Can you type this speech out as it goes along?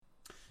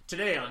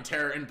Today on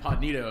Terror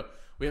Incognito,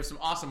 we have some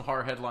awesome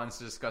horror headlines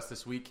to discuss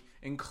this week,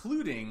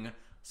 including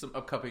some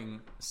upcoming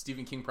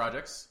Stephen King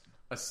projects,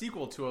 a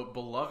sequel to a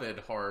beloved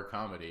horror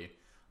comedy.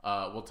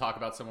 We'll talk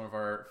about some of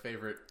our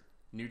favorite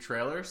new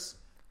trailers,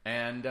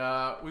 and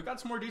we've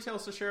got some more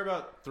details to share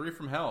about Three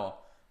from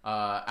Hell.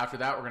 After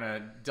that, we're going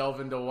to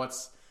delve into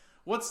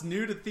what's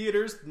new to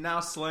theaters, now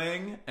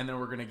slaying, and then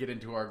we're going to get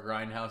into our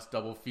Grindhouse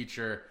double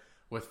feature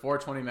with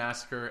 420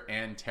 Massacre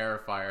and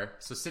Terrifier.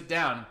 So sit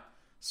down,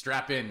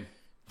 strap in,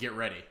 get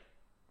ready.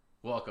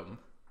 Welcome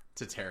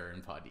to Terror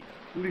Incognito.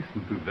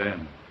 Listen to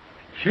them,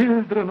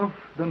 children of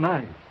the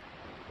night.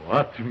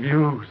 What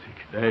music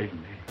they make.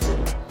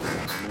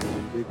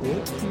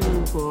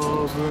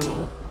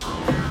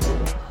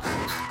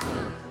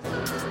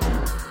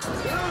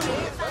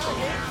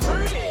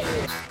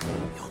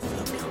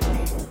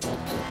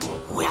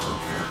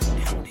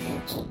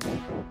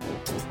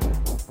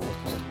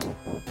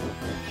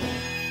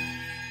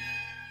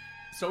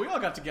 So we all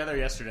got together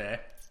yesterday.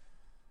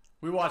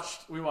 We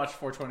watched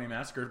 420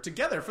 Massacre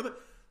together for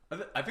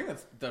I think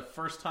that's the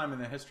first time in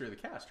the history of the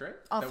cast, right?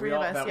 All three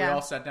of us, we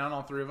all sat down,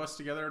 all three of us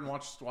together, and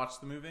watched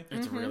the movie.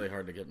 It's really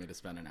hard to get me to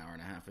spend an hour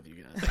and a half with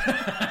you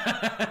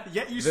guys.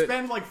 Yet you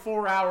spend like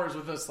 4 hours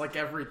with us like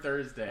every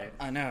Thursday.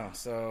 I know,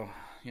 so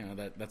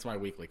that's my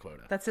weekly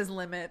quota. That's his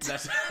limit.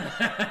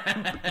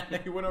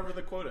 He went over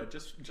the quota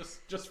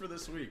just for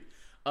this week.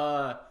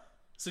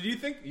 So do you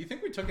think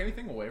we took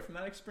anything away from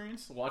that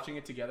experience, watching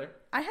it together?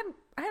 I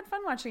had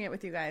fun watching it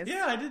with you guys.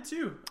 Yeah, I did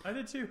too.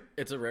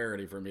 It's a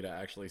rarity for me to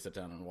actually sit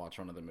down and watch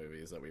one of the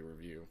movies that we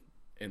review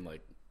in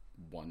like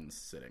one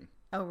sitting.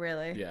 Oh,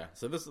 really? Yeah.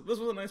 So this was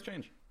a nice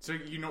change. So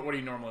what do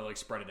you normally like,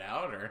 spread it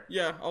out, or?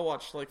 Yeah, I'll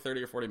watch like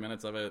 30 or 40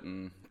 minutes of it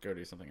and go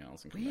do something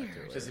else and come back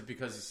to it. Is it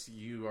because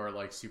you are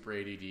like super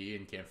ADD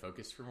and can't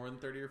focus for more than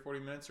 30 or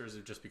 40 minutes, or is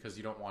it just because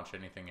you don't watch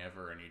anything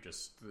ever and you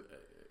just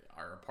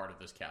are a part of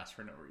this cast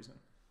for no reason?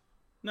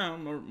 No,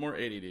 more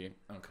ADD.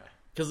 Okay.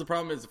 Because the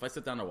problem is, if I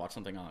sit down to watch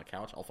something on a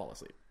couch, I'll fall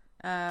asleep.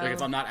 Like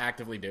if I'm not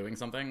actively doing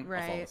something,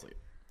 I'll fall asleep.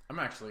 I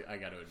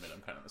got to admit,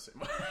 I'm kind of the same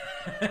way.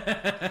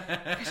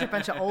 You're a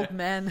bunch of old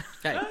men.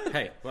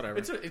 Hey, whatever.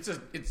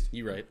 It's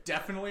you right.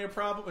 Definitely a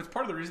problem. It's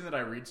part of the reason that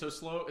I read so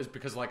slow is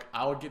because like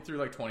I'll get through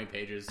like 20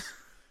 pages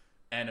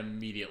and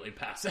immediately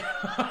pass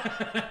out.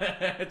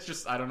 It's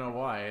just, I don't know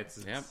why.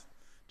 It's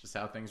just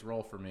how things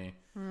roll for me.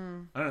 I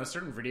don't know.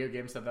 Certain video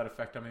games have that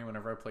effect on me.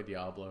 Whenever I play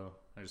Diablo,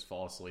 I just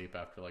fall asleep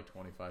after like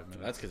 25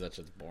 minutes. That's because that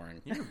shit's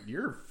boring.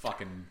 You're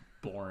fucking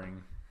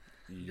boring.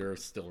 You're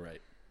still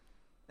right.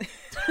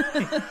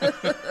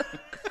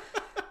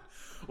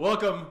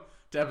 Welcome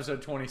to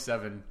episode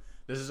 27.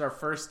 This is our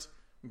first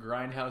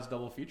Grindhouse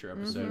double feature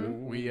episode.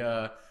 We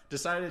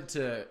decided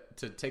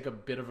to take a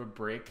bit of a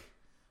break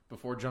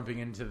before jumping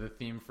into the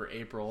theme for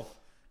April.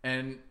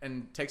 And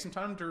take some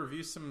time to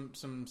review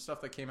some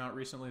stuff that came out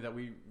recently that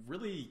we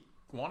really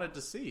wanted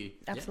to see.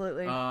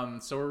 Absolutely.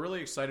 So we're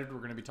really excited. We're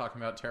going to be talking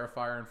about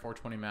Terrifier and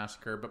 420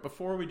 Massacre. But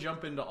before we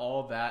jump into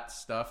all that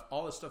stuff,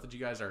 all the stuff that you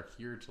guys are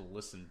here to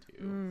listen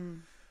to,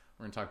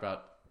 we're going to talk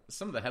about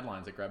some of the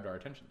headlines that grabbed our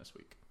attention this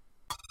week.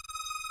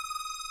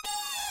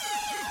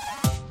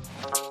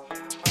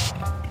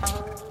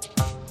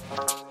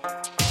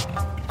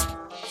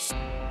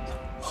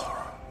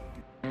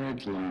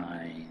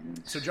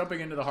 So jumping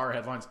into the horror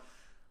headlines,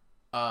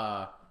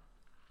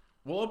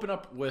 we'll open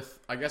up with,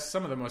 I guess,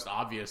 some of the most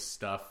obvious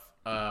stuff.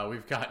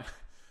 We've got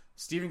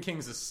Stephen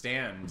King's The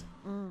Stand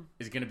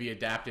is going to be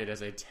adapted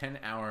as a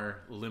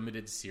 10-hour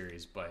limited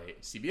series by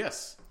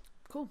CBS.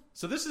 Cool.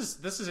 So this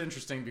is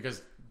interesting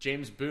because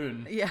James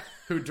Boone, Yeah.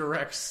 who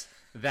directs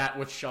That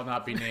Which Shall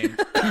Not Be Named,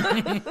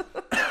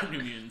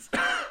 New Mutants.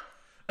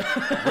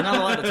 We're not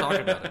allowed to talk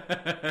about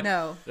it.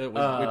 No. We put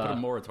a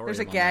moratorium. There's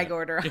a on gag that.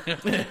 order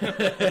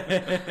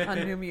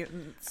on New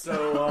Mutants.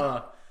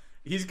 So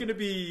he's going to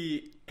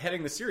be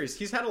heading the series.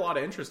 He's had a lot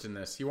of interest in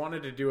this. He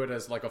wanted to do it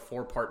as like a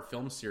 4-part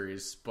film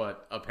series,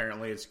 but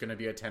apparently it's going to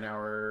be a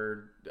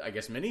 10-hour, I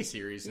guess,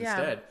 mini-series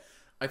instead.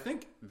 I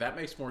think that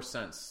makes more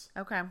sense.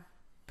 Okay.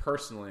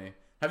 Personally.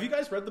 Have you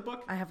guys read the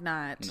book? I have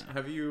not. No.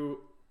 Have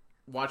you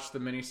watched the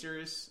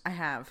miniseries? I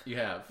have. You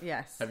have?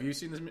 Yes. Have you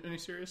seen this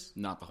miniseries?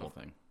 Not the whole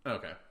thing.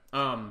 Okay.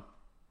 The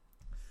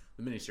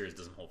miniseries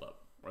doesn't hold up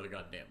or the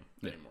goddamn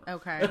anymore.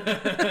 Okay.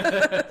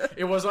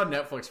 It was on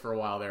Netflix for a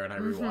while there, and I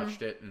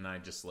rewatched it, and I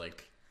just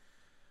like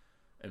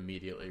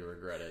immediately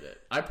regretted it.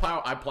 I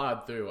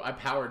powered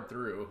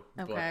through,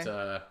 Okay.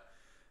 but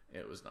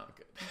it was not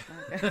good.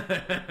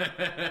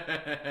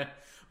 Okay.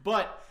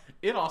 But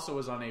it also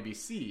was on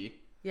ABC.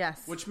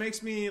 Yes. Which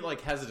makes me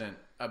like hesitant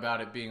about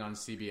it being on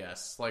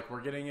CBS. Like,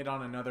 we're getting it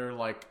on another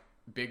like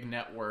big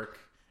network.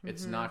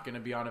 It's not going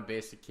to be on a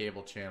basic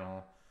cable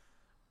channel.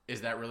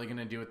 Is that really going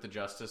to do it the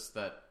justice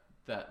that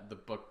the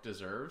book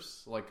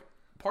deserves? Like,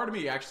 part of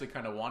me actually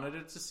kind of wanted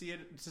it to see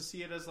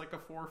it as like a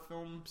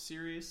 4-film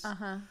series.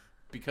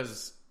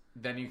 Because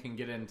then you can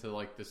get into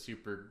like the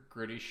super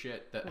gritty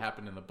shit that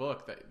happened in the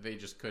book that they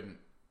just couldn't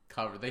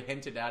cover. They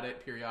hinted at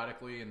it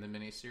periodically in the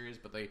miniseries,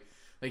 but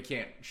they They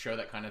can't show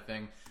that kind of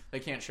thing. They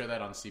can't show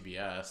that on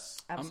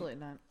CBS. Absolutely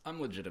not. I'm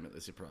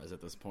legitimately surprised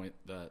at this point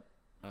that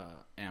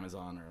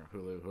Amazon or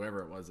Hulu,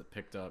 whoever it was that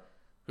picked up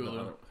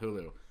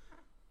Hulu.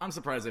 I'm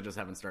surprised they just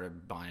haven't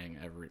started buying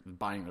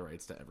the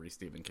rights to every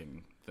Stephen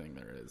King thing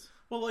there is.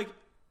 Well, like,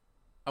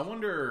 I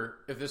wonder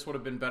if this would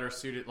have been better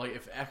suited. Like,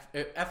 if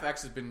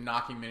FX has been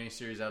knocking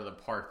miniseries out of the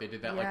park. They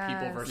did that, like,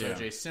 People vs.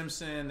 O.J.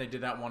 Simpson. They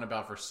did that one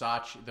about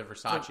Versace, the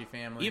Versace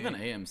family. Even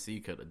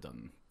AMC could have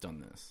done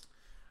this.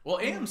 Well,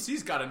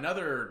 AMC's got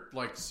another,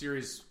 like,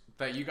 series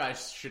that you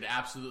guys should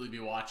absolutely be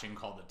watching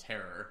called The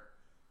Terror,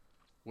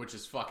 which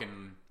is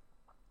fucking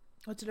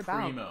What's it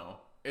about? primo.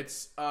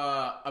 It's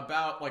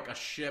about, like, a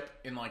ship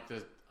in, like,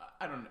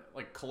 I don't know,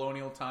 like,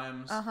 colonial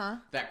times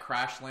that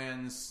crash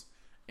lands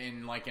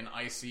in, like, an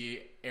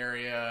icy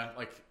area,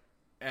 like,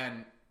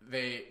 and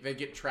they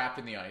get trapped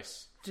in the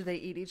ice. Do they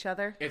eat each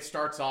other? It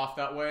starts off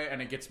that way,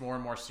 and it gets more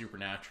and more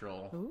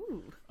supernatural.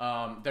 Ooh.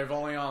 They've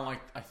only on,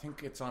 like, I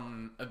think it's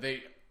on,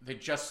 they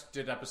just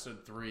did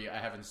episode 3. I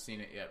haven't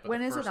seen it yet, but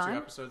When the is first it 2 on?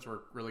 episodes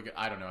were really good.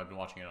 I don't know, I've been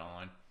watching it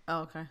online.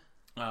 Oh, okay.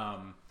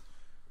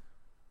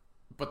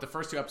 But the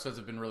first 2 episodes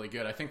have been really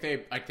good. I think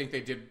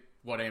they did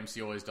what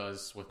AMC always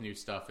does with new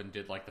stuff and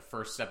did, like, the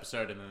first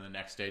episode, and then the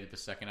next day did the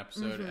second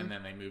episode, and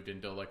then they moved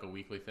into, like, a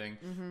weekly thing.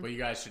 But you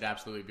guys should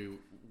absolutely be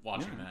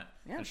watching that.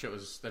 Yeah. That shit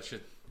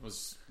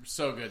was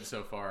so good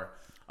so far.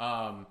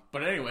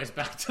 But anyways,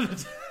 back to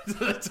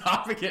the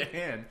topic at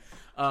hand.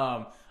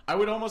 I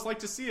would almost like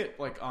to see it,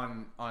 like,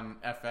 on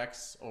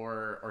FX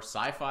or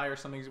Sci-Fi or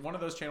something. One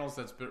of those channels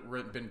that's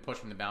been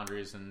pushing the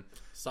boundaries. And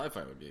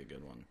Sci-Fi would be a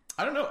good one.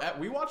 I don't know.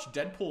 We watched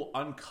Deadpool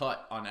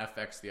Uncut on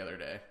FX the other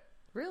day.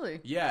 Really?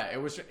 Yeah, it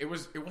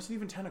wasn't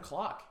even 10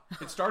 o'clock.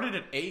 It started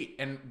at 8,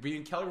 and me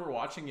and Kelly were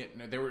watching it,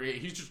 and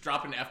he's just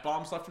dropping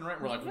F-bombs left and right.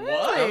 We're like, Really?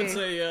 what? I would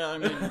say, yeah, I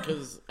mean,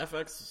 because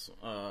FX,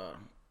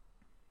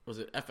 was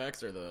it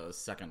FX or the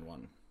second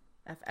one?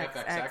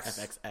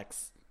 FXX.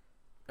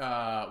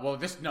 FXX. Well,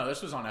 this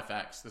was on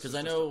FX. Because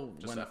I know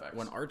just FX.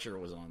 when Archer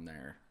was on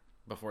there,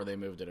 before they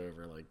moved it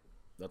over, like,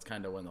 that's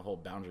kind of when the whole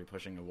boundary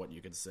pushing of what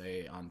you could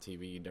say on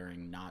TV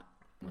during not,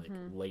 like,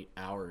 late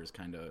hours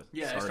kind of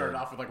They started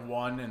off with, like,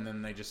 1, and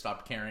then they just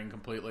stopped caring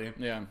completely.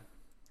 Yeah.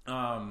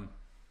 But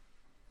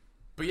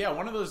yeah,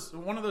 one of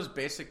those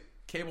basic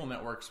cable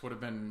networks would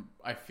have been,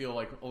 I feel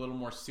like, a little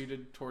more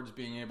suited towards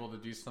being able to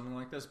do something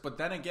like this. But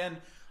then again,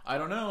 I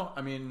don't know.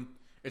 I mean,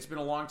 it's been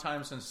a long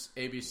time since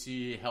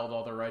ABC held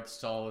all the rights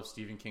to all of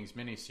Stephen King's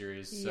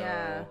miniseries,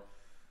 so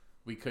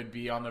we could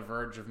be on the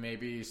verge of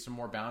maybe some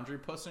more boundary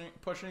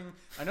pushing.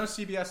 I know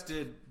CBS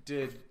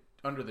did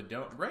Under the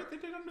Dome, right? They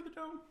did Under the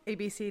Dome.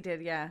 ABC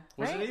did, yeah.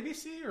 Was right? it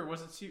ABC or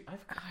was it I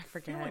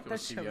forget. feel like it That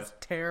was show CBS. was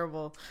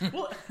terrible.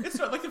 Well, it's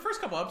like the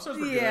first couple episodes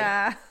were good.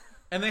 Yeah.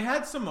 And they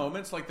had some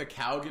moments like the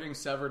cow getting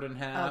severed in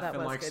half that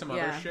and was like good, some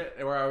yeah. other shit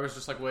where I was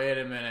just like, wait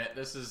a minute,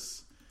 this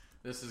is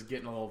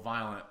getting a little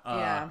violent.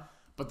 Yeah.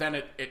 But then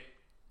it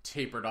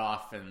tapered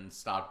off and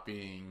stopped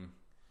being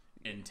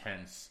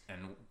intense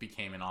and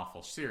became an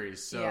awful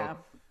series. So Yeah.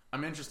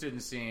 I'm interested in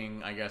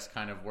seeing, I guess,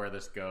 kind of where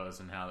this goes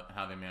and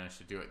how they managed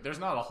to do it. There's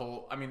not a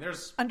whole... I mean,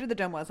 there's... Under the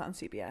Dome was on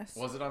CBS.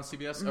 Was it on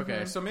CBS?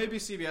 Okay, so maybe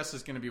CBS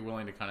is going to be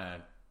willing to kind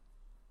of...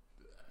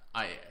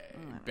 I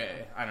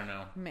don't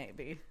know.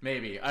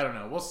 Maybe. I don't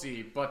know. We'll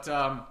see. But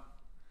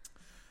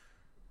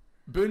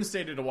Boone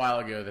stated a while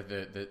ago that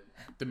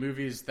the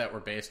movies that were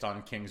based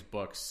on King's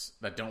books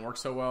that don't work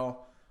so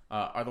well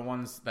are the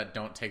ones that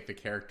don't take the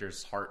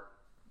character's heart.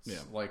 Yeah.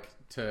 Like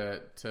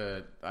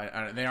they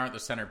aren't the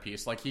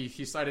centerpiece. Like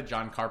he cited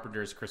John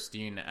Carpenter's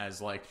Christine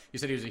as like, he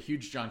said he was a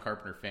huge John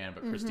Carpenter fan,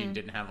 but Christine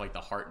didn't have like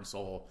the heart and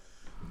soul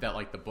that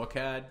like the book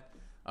had.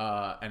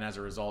 And as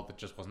a result, it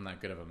just wasn't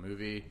that good of a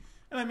movie.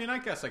 And I mean, I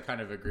guess I kind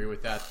of agree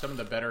with that. Some of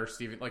the better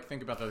Stephen, like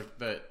think about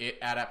the It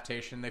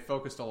adaptation. They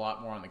focused a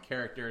lot more on the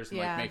characters and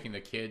like making the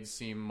kids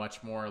seem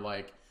much more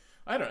like,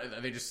 I don't know.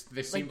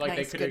 They seemed like nice,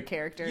 they could have good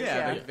characters.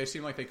 Yeah, they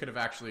seemed like they could have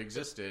actually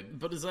existed.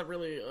 But is that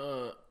really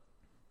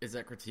is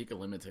that critique a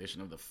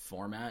limitation of the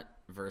format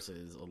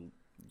versus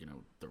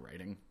the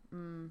writing?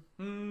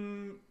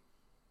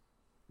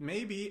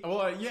 Maybe.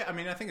 Well, yeah. I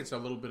mean, I think it's a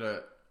little bit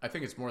of. I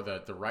think it's more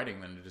the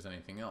writing than it is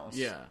anything else.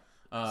 Yeah.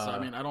 So I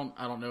mean, I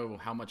don't know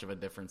how much of a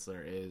difference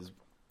there is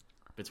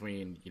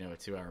between a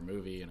 2-hour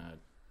movie and a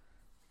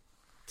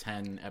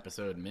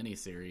 10-episode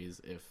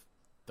miniseries if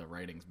the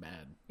writing's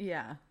bad.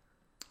 Yeah.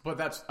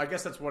 But I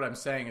guess that's what I'm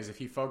saying is if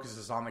he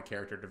focuses on the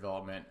character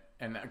development,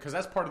 and because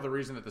that's part of the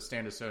reason that The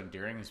Stand is so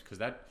endearing is because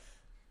that,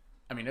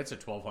 I mean, it's a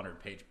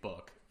 1,200-page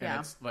book,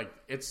 and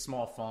it's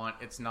small font.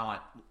 It's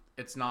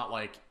not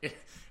like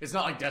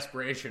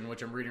Desperation,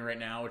 which I'm reading right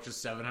now, which is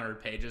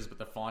 700 pages, but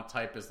the font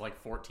type is like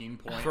 14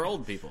 point. For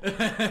old people.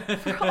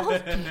 For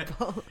old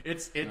people.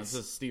 It's This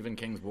is Stephen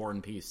King's War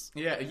and Peace.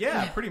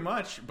 Yeah, pretty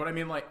much. But I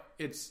mean, like,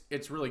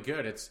 it's really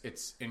good.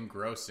 It's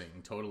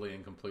engrossing, totally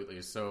and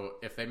completely. So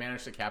if they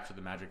manage to capture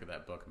the magic of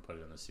that book and put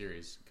it in the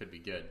series, it could be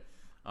good.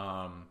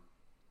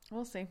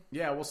 We'll see.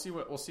 Yeah, we'll see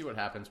what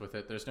happens with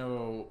it. There's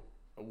no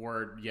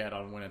word yet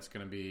on when it's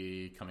going to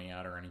be coming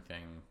out or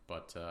anything,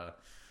 but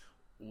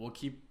we'll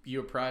keep you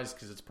apprised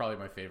because it's probably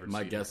my favorite.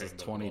 My Stephen guess King is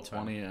book of all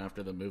 2020 time.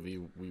 after the movie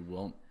we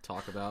won't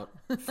talk about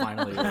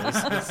finally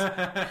releases,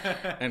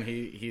 and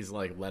he's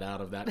like let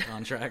out of that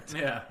contract.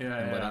 Yeah.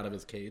 Let out of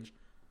his cage.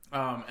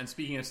 And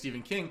speaking of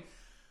Stephen King,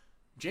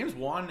 James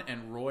Wan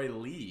and Roy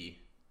Lee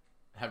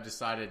have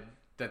decided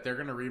that they're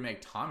going to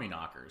remake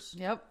Tommyknockers.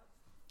 Yep.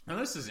 And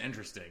this is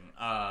interesting.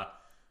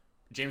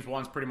 James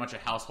Wan's pretty much a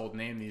household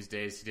name these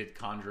days. He did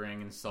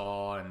Conjuring and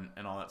Saw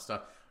and all that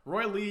stuff.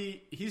 Roy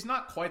Lee, he's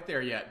not quite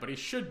there yet, but he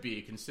should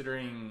be,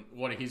 considering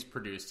what he's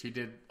produced. He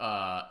did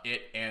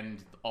It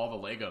and all the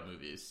Lego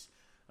movies.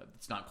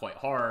 It's not quite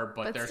horror,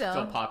 but they're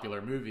still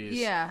popular movies.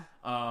 Yeah.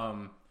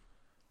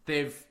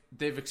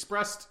 They've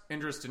expressed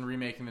interest in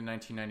remaking the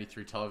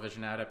 1993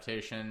 television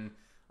adaptation.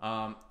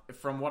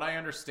 From what I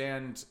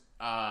understand,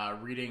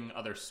 reading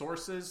other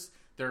sources,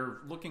 they're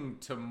looking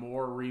to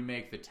more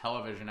remake the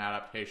television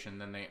adaptation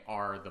than they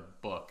are the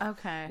book.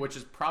 Okay. Which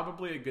is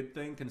probably a good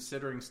thing,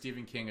 considering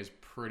Stephen King has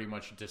pretty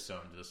much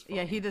disowned this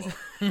fucking He does. book.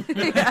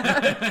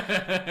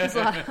 He's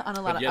on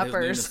a lot But yet of his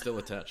name uppers. is still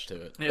attached to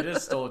it. It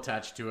is still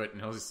attached to it,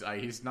 and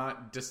he's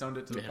not disowned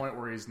it to the point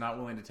where he's not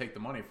willing to take the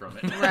money from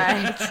it.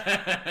 Right.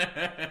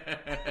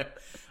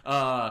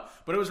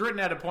 But it was written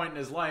at a point in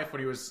his life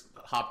when he was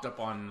hopped up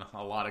on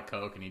a lot of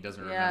coke, and he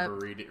doesn't remember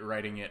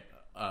writing it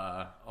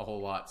a whole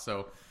lot.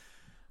 So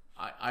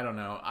I don't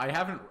know. I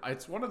haven't.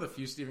 It's one of the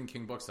few Stephen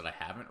King books that I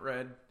haven't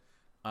read,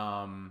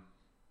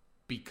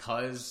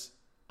 because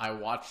I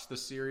watched the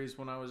series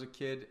when I was a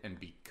kid, and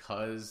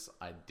because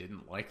I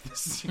didn't like the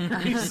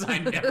series, I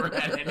never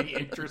had any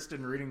interest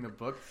in reading the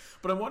book.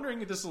 But I'm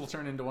wondering if this will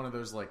turn into one of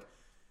those like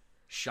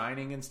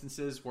Shining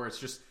instances where it's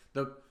just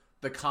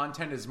the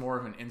content is more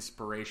of an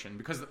inspiration,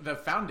 because the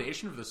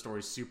foundation of the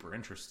story is super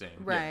interesting.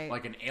 Right.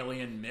 Like an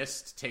alien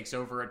mist takes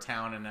over a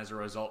town, and as a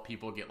result,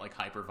 people get like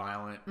hyper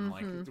violent and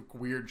like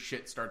weird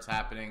shit starts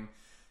happening.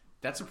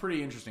 That's a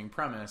pretty interesting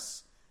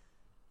premise.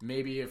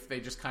 Maybe if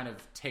they just kind of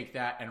take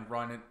that and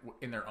run it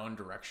in their own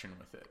direction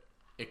with it,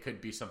 it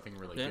could be something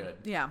really good.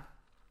 Yeah.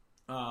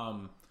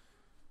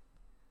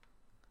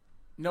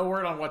 No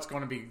word on what's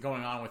going to be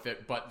going on with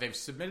it, but they've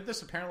submitted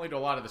this apparently to a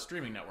lot of the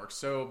streaming networks.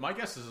 So my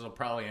guess is it'll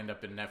probably end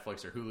up in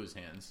Netflix or Hulu's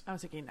hands. I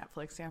was thinking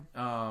Netflix. Yeah.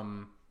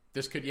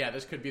 This could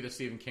be the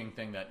Stephen King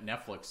thing that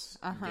Netflix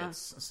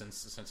gets,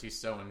 since he's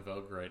so in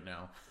vogue right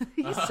now.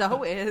 He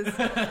so is. It's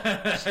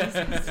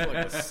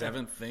like the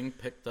seventh thing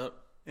picked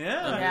up.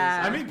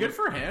 Yeah. I mean, good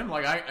for him.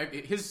 Like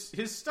his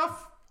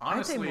stuff,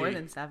 honestly, I'd say more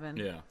than 7.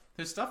 Yeah.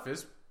 his stuff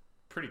is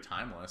pretty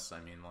timeless.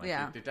 I mean,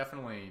 like they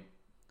definitely.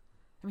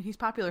 I mean, he's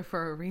popular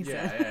for a reason.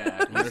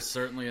 Yeah. There's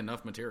certainly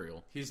enough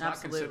material. He's not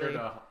Absolutely. considered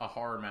a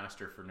horror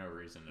master for no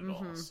reason at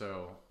all.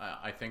 So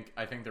I think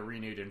the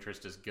renewed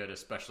interest is good,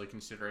 especially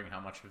considering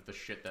how much of the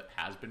shit that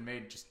has been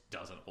made just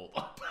doesn't hold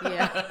up.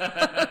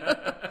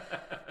 Yeah.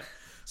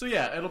 So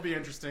yeah, it'll be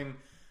interesting.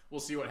 We'll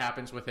see what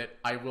happens with it.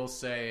 I will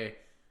say,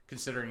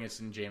 considering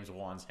it's in James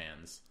Wan's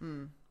hands,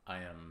 I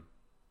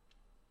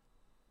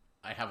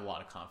have a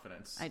lot of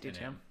confidence. I do in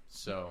too. him.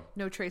 So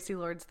No Tracy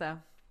Lords, though.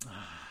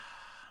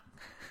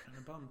 kind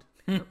of bummed.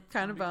 Kind of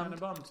Kind bummed. of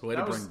bummed.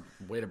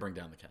 Way to bring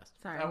down the cast.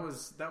 Sorry.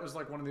 That was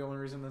like one of the only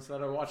reasons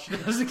that I watched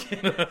it as a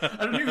kid.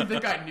 I don't even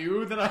think I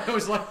knew that I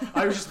was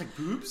just like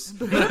boobs.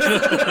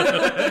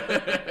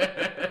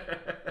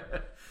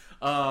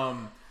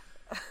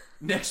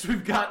 Next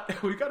we've got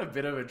a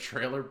bit of a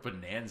trailer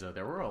bonanza.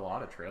 There were a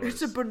lot of trailers.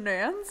 It's a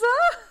bonanza?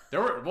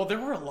 There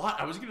were a lot.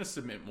 I was gonna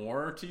submit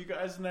more to you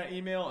guys in that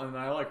email, and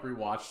I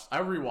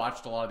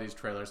rewatched a lot of these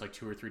trailers like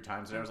 2 or 3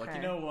 times, and I was like,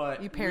 you know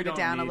what? You pared it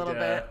down a little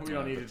bit. We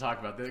don't need to talk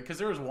about this, because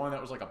there was one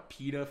that was like a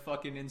PETA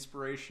fucking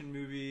inspiration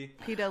movie.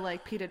 PETA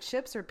like PETA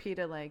chips or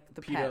PETA like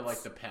the PETA pets?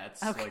 like the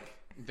pets, Okay. like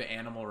the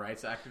animal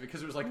rights activist,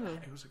 because it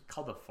was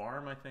called The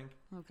Farm, I think,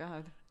 Oh,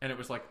 God. and it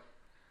was like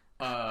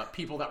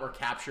people that were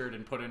captured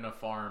and put in a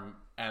farm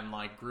and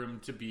like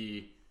groomed to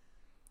be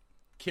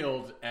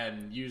killed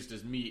and used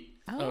as meat.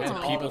 Oh. And It's a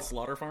all People's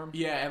Slaughter Farm?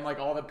 Yeah, and like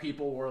all the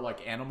people wore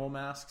like animal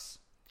masks.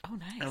 Oh,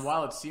 nice. And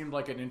while it seemed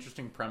like an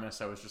interesting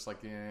premise, I was just like,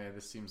 yeah,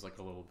 this seems like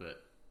a little bit.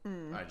 I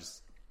don't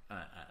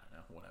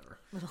know, whatever.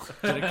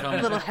 Did it come?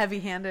 a little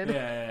heavy-handed.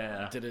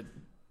 Yeah. Did it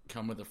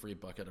come with a free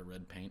bucket of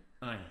red paint?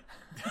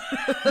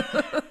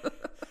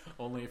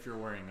 Only if you're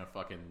wearing a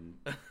fucking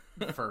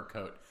fur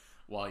coat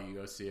while you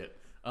go see it.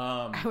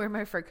 I wear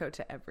my fur coat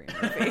to every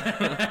movie.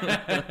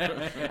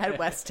 At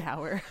West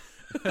Tower.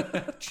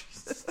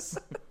 Jesus.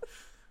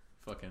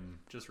 Fucking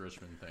just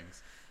Richmond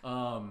things.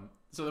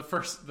 So the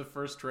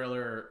first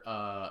trailer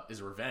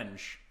is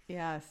Revenge.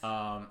 Yes.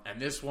 And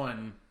this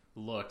one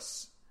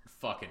looks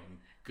fucking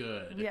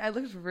good. Yeah, it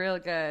looks real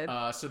good.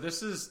 So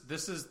this is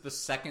the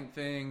second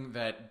thing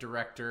that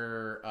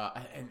director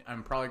and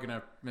I'm probably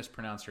gonna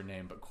mispronounce her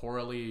name, but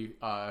Coralie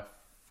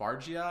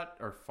Fargiat.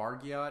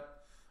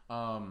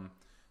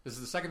 This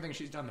is the second thing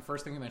she's done. The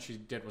first thing that she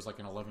did was like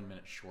an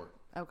 11-minute short.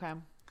 Okay.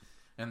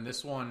 And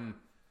this one,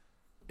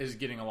 is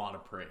getting a lot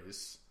of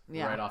praise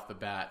Yeah. right off the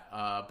bat.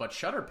 But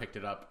Shudder picked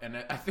it up, and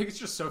I think it's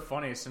just so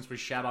funny since we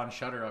shat on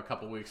Shudder a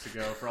couple weeks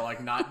ago for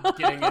like not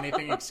getting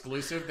anything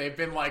exclusive. They've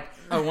been like,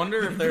 I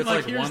wonder if there's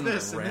like here's one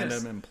this and random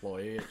this.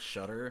 employee at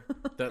Shudder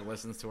that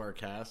listens to our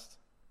cast,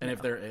 and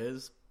if there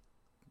is,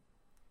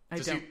 I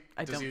Does don't. he-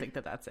 I does don't he- think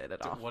that's it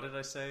at all. What did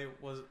I say?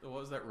 What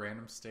was that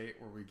random state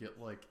where we get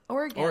like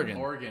Oregon.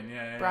 Oregon?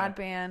 Yeah.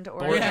 Broadband.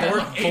 Board- Oregon. Yeah,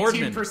 Board- like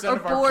Boardman. 18%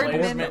 of Or our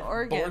Boardman. players.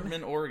 Oregon.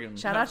 Boardman, Oregon.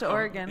 Shout out to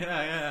Oregon.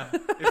 Yeah.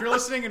 If you're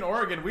listening in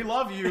Oregon, we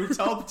love you.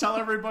 Tell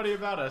everybody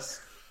about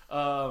us.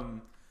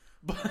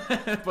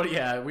 But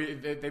yeah,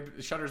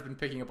 Shudder's been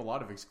picking up a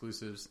lot of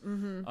exclusives.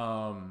 And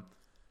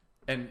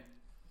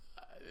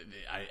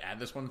I add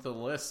this one to the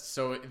list.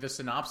 So the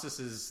synopsis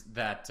is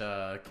that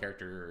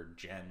character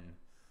Jen,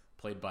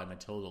 played by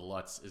Matilda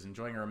Lutz, is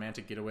enjoying a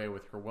romantic getaway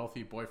with her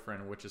wealthy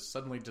boyfriend, which is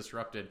suddenly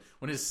disrupted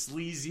when his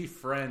sleazy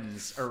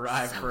friends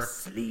arrive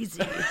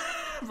Sleazy.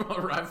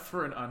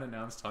 for an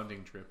unannounced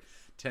hunting trip.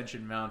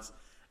 Tension mounts,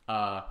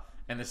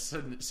 and the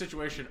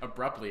situation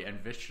abruptly and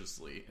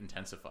viciously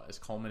intensifies,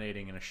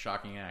 culminating in a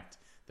shocking act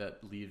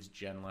that leaves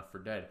Jen left for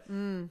dead.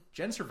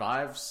 Jen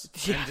survives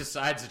and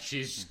decides that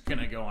she's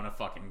gonna go on a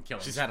fucking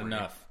killing She's had spree.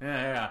 enough.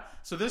 Yeah.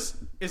 So this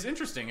is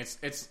interesting. It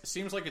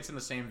seems like it's in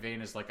the same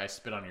vein as like I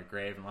Spit on Your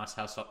Grave and Last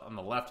House on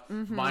the Left,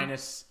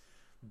 minus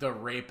the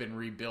rape and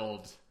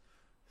rebuild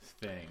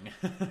thing.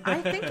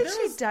 I think that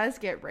she does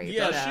get raped.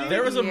 Yeah, though.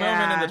 there was a moment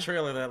in Yeah. the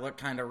trailer that looked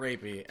kind of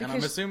rapey, and I'm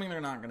Because- assuming they're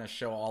not going to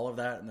show all of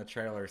that in the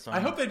trailer. So I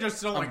hope they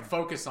just don't like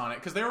focus on it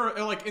because they were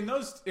like in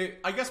those.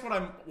 I guess what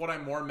I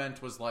more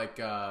meant was like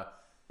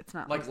It's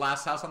not like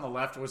Last House on the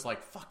Left was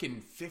like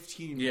fucking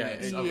 15 Yeah,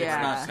 minutes. it's of Yeah.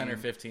 her not scene. 10 or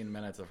 15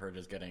 minutes of her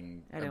just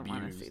getting I don't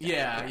wanna abused. see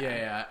that.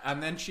 Yeah.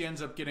 And then she ends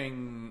up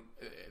getting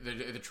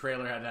the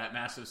trailer had that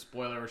massive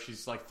spoiler where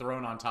she's like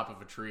thrown on top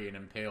of a tree and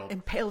impaled.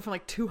 impaled from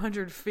like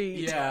 200 feet.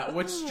 Yeah,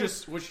 which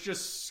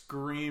just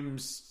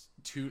screams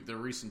to the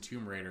recent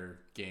Tomb Raider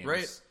games.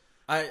 Right.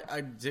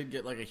 I did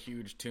get like a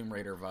huge Tomb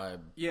Raider vibe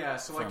Yeah,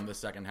 so like from the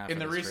second half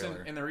in of the this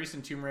recent trailer.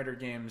 recent Tomb Raider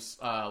games,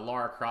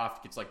 Lara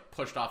Croft gets like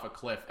pushed off a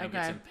cliff and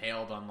gets Okay.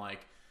 impaled on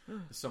like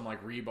some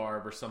like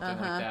rebarb or something like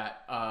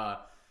that.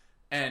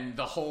 And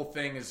the whole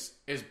thing is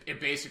it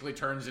basically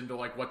turns into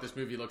like what this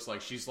movie looks like.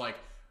 She's like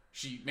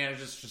she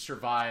manages to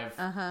survive.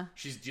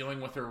 She's dealing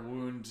with her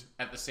wound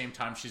at the same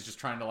time. She's just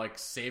trying to like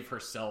save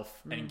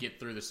herself and get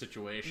through the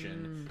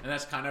situation. And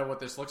that's kind of what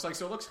this looks like.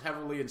 So it looks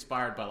heavily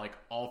inspired by like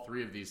all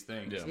three of these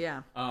things.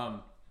 Yeah.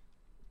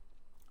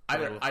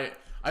 I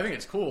think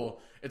it's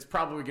cool. It's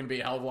probably going to be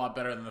a hell of a lot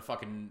better than the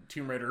fucking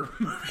Tomb Raider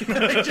movie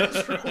that they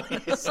just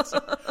released.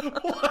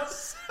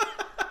 Was.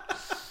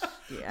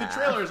 Yeah. The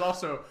trailer is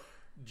also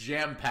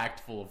jam-packed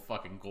full of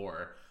fucking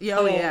gore. Oh,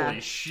 Holy yeah.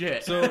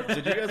 shit. So,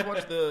 did you guys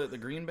watch the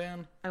Green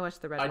Band? I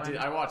watched the red I one. did.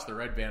 I watched the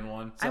Red Band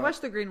one. I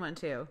watched the green one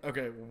too.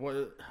 Okay,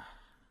 what?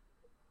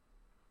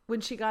 When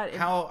she got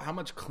How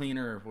much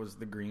cleaner was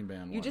the Green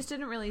Band one? you just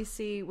didn't really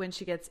see when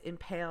she gets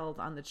impaled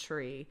on the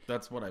tree.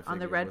 That's what I figured. On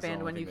the red was the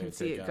band only one, thing you they can would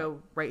see take it out.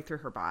 go right through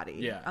her body.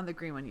 Yeah. On the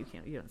green one, you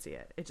don't see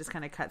it. It just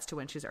kind of cuts to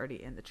when she's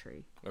already in the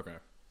tree. Okay.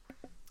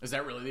 Is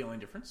that really the only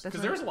difference? That's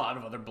Because what- there's a lot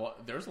of other blood.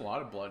 There's a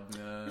lot of blood.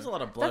 There's a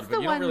lot of blood, That's but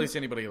the you don't one- really see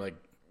anybody like.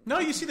 No,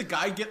 you see the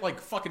guy get like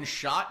fucking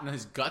shot and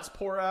his guts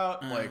pour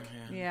out.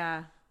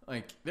 Yeah.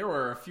 Like there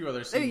were a few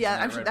other scenes. Yeah,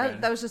 in I'm that sure Red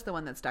that Band. was just the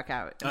one that stuck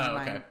out. In Oh,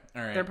 my okay. mind.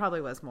 All right. There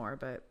probably was more,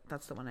 but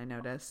that's the one I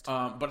noticed.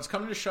 But it's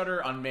coming to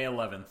Shudder on May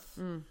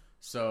 11th,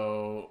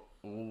 so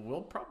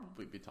we'll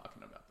probably be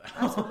talking about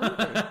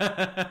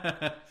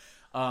that.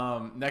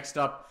 Absolutely. Next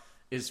up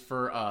is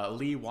for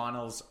Lee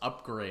Wannell's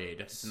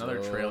Upgrade. It's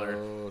another trailer,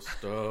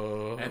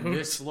 and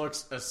this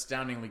looks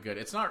astoundingly good.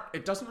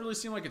 It doesn't really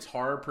seem like it's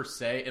horror per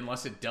se,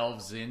 unless it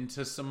delves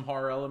into some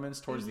horror elements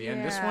towards the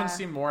end. This Yeah. one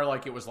seemed more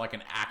like it was like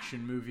an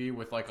action movie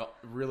with like a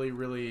really,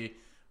 really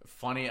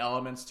funny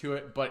elements to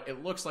it, but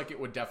it looks like it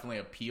would definitely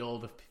appeal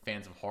to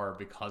fans of horror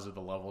because of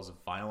the levels of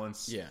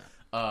violence.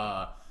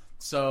 Yeah.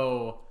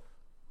 So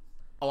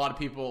a lot of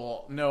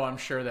people know, I'm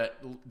sure,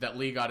 that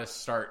Lee got to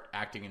start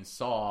acting in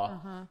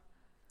Saw.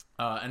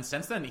 And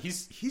since then,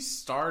 he's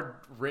starred,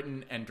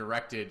 written, and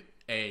directed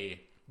a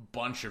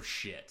bunch of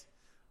shit.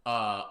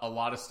 A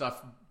lot of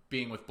stuff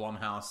being with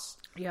Blumhouse,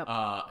 Yep.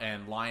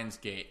 and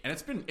Lionsgate, and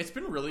it's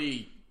been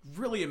really,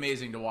 really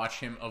amazing to watch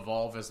him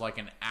evolve as like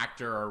an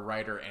actor, a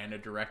writer, and a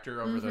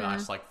director over the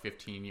last like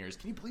 15 years.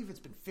 Can you believe it's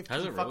been 15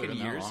 Has it really fucking been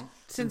that years long?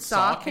 Since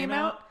Saw came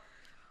out?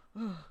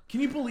 Can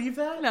you believe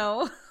that?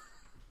 No.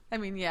 I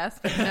mean, yes,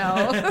 but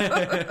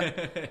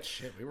no.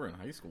 Shit, we were in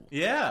high school.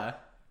 Yeah.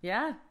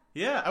 Yeah.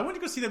 Yeah, I went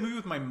to go see that movie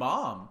with my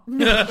mom.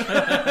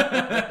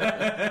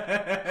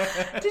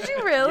 Did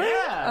you really?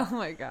 Yeah. Oh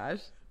my gosh.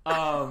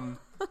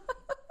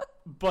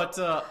 But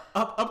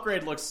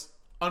Upgrade looks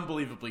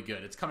unbelievably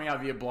good. It's coming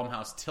out via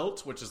Blumhouse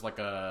Tilt, which is like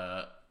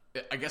I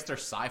guess their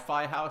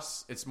sci-fi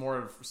house. It's more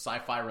of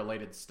sci-fi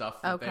related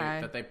stuff that, Okay.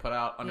 that they put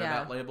out under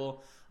Yeah. that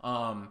label.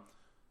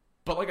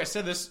 But like I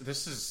said, this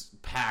is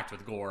packed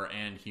with gore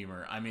and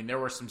humor. I mean, there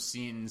were some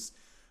scenes,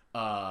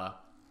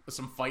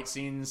 some fight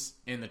scenes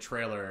in the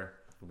trailer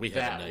We have a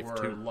that knife, were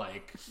too.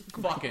 like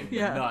fucking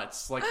Yeah.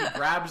 nuts. Like he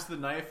grabs the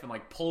knife and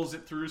like pulls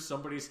it through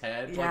somebody's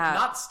head. Yeah. Like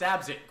not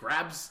stabs it,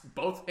 grabs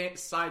both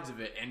sides of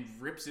it and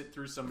rips it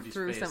through somebody's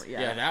face.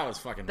 Yeah, that was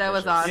fucking That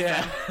was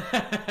vicious. awesome.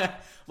 Yeah.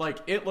 Like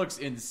it looks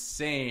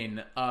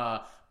insane.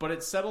 But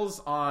it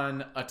settles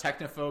on a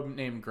technophobe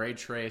named Grey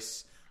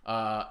Trace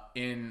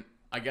in,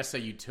 I guess, a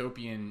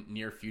utopian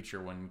near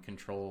future when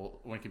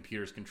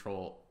computers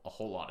control a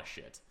whole lot of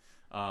shit.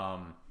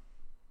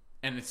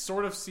 And it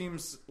sort of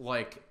seems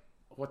like,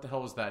 what the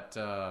hell was that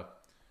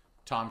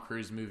Tom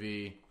Cruise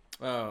movie?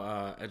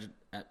 Oh,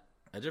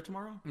 Edge of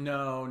Tomorrow?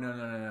 No.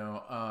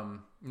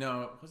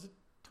 No, was it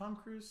Tom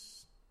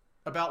Cruise?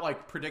 About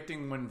like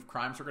predicting when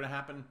crimes are going to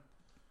happen?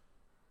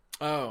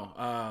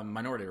 Oh,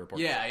 Minority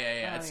Report.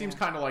 Yeah. Oh, It seems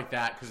kind of like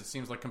that because it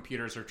seems like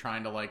computers are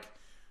trying to like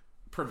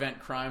prevent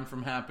crime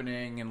from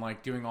happening and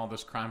like doing all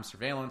this crime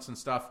surveillance and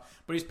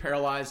stuff. But he's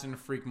paralyzed in a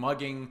freak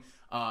mugging,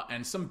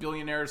 and some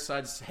billionaire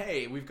decides,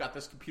 hey, we've got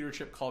this computer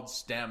chip called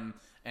STEM,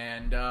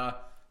 and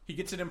he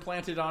gets it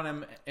implanted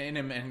in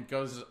him and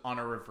goes on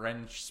a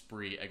revenge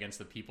spree against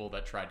the people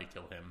that tried to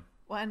kill him.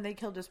 Well, and they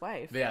killed his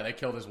wife. Yeah, they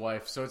killed his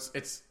wife. So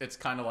it's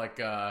kind of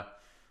like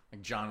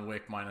John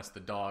Wick minus the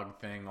dog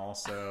thing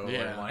also.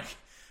 Yeah. And like,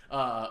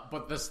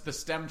 but the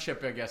STEM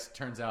chip, I guess,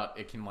 turns out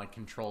it can like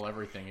control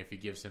everything if he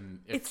gives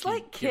him. It's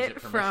like Kit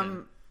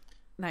from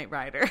Knight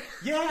Rider.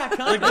 Yeah,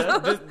 kind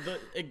of.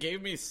 It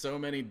gave me so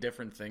many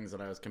different things that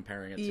I was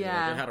comparing it to.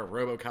 Yeah. Like it had a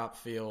RoboCop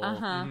feel,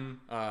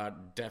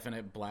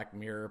 definite Black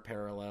Mirror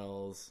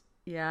parallels.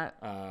 Yeah.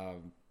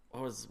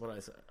 What I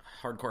said?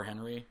 Hardcore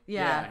Henry.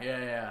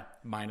 Yeah.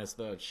 Minus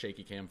the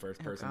shaky cam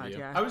first person God, view.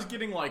 yeah. I was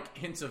getting like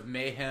hints of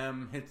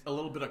Mayhem, a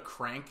little bit of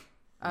Crank.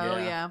 Oh,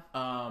 Yeah.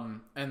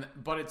 yeah.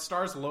 But it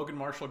stars Logan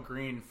Marshall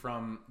Green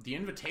from The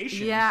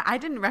Invitation. Yeah, I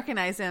didn't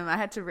recognize him.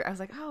 I was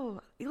like, oh,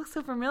 he looks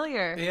so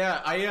familiar.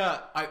 Yeah,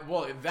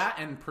 well, that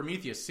and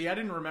Prometheus. See, I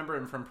didn't remember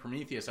him from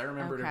Prometheus. I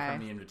remembered him Okay. from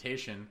The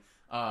Invitation.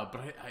 But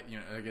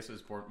I guess it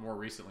was more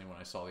recently when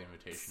I saw The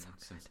Invitation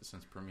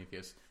since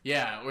Prometheus.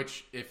 Yeah,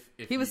 which if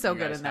He was so you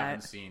good guys in that.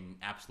 haven't seen,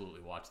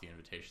 absolutely watch The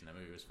Invitation. That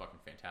movie was fucking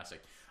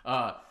fantastic.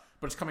 But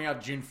it's coming out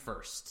June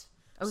 1st.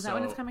 Oh, is that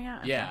when it's coming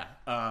out? Yeah.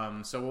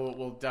 So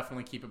we'll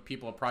definitely keep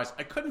people apprised.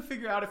 I couldn't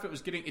figure out if it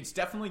was it's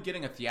definitely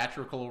getting a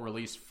theatrical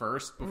release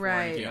first before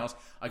Right. anything else.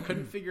 I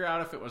couldn't figure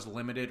out if it was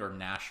limited or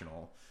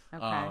national.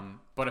 Okay.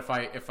 But if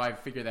I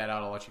figure that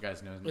out, I'll let you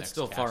guys know. It's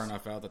still far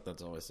enough out that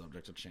that's always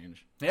subject to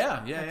change.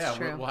 Yeah.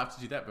 true. We'll have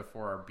to do that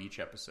before our beach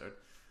episode.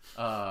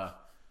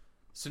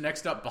 So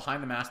next up,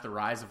 Behind the Mask: The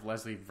Rise of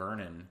Leslie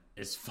Vernon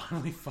is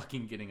finally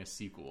fucking getting a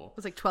sequel. It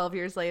was like 12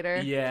 years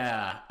later.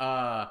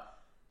 Yeah.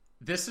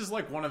 This is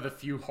like one of the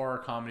few horror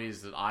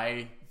comedies that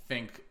I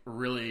think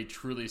really,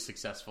 truly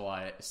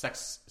successfully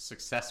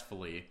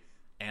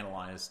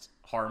analyzed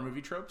horror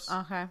movie tropes.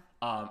 Okay.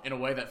 In a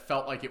way that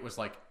felt like it was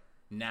like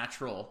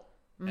natural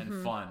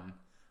and fun.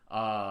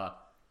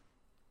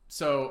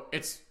 So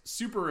it's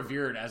super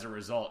revered as a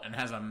result and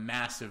has a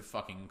massive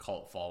fucking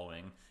cult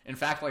following. In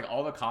fact, like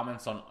all the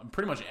comments on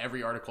pretty much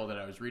every article that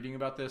I was reading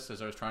about this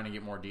as I was trying to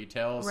get more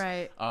details,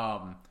 Right.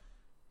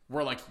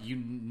 were like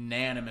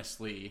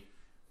unanimously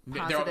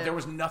Positive. there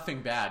was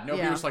nothing bad.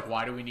 Nobody Yeah. was like,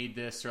 why do we need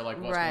this? Or like,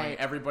 what's Right. going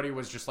on? Everybody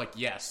was just like,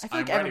 yes, I feel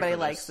like I'm ready everybody for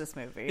likes this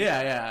movie.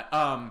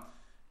 Yeah.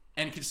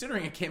 And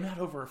considering it came out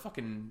over a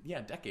fucking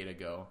decade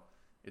ago,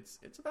 it's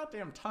about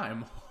damn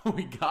time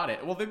we got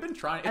it. Well, they've been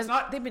trying. It's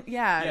not. They've been,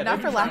 Yeah, not they've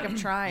for been lack trying-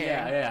 of trying.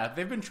 Yeah.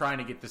 They've been trying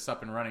to get this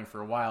up and running for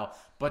a while.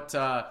 But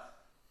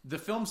the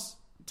film's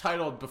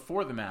titled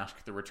Before the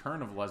Mask: The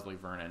Return of Leslie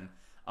Vernon.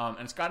 And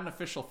it's got an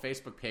official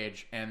Facebook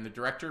page, and the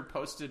director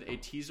posted a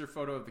teaser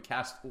photo of the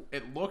cast.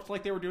 It looked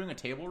like they were doing a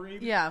table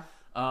read. Yeah.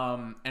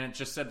 And it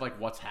just said, like,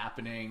 what's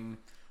happening?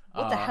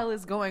 What the hell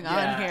is going on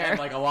Yeah, here? and,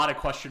 like, a lot of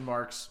question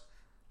marks.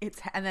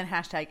 And then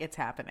hashtag it's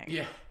happening.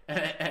 Yeah,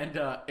 and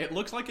it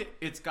looks like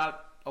it's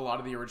got a lot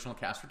of the original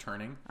cast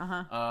returning.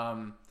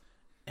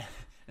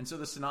 And so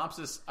the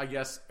synopsis, I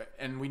guess,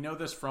 and we know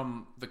this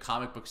from the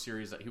comic book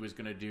series that he was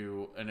going to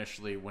do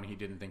initially when he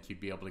didn't think he'd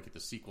be able to get the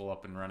sequel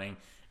up and running.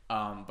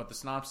 But the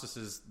synopsis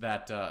is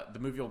that the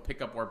movie will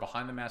pick up where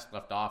Behind the Mask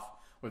left off,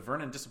 with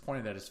Vernon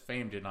disappointed that his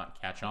fame did not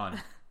catch on,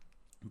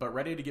 but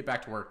ready to get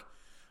back to work.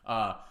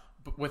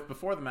 With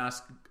Before the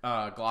Mask,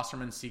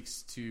 Glosserman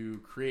seeks to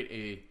create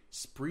a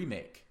spree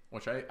make,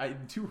 which I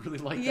do really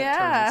like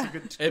that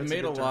term. It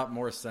made a lot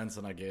more sense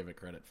than I gave it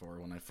credit for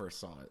when I first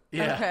saw it.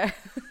 Yeah.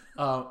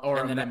 Okay.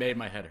 And then it made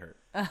my head hurt.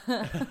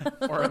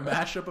 or a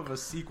mashup of a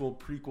sequel,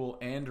 prequel,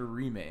 and a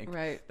remake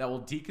Right. that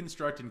will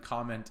deconstruct and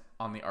comment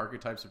on the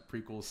archetypes of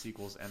prequels,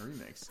 sequels, and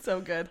remakes.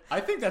 So good. I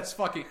think that's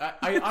fucking...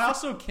 I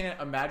also can't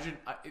imagine...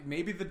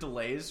 maybe the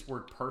delays were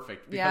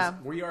perfect because Yeah.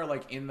 we are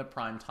like in the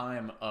prime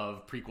time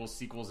of prequels,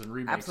 sequels, and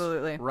remakes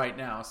Absolutely. right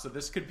now. So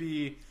this could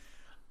be...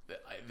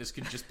 This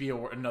could just be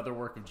another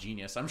work of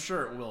genius. I'm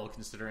sure it will,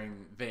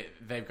 considering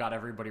they've got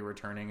everybody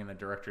returning and the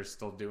director's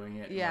still doing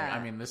it. Yeah. Like,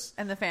 I mean, this...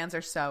 And the fans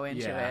are so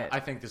into it.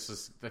 I think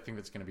that's going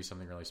to be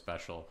something really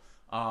special.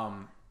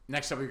 Now,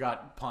 Next up, we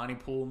got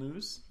Pontypool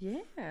News.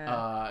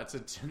 Yeah. It's a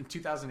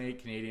 2008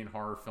 Canadian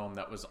horror film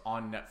that was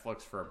on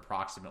Netflix for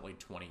approximately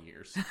 20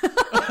 years.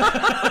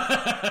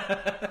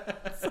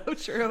 So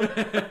true.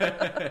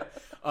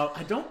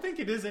 I don't think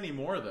it is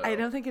anymore, though. I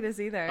don't think it is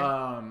either.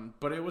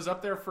 But it was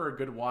up there for a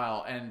good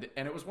while, and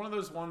it was one of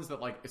those ones that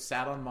like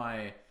sat on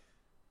my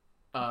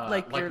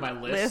your my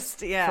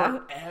list yeah.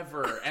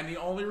 forever. And the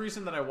only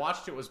reason that I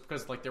watched it was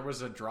because like there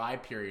was a dry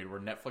period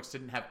where Netflix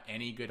didn't have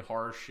any good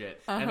horror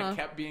shit, and it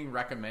kept being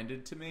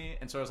recommended to me,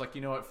 and so I was like,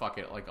 you know what, fuck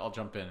it, like I'll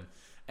jump in.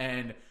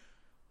 And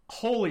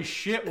holy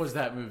shit, was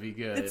that movie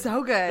good. It's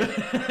so good.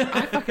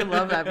 I fucking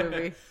love that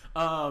movie.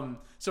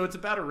 So it's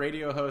about a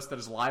radio host that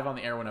is live on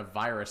the air when a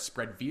virus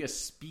spread via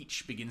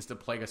speech begins to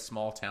plague a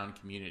small town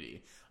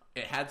community.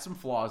 It had some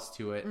flaws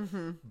to it,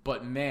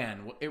 but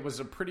man, it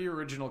was a pretty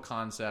original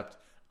concept.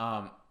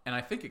 And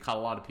I think it caught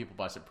a lot of people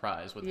by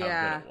surprise with how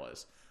good it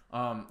was.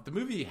 The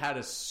movie had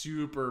a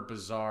super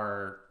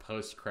bizarre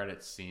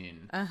post-credits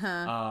scene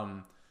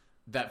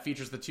that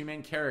features the two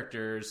main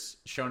characters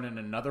shown in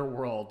another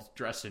world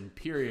dressed in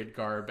period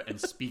garb and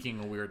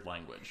speaking a weird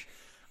language.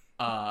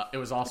 It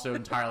was also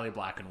entirely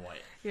black and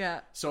white.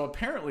 Yeah. So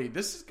apparently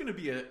this is going to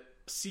be a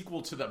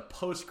sequel to the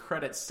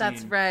post-credits scene.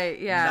 That's right,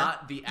 yeah.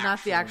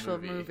 Not the actual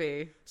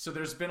movie. So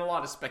there's been a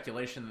lot of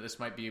speculation that this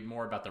might be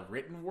more about the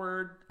written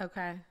word.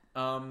 Okay.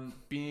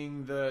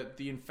 Being the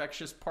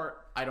infectious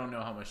part. I don't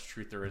know how much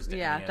truth there is to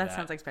any of that. That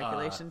sounds like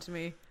speculation to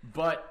me.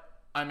 But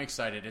I'm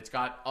excited. It's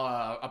got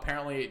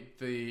apparently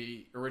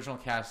the original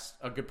cast,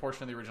 a good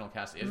portion of the original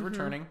cast is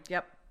returning.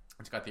 Yep.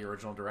 It's got the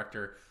original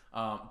director,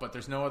 but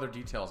there's no other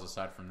details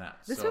aside from that.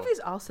 This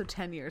movie's also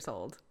 10 years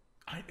old.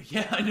 I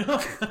know.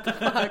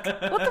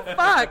 What the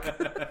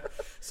fuck?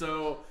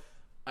 So,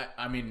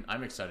 I mean,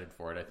 I'm excited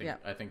for it.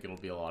 I think it'll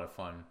be a lot of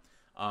fun.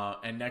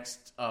 And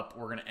next up,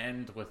 we're going to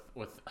end with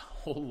a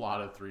whole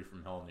lot of Three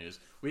from Hell news.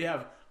 We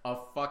have a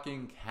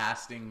fucking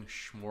casting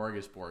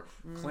smorgasbord.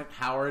 Clint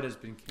Howard has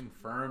been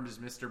confirmed as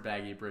Mr.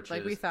 Baggy Britches.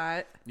 Like we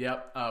thought.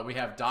 Yep. We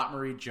have Dot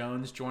Marie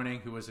Jones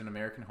joining, who was in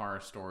American Horror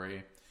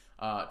Story.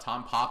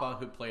 Tom Papa,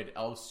 who played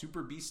El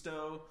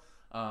Superbeasto.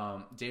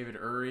 David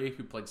Uri,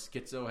 who played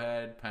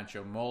Schizohead.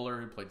 Pancho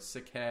Moller, who played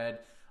Sickhead.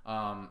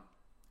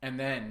 And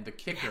then the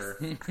kicker,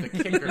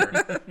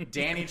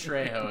 Danny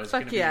Trejo is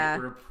going to be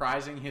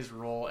reprising his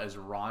role as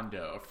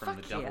Rondo from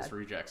The Devil's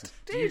Rejects.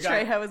 Danny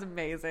Trejo is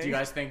amazing. Do you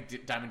guys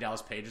think Diamond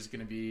Dallas Page is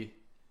going to be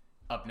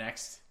up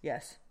next?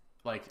 Yes.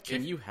 Like,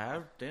 can you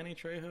have Danny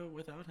Trejo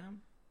without him?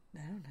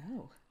 I don't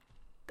know.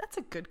 That's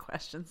a good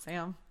question,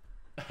 Sam.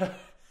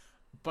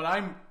 But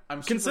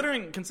I'm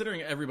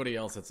considering everybody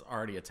else that's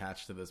already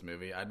attached to this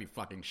movie, I'd be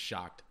fucking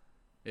shocked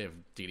if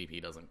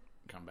DDP doesn't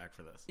come back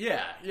for this.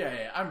 Yeah.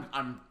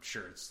 I'm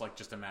sure it's like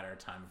just a matter of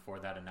time before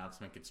that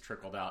announcement gets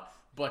trickled out.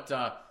 But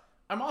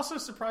I'm also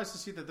surprised to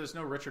see that there's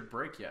no Richard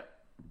Brake yet.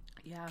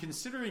 Yeah.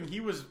 Considering he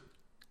was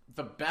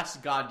the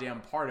best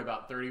goddamn part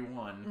about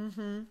 31.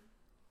 Mm-hmm.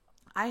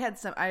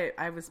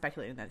 I was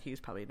speculating that he's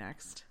probably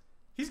next.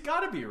 He's got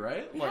to be,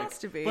 right? He has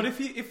to be.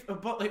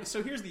 But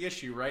so here's the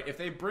issue, right? If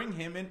they bring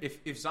him in,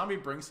 if Zombie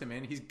brings him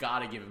in, he's got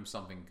to give him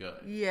something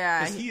good.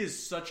 Yeah. Because he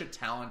is such a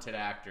talented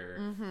actor.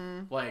 Mm-hmm.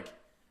 Like,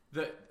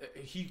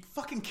 he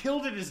fucking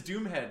killed it as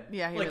Doomhead.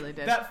 Yeah, he really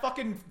did. That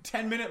fucking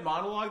 10-minute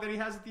monologue that he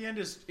has at the end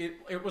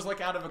it was like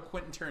out of a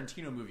Quentin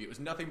Tarantino movie. It was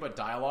nothing but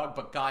dialogue,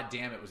 but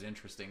goddamn, it was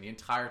interesting the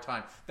entire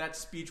time. That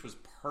speech was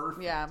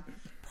perfect. Yeah.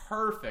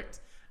 Perfect.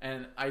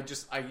 And I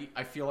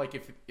feel like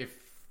if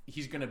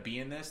he's going to be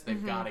in this,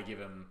 they've got to give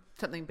him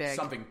something big,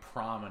 something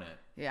prominent.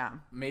 Yeah.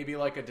 Maybe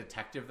like a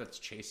detective that's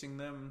chasing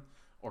them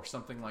or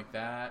something like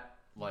that.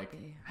 Like,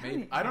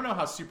 maybe I don't know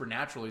how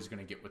supernatural he's going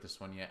to get with this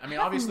one yet. I mean,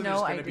 obviously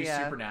there's going to be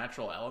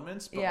supernatural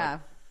elements, but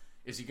like,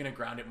 is he going to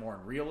ground it more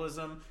in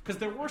realism? Because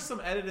there were some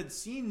edited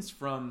scenes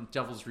from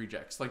Devil's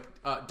Rejects. Like,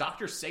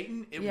 Dr.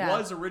 Satan, it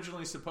was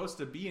originally supposed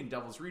to be in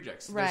Devil's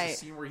Rejects. Right. There's a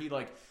scene where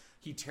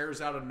he tears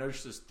out a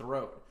nurse's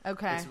throat.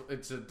 Okay.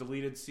 It's a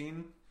deleted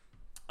scene.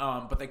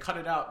 But they cut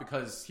it out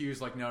because he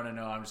was like, no,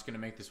 I'm just going to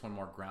make this one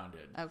more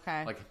grounded.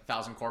 Okay. Like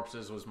 1,000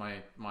 Corpses was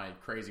my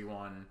crazy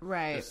one.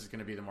 Right. This is going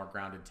to be the more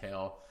grounded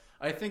tale.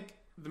 I think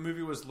the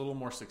movie was a little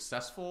more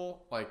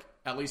successful, like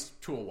at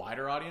least to a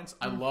wider audience.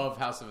 I love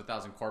House of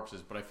 1,000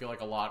 Corpses, but I feel like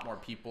a lot more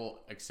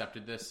people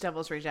accepted this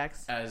Devil's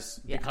Rejects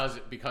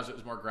because it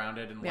was more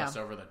grounded and less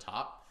over the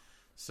top.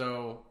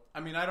 So,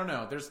 I mean, I don't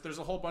know. There's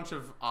a whole bunch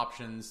of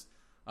options.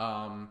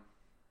 And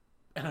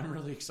I'm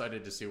really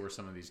excited to see where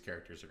some of these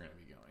characters are going to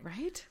be going.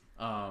 Right.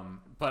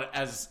 But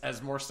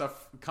as more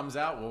stuff comes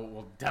out,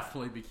 we'll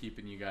definitely be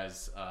keeping you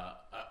guys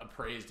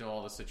appraised of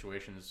all the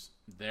situations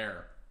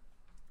there.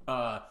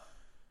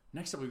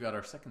 Next up, we've got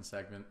our second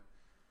segment,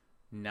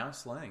 Now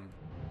Slang.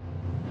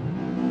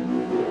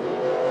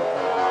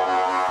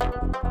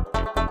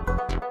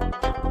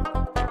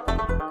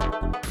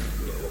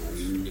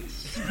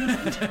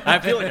 I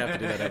feel like I have to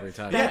do that every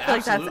time. I feel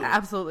like that's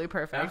absolutely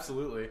perfect.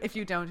 Absolutely. If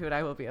you don't do it,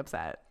 I will be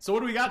upset. So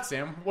what do we got,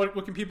 Sam? What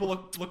can people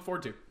look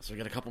forward to? So we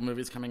got a couple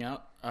movies coming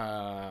out.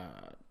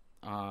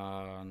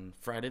 on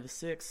Friday the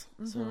 6th.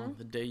 So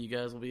the day you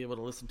guys will be able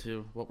to listen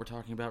to what we're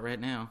talking about right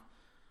now.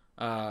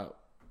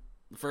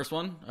 The first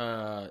one,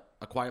 A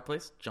Quiet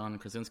Place, John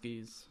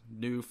Krasinski's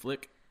new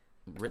flick,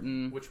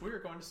 written... Which we are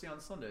going to see on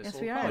Sunday, Yes, so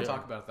we we'll are. probably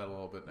talk about that a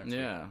little bit next week.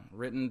 Yeah,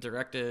 written,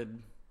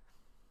 directed,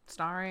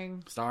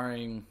 Starring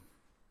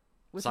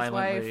with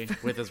silently, his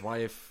wife. with his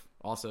wife,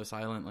 also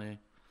silently.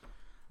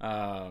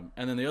 And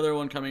then the other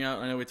one coming out,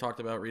 I know we talked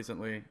about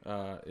recently,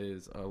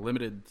 is a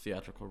limited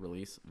theatrical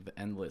release, The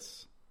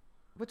Endless.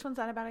 Which one's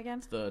that about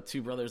again? The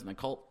two brothers in the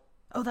cult.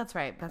 Oh, that's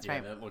right. That's Yeah,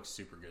 right. that looks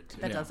super good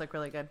too. That does look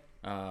really good.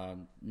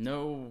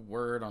 No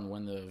word on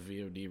when the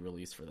VOD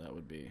release for that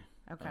would be.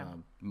 Okay.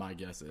 My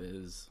guess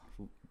is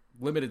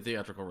limited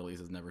theatrical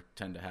releases never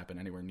tend to happen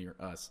anywhere near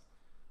us.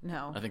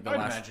 No. I think the I'd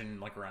last... imagine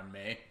like around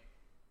May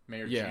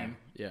or Yeah, June.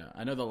 yeah.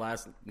 I know the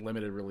last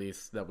limited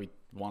release that we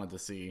wanted to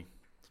see,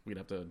 we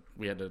had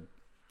to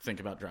think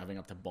about driving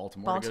up to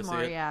Baltimore to go see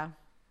it. Yeah.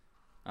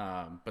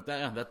 But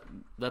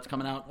that's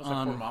coming out It's like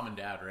on... for mom and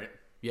dad, right?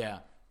 Yeah.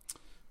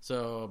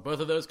 So both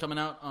of those coming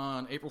out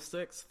on April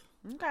 6th.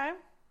 Okay.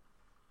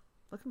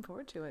 Looking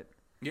forward to it.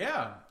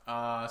 Yeah.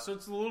 So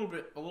it's a little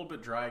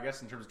bit dry, I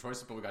guess, in terms of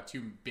choices, but we got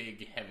two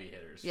big heavy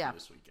hitters for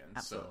this weekend.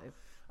 Absolutely.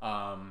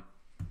 So,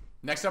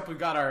 next up, we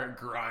got our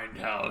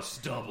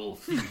Grindhouse double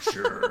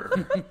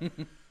feature.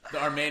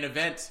 Our main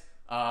event,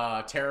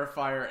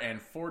 Terrifier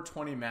and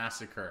 420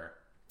 Massacre.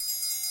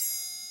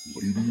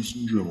 Ladies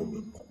and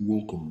gentlemen,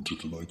 welcome to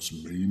tonight's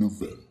main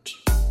event.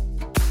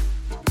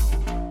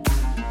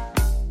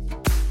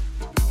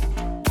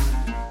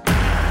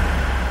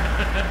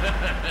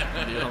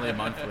 Only a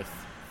month with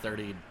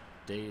 30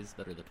 days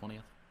that are the 20th.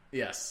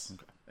 Yes,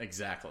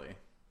 exactly.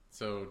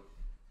 So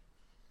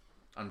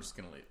I'm just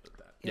gonna leave it at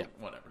that. Yeah.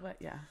 Whatever. But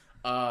yeah.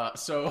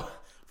 So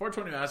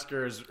 420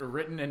 Massacre is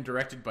written and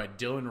directed by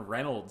Dylan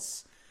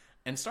Reynolds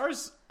and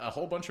stars a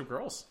whole bunch of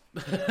girls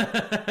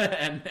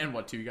and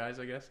what, two guys,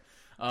 I guess.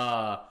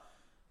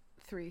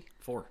 3.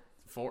 Four.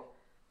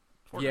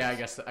 Yeah,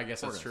 guys. I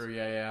guess that's guys. true.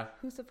 Yeah.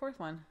 Who's the fourth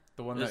one?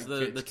 The one There's that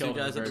the gets two killed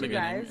guys at the very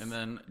beginning, guys. and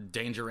then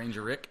Danger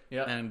Ranger Rick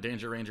Yeah. and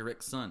Danger Ranger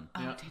Rick's son.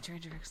 Oh, Yeah.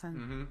 Danger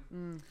Rickson.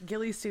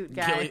 Ghillie suit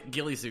guy.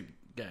 Ghillie suit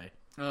guy.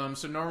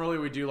 So normally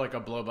we do like a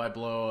blow by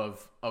blow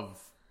of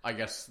I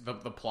guess the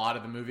plot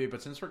of the movie,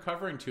 but since we're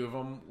covering two of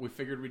them, we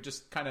figured we'd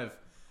just kind of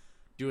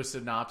do a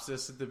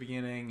synopsis at the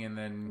beginning and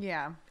then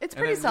Yeah. It's and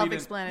pretty then lead in-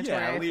 self-explanatory,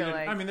 yeah, I lead feel in-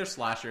 like. I mean, they're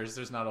slashers.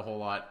 There's not a whole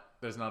lot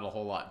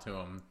to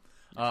them.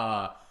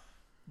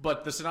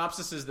 But the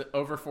synopsis is that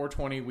over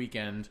 420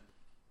 weekend,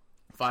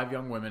 5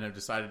 young women have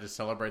decided to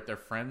celebrate their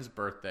friend's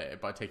birthday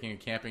by taking a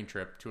camping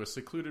trip to a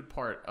secluded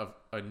part of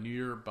a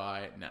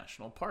nearby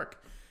national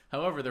park.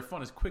 However, their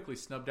fun is quickly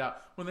snubbed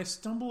out when they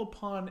stumble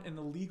upon an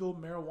illegal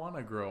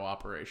marijuana grow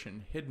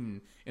operation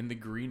hidden in the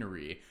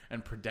greenery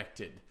and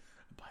protected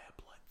by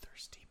a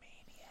bloodthirsty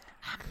maniac.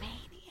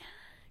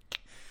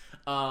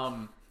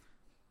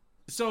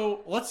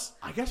 So let's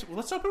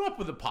open up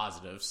with the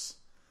positives.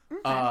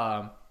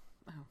 Okay.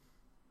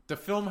 The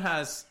film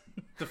has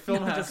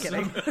Just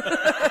kidding.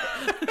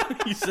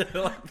 You said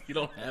like you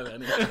don't have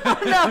any.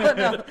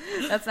 no.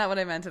 That's not what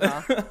I meant at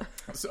all.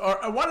 So,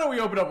 why don't we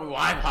open up with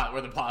why not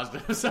were the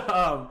positives?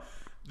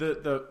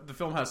 The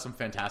film has some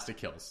fantastic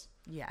kills.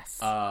 Yes.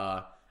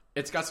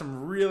 It's got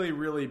some really,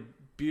 really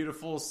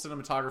beautiful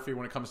cinematography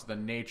when it comes to the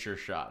nature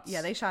shots.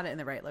 Yeah, they shot it in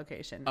the right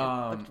location. It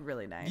looked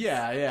really nice.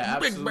 Yeah,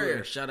 absolutely. Big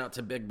Bear. Shout out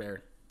to Big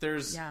Bear.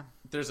 There's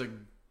a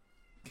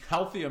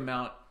healthy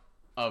amount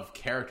of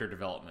character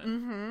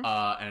development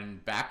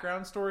and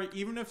background story.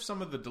 Even if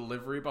some of the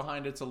delivery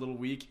behind it's a little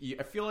weak,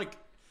 I feel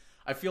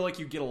like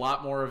you get a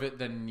lot more of it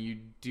than you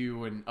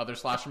do in other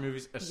slasher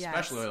movies,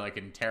 especially like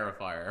in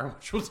Terrifier,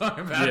 which we'll talk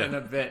about in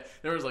a bit.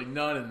 There was like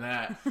none in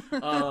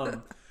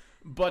that.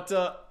 But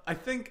I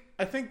think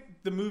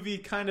the movie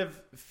kind of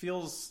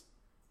feels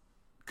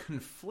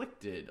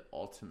conflicted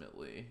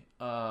ultimately.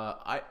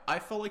 I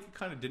felt like it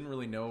kind of didn't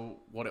really know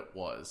what it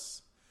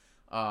was.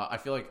 I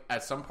feel like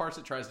at some parts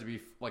it tries to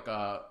be like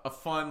a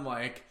fun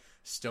like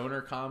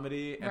stoner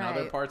comedy, and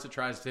other parts it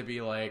tries to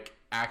be like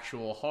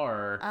actual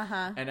horror.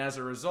 And as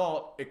a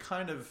result, it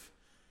kind of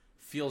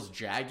feels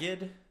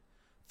jagged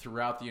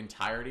throughout the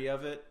entirety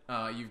of it.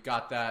 You've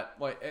got that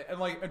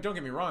don't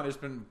get me wrong, there's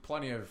been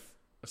plenty of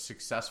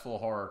successful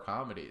horror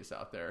comedies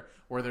out there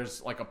where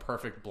there's like a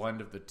perfect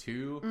blend of the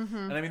two.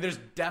 And I mean, there's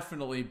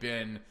definitely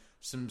been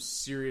some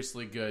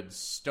seriously good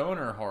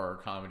stoner horror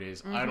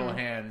comedies. Idle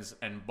Hands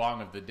and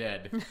Bong of the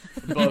Dead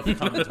both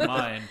come to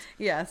mind.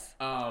 Yes.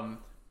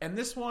 And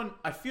this one,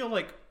 I feel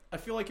like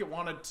it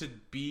wanted to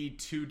be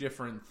two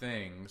different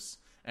things,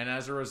 and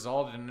as a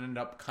result, it ended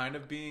up kind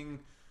of being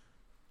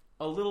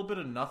a little bit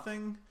of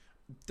nothing.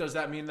 Does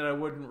that mean that I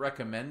wouldn't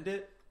recommend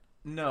it?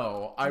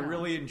 No. I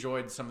really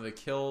enjoyed some of the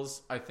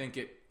kills. I think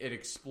it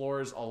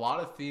explores a lot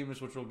of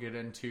themes, which we'll get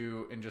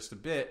into in just a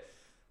bit,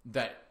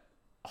 that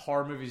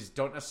horror movies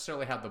don't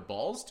necessarily have the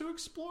balls to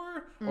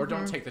explore or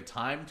don't take the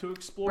time to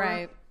explore.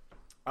 Right.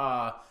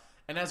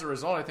 And as a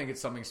result, I think it's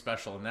something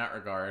special in that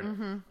regard.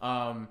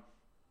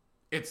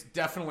 It's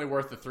definitely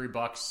worth the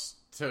 $3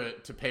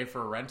 to pay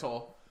for a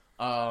rental.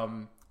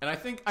 And I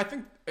think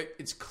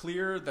it's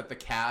clear that the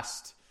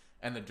cast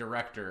and the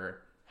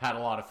director had a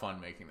lot of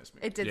fun making this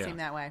movie. It did seem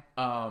that way.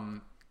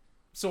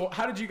 So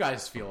how did you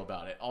guys feel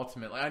about it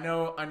ultimately? I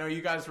know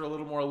you guys were a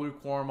little more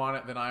lukewarm on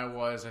it than I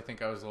was. I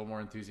think I was a little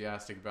more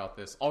enthusiastic about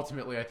this.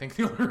 Ultimately, I think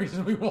the only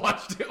reason we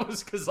watched it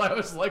was because I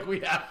was like, we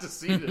have to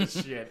see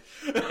this shit.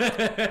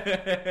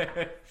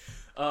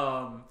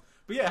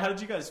 But yeah, how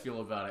did you guys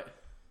feel about it?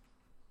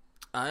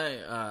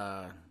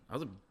 I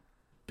was a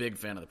big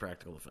fan of the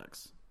practical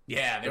effects.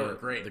 Yeah, they were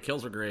great. The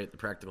kills were great. The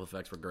practical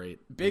effects were great,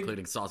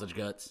 including sausage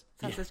guts.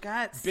 Sausage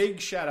guts. Big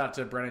shout out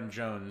to Brennan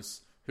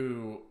Jones,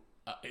 who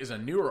is a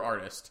newer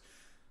artist,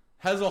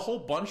 has a whole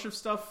bunch of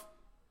stuff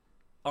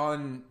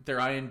on their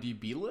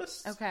IMDb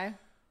list. Okay.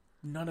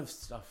 None of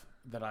stuff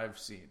that I've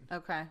seen.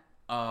 Okay.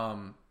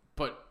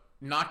 But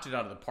knocked it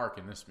out of the park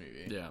in this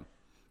movie. Yeah.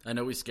 I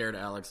know we scared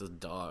Alex's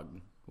dog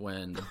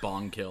when the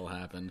bong kill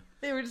happened.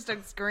 They were just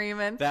like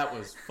screaming. That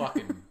was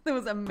fucking That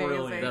was amazing.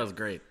 brilliant. That was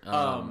great.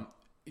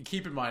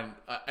 Keep in mind,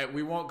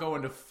 we won't go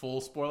into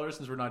full spoilers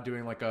since we're not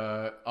doing like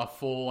a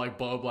full like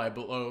blow by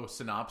blow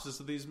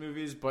synopsis of these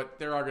movies, but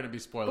there are going to be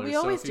spoilers. But we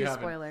always so if you do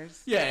haven't-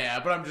 spoilers. Yeah,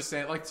 but I'm just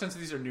saying, like, since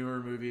these are newer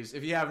movies,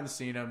 if you haven't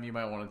seen them, you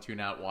might want to tune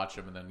out, watch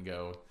them, and then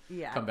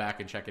come back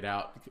and check it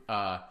out.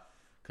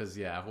 Because,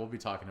 we'll be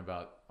talking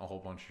about a whole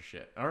bunch of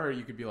shit. Or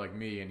you could be like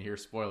me and hear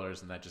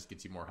spoilers, and that just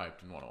gets you more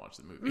hyped and want to watch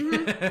the movie.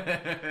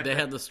 Mm-hmm. They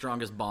had the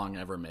strongest bong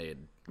ever made.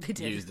 They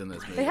did. Used in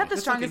this movie. They had the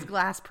strongest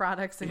glass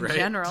products in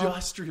general.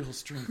 Industrial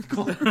strength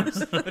glass.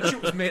 That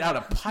shit was made out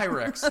of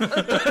Pyrex.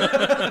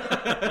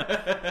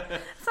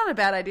 It's not a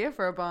bad idea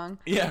for a bong.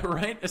 Yeah,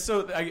 right?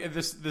 So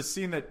the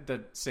scene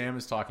that Sam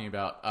is talking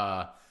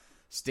about,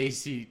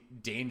 Stacey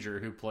Danger,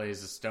 who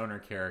plays a stoner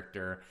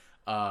character,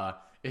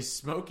 is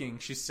smoking.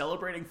 She's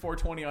celebrating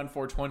 420 on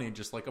 420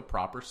 just like a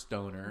proper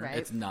stoner. Right.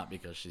 It's not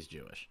because she's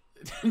Jewish.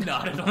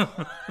 Not at all.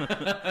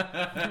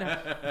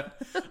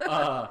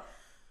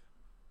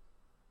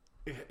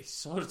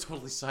 Sort of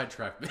totally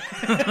sidetracked me.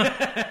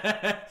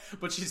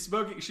 But she's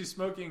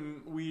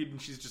smoking weed,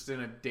 and she's just in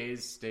a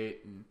dazed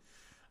state, and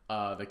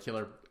the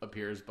killer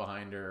appears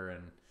behind her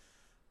and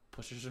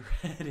pushes her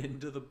head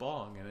into the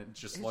bong, and it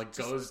just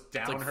goes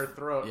down her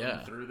throat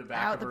and through the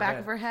back Out of the her back head.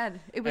 of her head.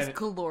 It was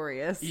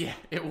glorious. Yeah,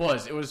 it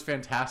was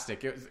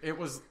fantastic.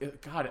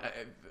 God,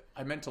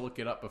 I meant to look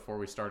it up before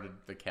we started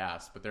the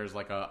cast, but there's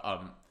like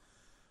a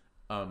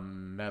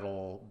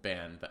metal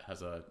band that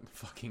has a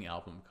fucking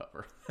album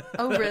cover.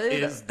 Oh,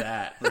 really? Is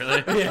that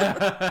Really?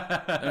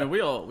 Yeah. I mean, we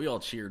all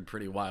cheered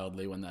pretty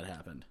wildly when that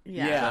happened.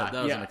 Yeah.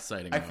 That was an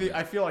exciting moment.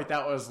 I feel like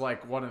that was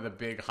like one of the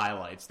big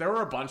highlights. There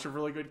were a bunch of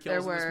really good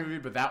kills in this were. movie,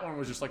 but that one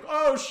was just like,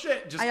 oh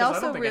shit! Just because I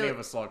don't think any of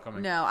us saw it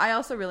coming. No, I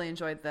also really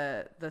enjoyed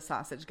the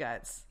sausage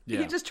guts. Yeah.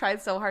 He just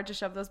tried so hard to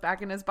shove those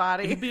back in his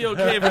body. It'd be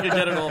okay if we could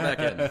get it all back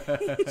in.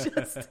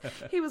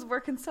 he was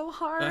working so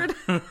hard.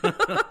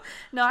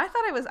 No, I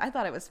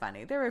thought it was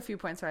funny. There were a few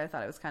points where I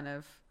thought it was kind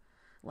of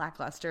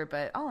lackluster,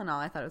 but all in all,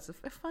 I thought it was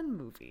a fun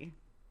movie.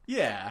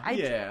 Yeah,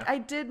 I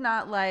did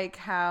not like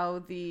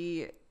how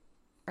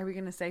are we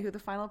going to say who the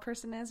final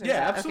person is?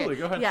 Yeah, absolutely.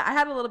 Okay. Go ahead. Yeah, I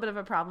had a little bit of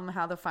a problem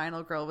how the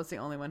final girl was the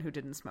only one who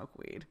didn't smoke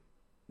weed.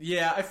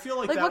 Yeah, I feel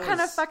like that what kind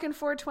of was- fucking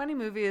 420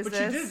 movie is But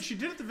this? she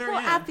did at the very well,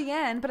 end. at the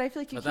end, but I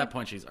feel like At that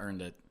point, she's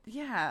earned it.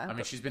 Yeah. I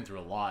mean, she's been through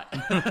a lot.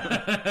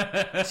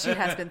 She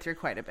has been through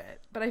quite a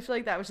bit. But I feel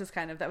like that was just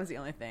that was the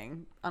only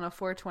thing. On a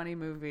 420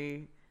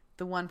 movie,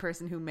 the one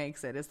person who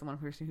makes it is the one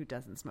person who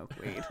doesn't smoke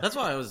weed. That's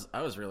why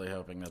I was really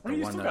hoping that Well, the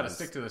you one still that got to was...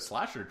 stick to the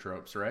slasher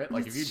tropes, right?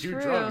 Like, if you It's do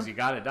true. drugs, you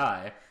got to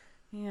die.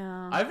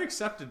 Yeah. I've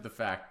accepted the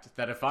fact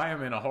that if I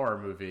am in a horror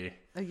movie,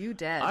 Are you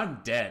dead? I'm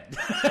dead.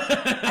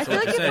 I So feel what like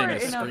you're if we're saying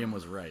is in a, Scream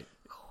was right.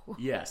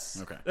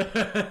 Yes. Okay.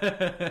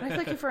 I feel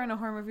like if we're in a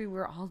horror movie,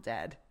 we're all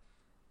dead,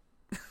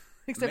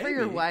 except for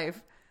your Maybe.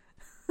 wife.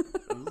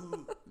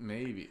 Ooh,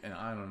 maybe, and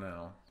I don't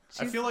know.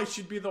 I feel like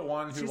she'd be the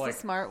one who She's like the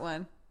smart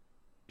one.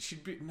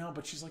 she'd be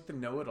but she's like the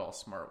know-it-all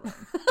smart one.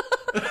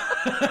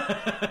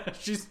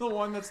 She's the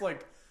one that's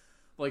like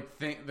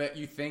think that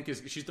you think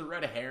is she's the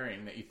red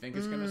herring that you think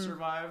is going to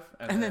survive,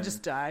 And then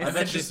just dies. And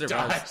then She just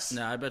survives. dies.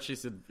 No, I bet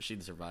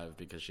she'd survive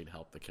because she'd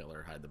help the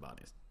killer hide the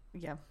bodies.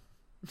 Yeah.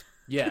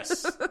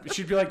 Yes,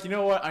 she'd be like, you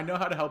know what? I know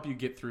how to help you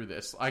get through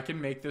this. I can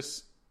make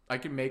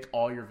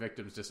all your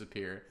victims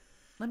disappear.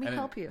 Let me And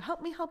help you.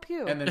 Help me help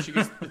you. And then she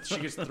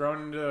gets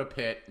thrown into a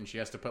pit, and she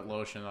has to put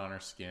lotion on her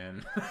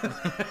skin.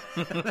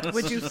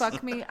 Would you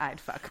fuck me? I'd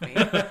fuck me.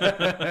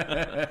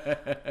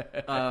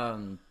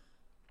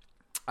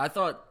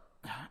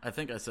 I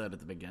think I said at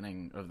the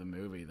beginning of the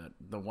movie that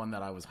the one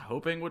that I was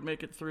hoping would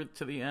make it through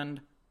to the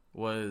end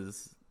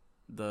was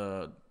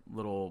the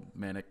little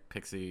manic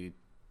pixie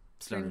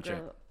stoner Green chick.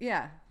 girl.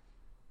 Yeah.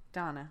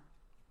 Donna.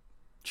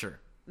 Sure.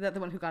 Is that the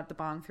one who got the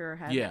bong through her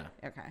head? Yeah.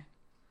 Okay.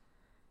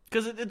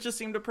 Because it just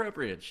seemed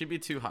appropriate. She'd be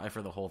too high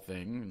for the whole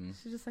thing. And,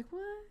 She's just like,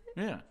 what?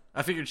 yeah.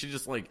 I figured she'd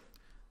just,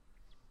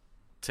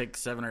 take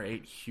 7 or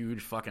 8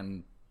 huge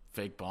fucking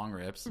fake bong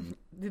rips and,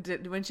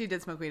 When she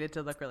did smoke weed, it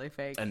did look really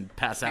fake. and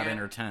pass out in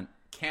her tent.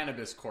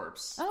 Cannabis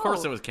Corpse Oh. Of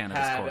course, it was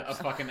Cannabis had Corpse.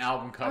 a fucking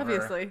album cover,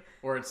 Obviously.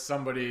 where it's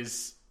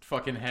somebody's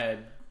fucking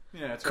head.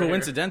 Yeah, it's right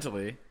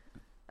Coincidentally,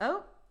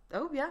 Oh,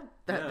 yeah.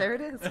 There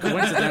it is.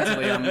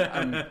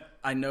 coincidentally,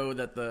 I know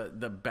that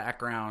the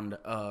background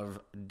of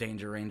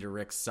Danger Ranger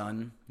Rick's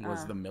son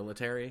was the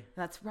military.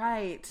 That's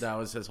right. That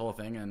was his whole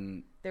thing,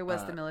 and There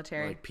was the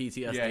military. like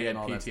PTSD Yeah, he had and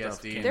all that PTSD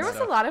stuff. and There was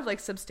stuff. a lot of like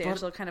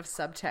substantial kind of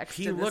subtext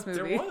He in this looked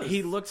movie.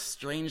 he looked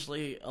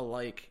strangely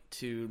alike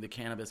to the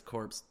Cannabis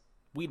Corpse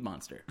weed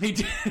monster. He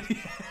did.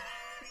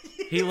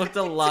 He looked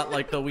a lot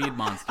like the weed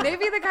monster.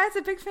 Maybe the guy's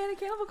a big fan of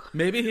Cannibal Corpse.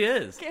 Maybe he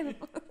is.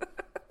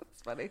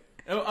 It's funny.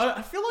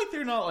 I feel like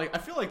they're not like. I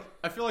feel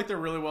like they're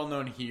really well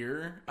known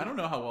here. I don't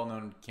know how well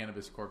known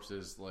Cannabis Corpse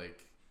is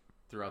like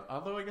throughout.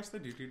 Although I guess they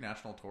do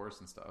national tours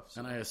and stuff. So.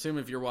 And I assume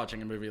if you're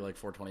watching a movie like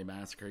 420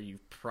 Massacre,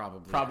 you've probably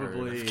heard of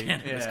Probably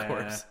Cannabis yeah.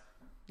 Corpse.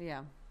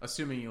 Yeah.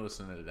 Assuming you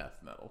listen to death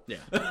metal. Yeah.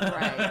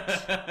 Right.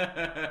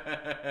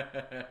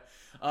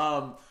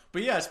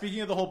 But yeah,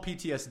 speaking of the whole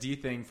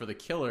PTSD thing for the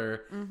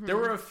killer, there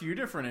were a few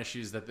different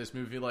issues that this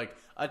movie like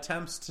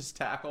attempts to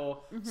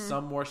tackle.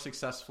 Some more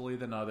successfully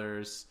than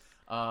others.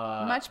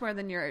 Much more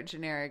than your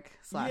generic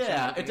slasher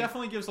Yeah, movie. it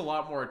definitely gives a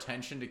lot more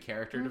attention to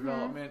character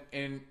development,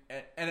 and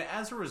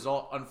as a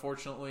result,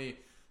 unfortunately,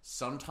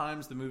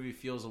 sometimes the movie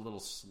feels a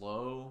little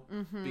slow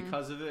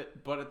because of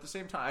it. But at the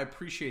same time, I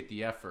appreciate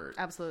the effort.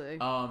 Absolutely.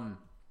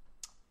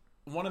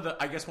 One of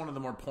the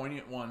more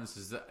poignant ones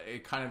is that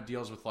it kind of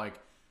deals with like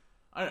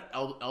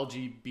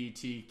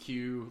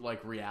LGBTQ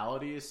like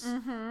realities,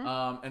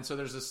 and so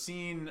there's a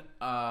scene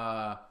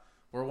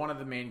where one of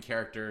the main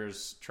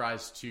characters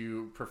tries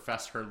to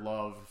profess her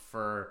love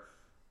for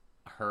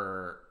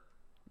her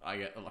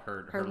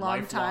lifelong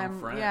longtime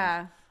friend.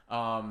 yeah.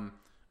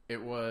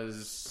 It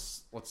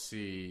was, let's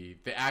see,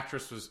 the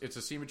actress was. It's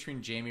a scene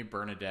between Jamie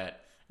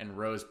Bernadette and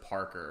Rose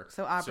Parker.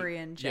 So Aubrey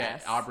and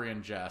Jess. Yeah, Aubrey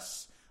and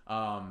Jess.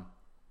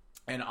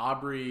 And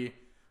Aubrey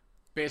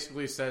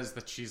basically says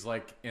that she's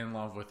like in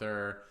love with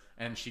her,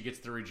 and she gets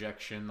the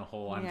rejection. The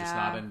whole "I'm just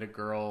not into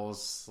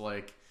girls,"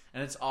 like,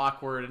 and it's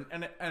awkward,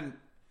 and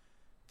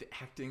the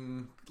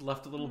acting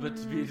left a little bit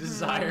to be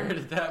desired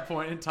at that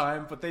point in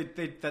time. But they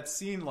that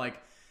scene,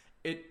 like,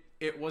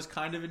 it was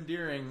kind of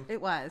endearing. It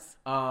was.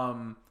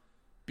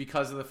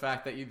 Because of the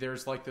fact that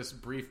there's like this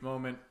brief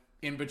moment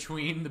in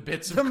between the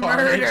bits of The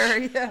carnage,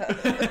 murder,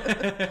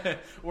 yeah.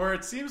 where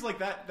it seems like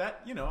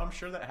that I'm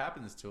sure that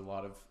happens to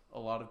a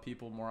lot of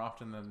people more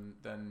often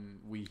than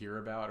we hear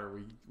about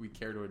or we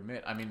care to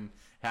admit. I mean,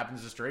 it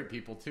happens to straight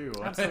people too.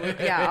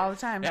 Absolutely, yeah, all the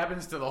time. It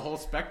happens to the whole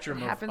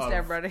spectrum Happens of to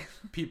everybody.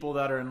 people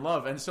that are in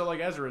love, and so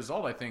like as a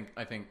result, I think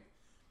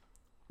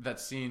that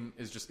scene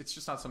is it's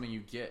just not something you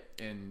get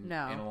in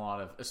a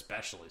lot of,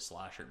 especially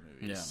slasher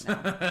movies.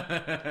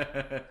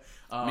 Yeah.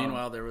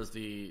 Meanwhile, there was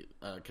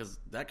because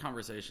that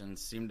conversation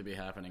seemed to be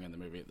happening in the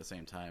movie at the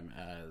same time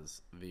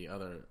as the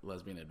other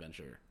lesbian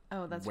adventure.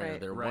 Oh, that's where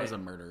right. there Right. was a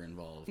murder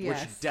involved. Yeah. Which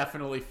Yes.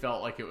 definitely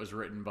felt like it was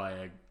written by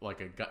a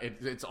guy.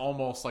 It's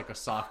almost like a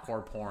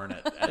softcore porn.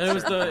 At It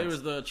was certain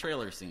points. the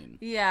trailer scene.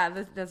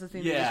 Yeah, that's the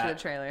thing yeah for the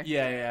trailer.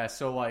 Yeah.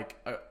 So like,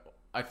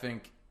 I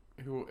think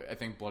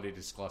Bloody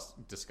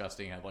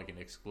Disgusting had like an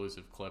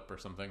exclusive clip or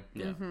something.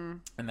 Yeah.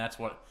 And that's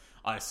what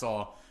I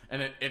saw.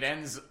 And it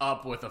ends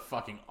up with a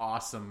fucking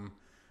awesome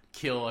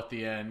kill at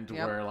the end,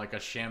 Yep. where like a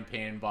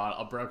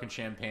broken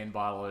champagne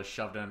bottle is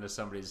shoved into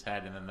somebody's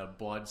head, and then the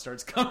blood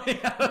starts coming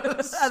out of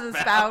the Out of the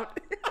spout.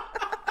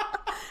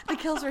 The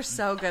kills were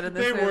so good in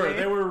this movie.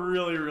 They were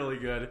really, really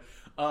good.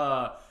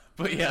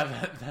 But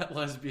yeah, that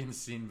lesbian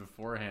scene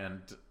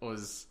beforehand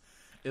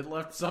it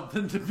left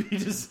something to be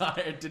desired.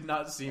 It did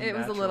not seem It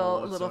was a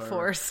natural little whatsoever.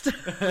 forced.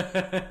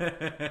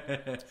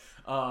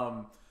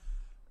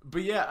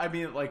 But yeah, I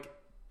mean, like,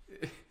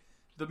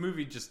 the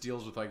movie just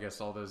deals with, I guess,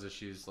 all those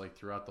issues like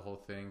throughout the whole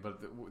thing.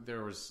 But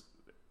there was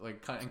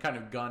like kind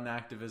of gun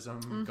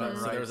activism, gun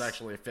rights. So there was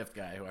actually a fifth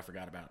guy who I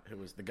forgot about, who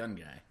was the gun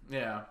guy.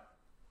 Yeah.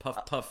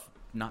 Puff, puff,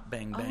 not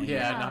bang, bang.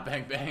 Yeah, not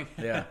bang bang.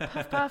 Yeah.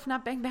 Puff, puff,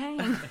 not bang,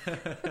 bang.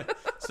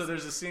 So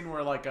there's a scene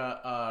where like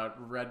a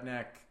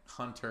redneck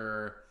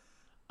hunter,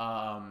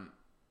 and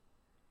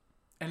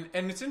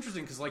it's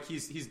interesting because like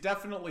he's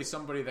definitely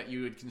somebody that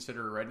you would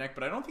consider a redneck,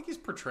 but I don't think he's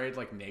portrayed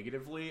like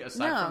negatively,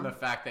 aside No. from the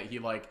fact that he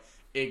like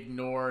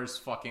ignores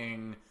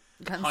fucking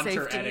Gun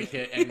hunter safety.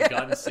 etiquette and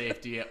gun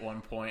safety at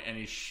one point, and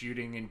he's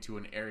shooting into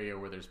an area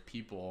where there's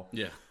people.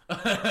 Yeah.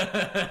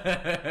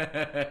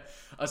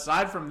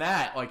 Aside from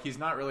that, like he's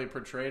not really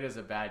portrayed as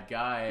a bad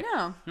guy.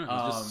 No. He's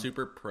just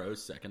super pro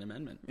Second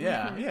Amendment.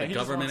 Yeah, yeah. The he just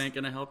government wants- ain't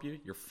gonna help you.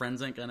 Your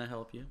friends ain't gonna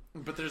help you.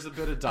 But there's a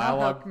bit of Don't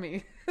dialogue. help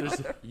me.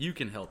 You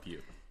can help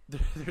you.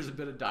 There's a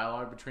bit of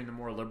dialogue between the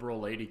more liberal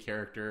lady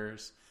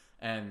characters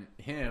and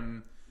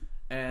him,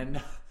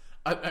 and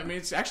I mean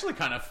it's actually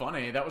kind of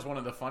funny. That was one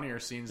of the funnier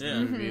scenes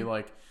in the movie.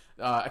 Like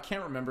I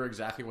can't remember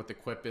exactly what the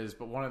quip is,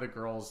 but one of the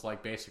girls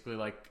like basically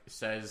like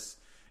says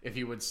if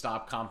he would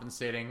stop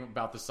compensating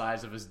about the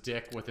size of his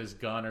dick with his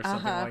gun or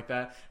something like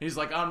that. And he's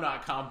like, I'm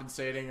not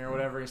compensating or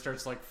whatever. He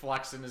starts like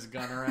flexing his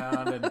gun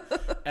around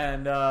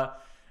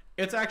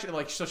It's actually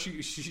like so she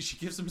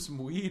gives him some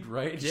weed,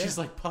 right? And Yeah. she's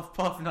like puff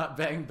puff, not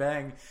bang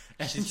bang.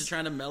 And She's just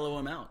trying to mellow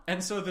him out.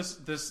 And so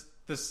this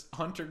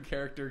Hunter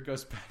character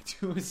goes back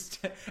to his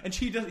and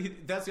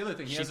that's the other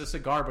thing. He has a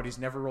cigar, but he's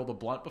never rolled a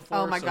blunt before.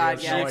 Oh my so God,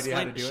 he yeah. has no idea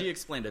how to do She it.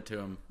 explained it to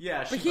him.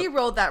 Yeah, But he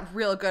rolled that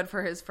real good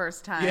for his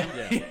first time.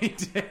 Yeah, he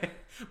did.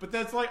 But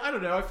that's like, I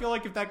don't know. I feel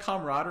like if that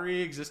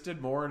camaraderie existed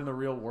more in the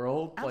real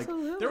world, like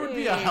there would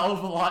be a Absolutely. hell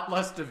of a lot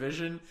less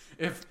division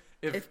if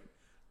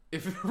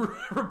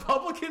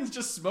Republicans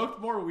just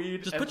smoked more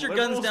weed. Just and put your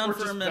guns liberals down were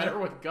for a just minute. Better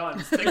with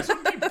guns, things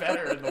would be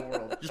better in the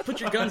world. Just put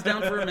your guns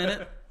down for a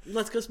minute.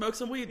 Let's go smoke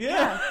some weed.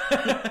 Yeah.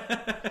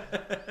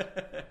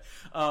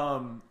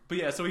 But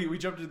yeah, so we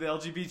jumped into the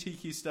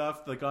LGBTQ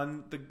stuff, the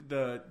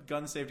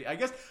gun safety. I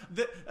guess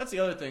that's the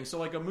other thing. So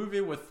like a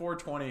movie with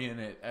 420 in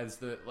it as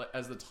the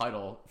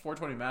title,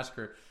 420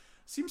 Massacre,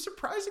 seems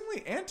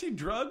surprisingly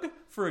anti-drug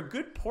for a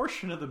good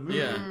portion of the movie.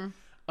 Yeah.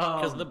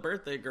 Because the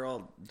birthday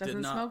girl Doesn't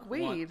did not smoke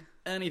weed. want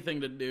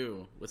anything to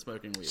do with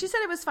smoking weed. She said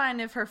it was fine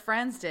if her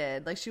friends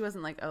did. Like, she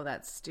wasn't like, oh,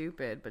 that's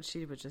stupid, but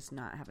she was just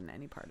not having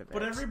any part of it.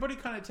 But everybody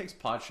kind of takes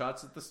pot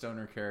shots at the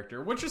stoner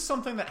character, which is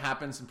something that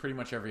happens in pretty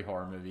much every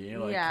horror movie.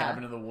 Like Yeah.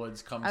 Cabin in the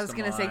Woods comes to mind. I was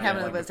gonna say Cabin in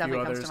the like Woods a few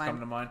definitely others comes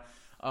to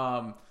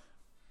mind.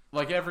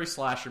 Like every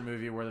slasher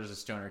movie where there's a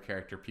stoner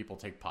character, people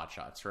take pot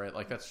shots, right?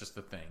 Like that's just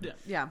the thing.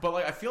 Yeah. But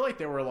like I feel like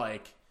they were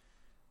like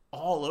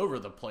all over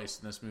the place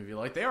in this movie.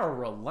 Like they are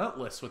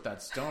relentless with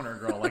that stoner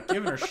girl, like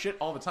giving her shit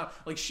all the time.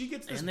 Like she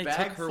gets this And they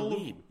bag took her full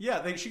weed. of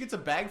yeah. She gets a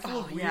bag full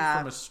of weed yeah.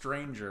 from a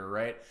stranger,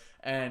 right?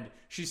 And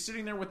she's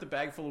sitting there with the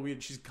bag full of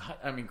weed. She's got,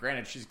 I mean,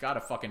 granted, she's got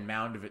a fucking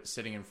mound of it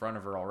sitting in front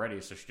of her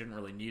already, so she didn't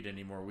really need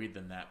any more weed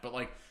than that. But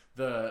like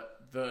the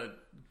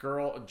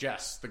girl,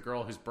 Jess, the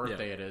girl whose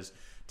birthday it is,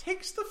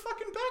 takes the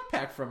fucking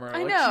backpack from her. I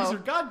like know. she's her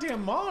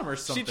goddamn mom or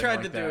something. She tried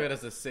like to that. do it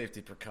as a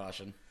safety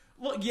precaution.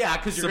 Well, yeah,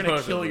 because you're gonna kill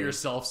Supposedly.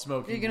 yourself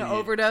smoking. You're gonna weed.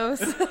 overdose.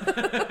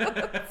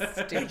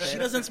 Stupid. She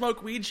doesn't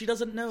smoke weed. She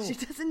doesn't know. She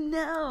doesn't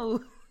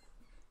know.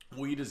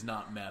 Weed is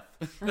not meth.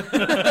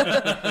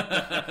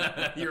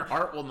 Your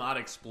heart will not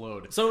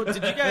explode. So did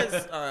you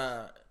guys?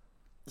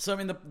 So I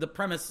mean, the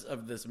premise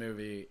of this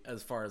movie,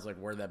 as far as like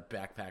where that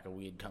backpack of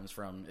weed comes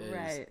from, is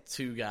Right.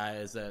 two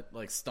guys that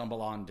like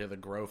stumble onto the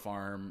grow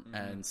farm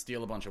and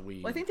steal a bunch of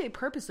weed. Well, I think they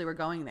purposely were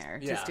going there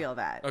to Yeah. steal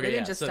that. Okay, they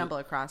didn't yeah, just so- stumble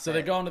across So it.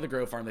 they go onto the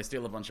grow farm. They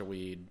steal a bunch of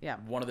weed. Yeah.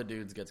 One of the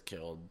dudes gets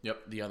killed.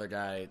 Yep. The other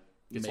guy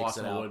Gets makes lost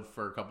it in the out. wood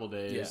for a couple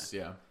days.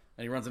 Yeah.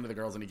 And he runs into the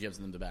girls and he gives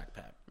them the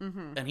backpack.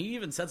 Mm-hmm. And he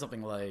even said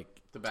something like,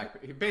 The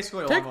back, he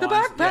basically Take along the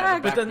lines- backpack! yeah,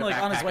 but then the like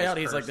on his backpack way is out,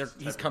 he's like, cursed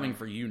he's type of coming thing.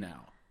 for you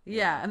now.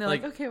 yeah, and they're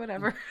like, Like- okay,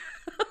 whatever.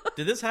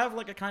 Did this have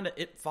like a kind of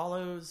It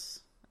Follows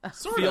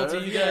Sort feel of, to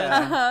you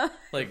yeah. guys?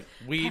 Like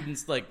weed and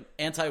like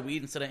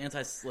anti-weed instead of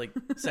like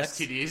sex.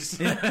 STDs.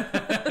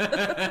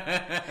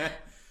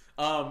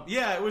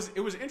 Yeah, it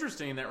was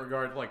interesting in that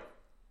regard. Like,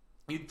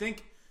 you'd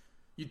think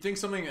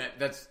something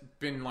that's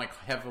been like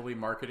heavily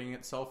marketing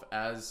itself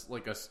as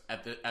like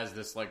as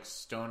this like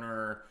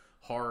stoner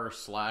horror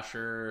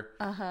slasher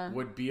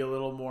would be a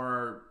little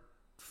more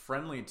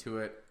friendly to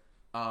it.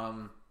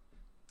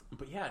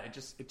 But yeah, it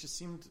just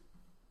seemed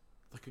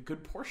like a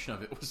good portion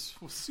of it was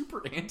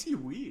super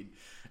anti-weed.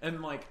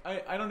 And like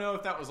I don't know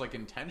if that was like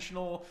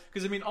intentional,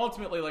 because I mean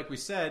ultimately, like we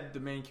said, the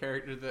main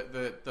character,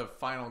 the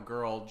final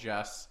girl,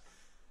 Jess,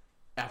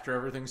 after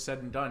everything's said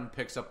and done,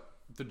 picks up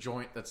the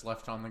joint that's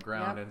left on the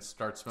ground Yep. and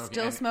starts smoking.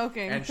 Still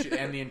smoking.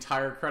 And the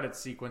entire credit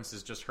sequence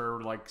is just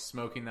her like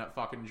smoking that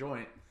fucking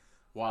joint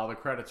while the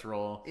credits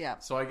roll. Yeah.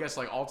 So I guess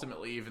like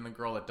ultimately even the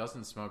girl that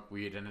doesn't smoke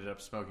weed ended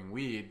up smoking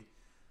weed.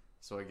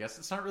 So I guess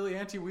it's not really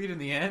anti-weed in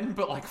the end,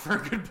 but like for a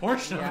good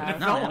portion of it, it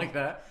No, felt man. like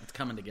that. It's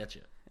coming to get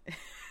you.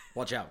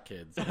 Watch out,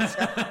 kids.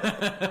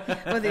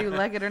 Whether you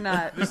like it or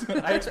not.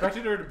 I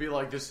expected her to be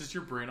like, "This is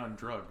your brain on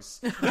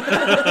drugs."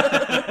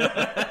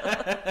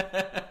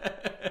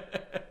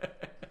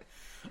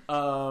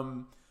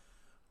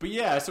 But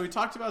yeah, so we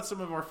talked about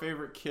some of our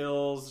favorite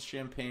kills: the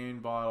champagne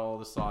bottle,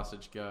 the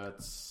sausage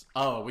guts.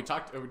 Oh,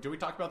 did we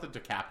talk about the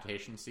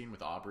decapitation scene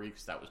with Aubrey?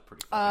 Because that was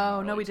pretty. Oh, fucking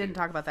no, gnarly, we didn't too.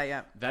 talk about that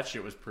yet. That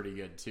shit was pretty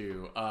good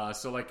too.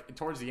 So like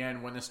towards the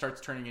end, when this starts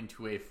turning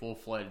into a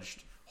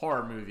full-fledged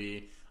horror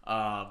movie,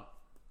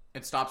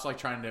 it stops like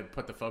trying to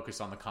put the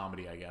focus on the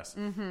comedy, I guess.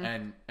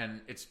 Mm-hmm.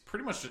 And it's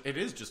pretty much, it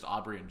is just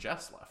Aubrey and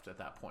Jess left at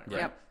that point,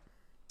 right? Yep.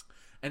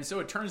 And so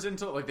it turns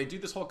into like they do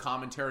this whole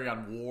commentary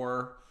on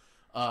war,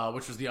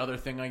 which was the other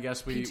thing I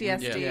guess we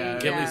PTSD. yeah.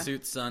 Ghibli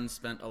Suit's son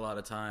spent a lot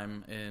of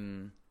time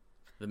in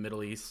the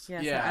Middle East.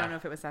 Yeah, Yeah. So I don't know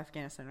if it was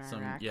Afghanistan or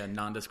Some Iraq.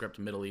 nondescript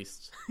Middle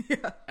East.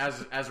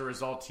 As a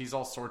result, he's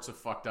all sorts of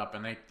fucked up,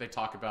 and they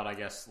talk about, I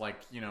guess, like,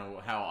 you know,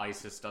 how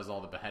ISIS does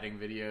all the beheading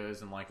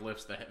videos and like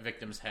lifts the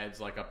victims' heads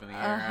like up in the air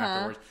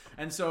afterwards.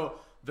 And so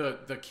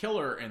the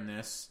killer in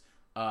this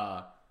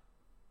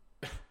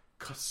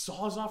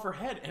saws off her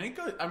head, and it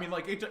goes. I mean,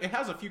 like it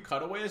has a few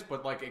cutaways,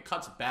 but like it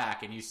cuts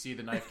back, and you see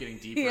the knife getting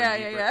deeper Yeah,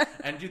 and yeah, deeper. yeah.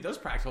 And dude, those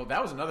practical.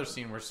 That was another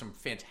scene where some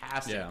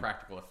fantastic Yeah.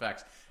 practical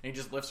effects. And he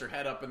just lifts her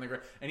head up in the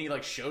ground, and he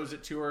like shows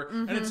it to her,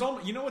 and it's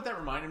all. You know what that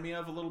reminded me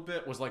of a little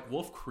bit was like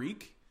Wolf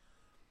Creek.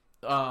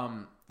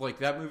 Like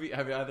that movie.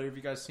 Have either of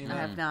you guys seen I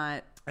that? have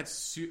not.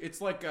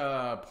 It's like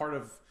part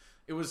of.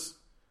 It was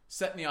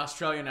set in the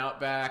Australian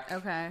outback.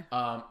 Okay.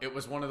 It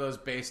was one of those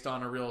based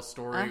on a real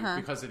story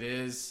because it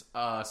is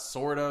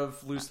sort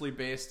of loosely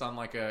based on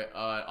like a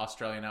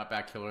Australian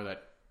outback killer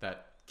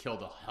that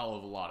killed a hell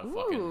of a lot of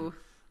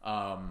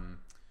fucking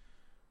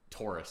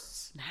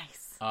tourists.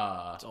 Nice.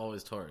 It's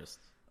always tourists.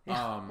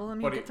 Well, let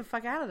me get the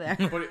fuck out of there.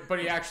 But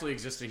he actually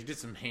existed. He did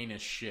some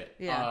heinous shit.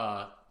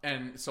 Yeah.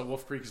 And so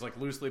Wolf Creek is like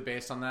loosely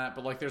based on that,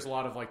 but like there's a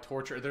lot of like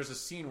torture. There's a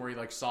scene where he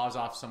like saws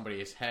off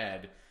somebody's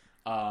head,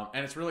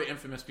 and it's really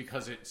infamous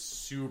because it's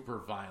super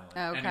violent.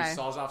 Okay. And he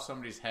saws off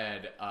somebody's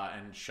head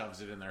and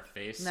shoves it in their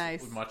face.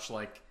 Nice. Much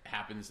like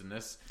happens in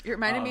this. It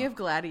reminded me of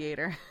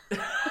Gladiator.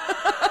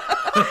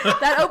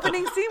 That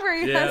opening scene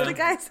where he has the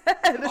guy's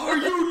head. Are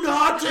you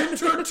not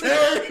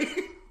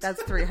entertained?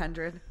 That's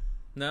 300.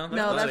 No,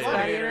 That's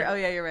Gladiator. Oh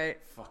yeah, you're right.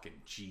 Fucking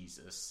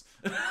Jesus.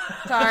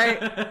 Sorry,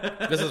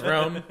 This is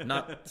Rome,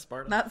 not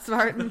Sparta. not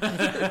Spartan.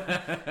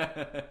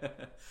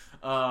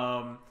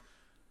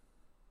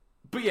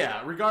 But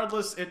yeah,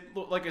 regardless,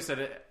 like I said,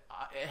 it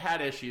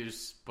had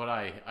issues, but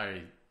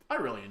I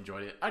really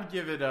enjoyed it. I'd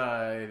give it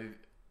a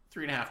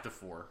 3.5 to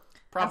 4,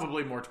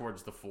 probably more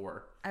towards the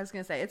 4. I was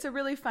gonna say it's a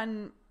really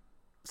fun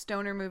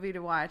stoner movie to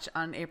watch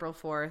on April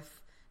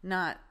 4th.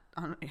 Not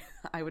on.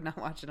 I would not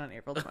watch it on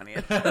April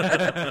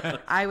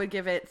 20th. I would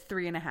give it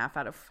 3.5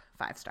 out of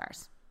 5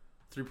 stars.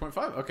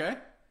 3.5. Okay.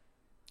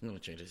 I'm gonna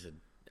change it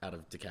out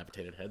of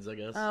decapitated heads, I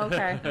guess. Oh,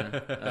 okay.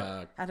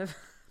 Out of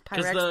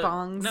Pyrex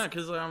bongs. No,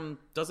 because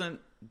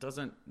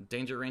doesn't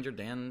Danger Ranger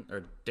Dan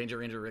or Danger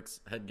Ranger Rick's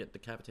head get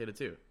decapitated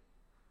too?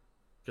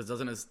 Because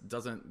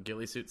doesn't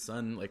Ghillie Suit's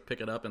son like pick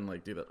it up and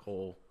like do that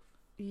whole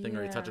thing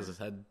where he touches his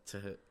head to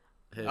his?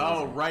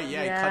 Oh right,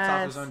 yeah. He cuts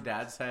off his Yes. own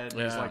dad's head.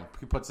 And Yeah.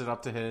 he puts it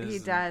up to his. He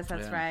does.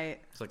 That's Yeah. right.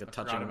 It's like a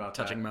forgot about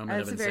touching that.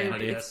 moment It's of a very.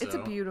 insanity. guess It's a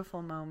so.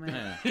 beautiful moment.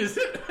 Yeah. Is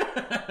it?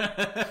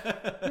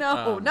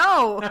 No.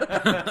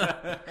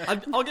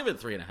 I'll give it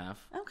 3.5.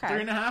 Okay.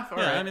 3.5. All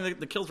Yeah, right. I mean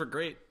the kills were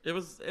great. It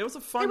was a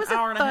fun It was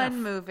hour a and a half.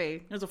 fun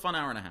movie. It was a fun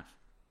hour and a half.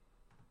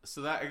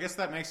 So I guess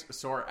that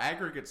makes our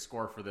aggregate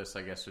score for this,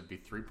 I guess, would be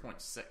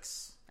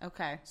 3.6.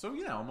 Okay. So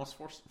almost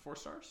 4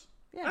 stars.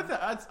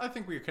 Yeah. I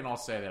think we can all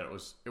say that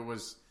it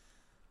was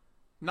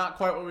not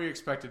quite what we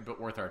expected, but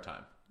worth our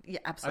time. Yeah,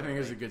 I absolutely.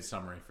 think is a good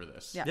summary for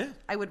this. Yeah. Yeah.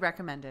 I would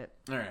recommend it.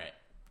 All right.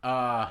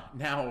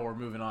 Now we're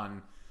moving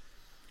on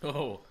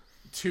Oh,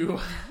 to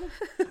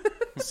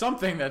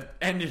something that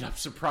ended up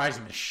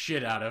surprising the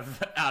shit out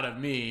of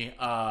me.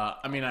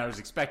 I mean, I was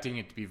expecting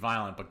it to be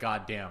violent, but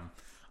goddamn,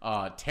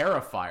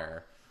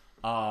 Terrifier.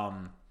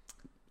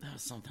 that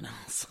was something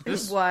else.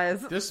 It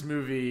was. This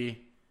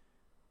movie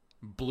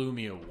blew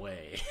me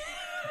away.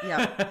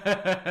 Yeah.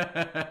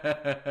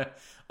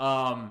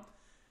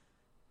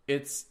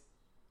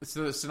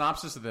 So the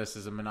synopsis of this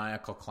is a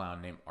maniacal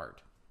clown named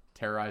Art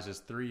terrorizes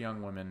 3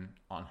 young women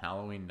on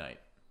Halloween night.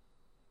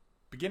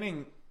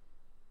 Beginning,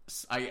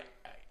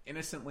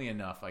 innocently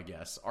enough, I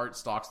guess, Art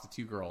stalks the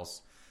 2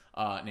 girls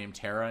named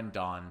Tara and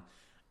Dawn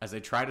as they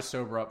try to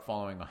sober up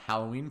following a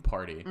Halloween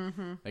party.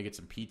 Mm-hmm. They get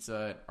some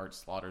pizza, and Art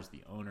slaughters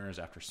the owners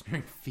after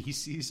smearing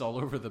feces all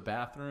over the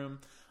bathroom.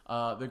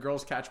 The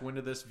girls catch wind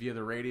of this via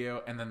the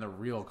radio, and then the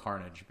real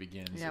carnage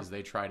begins as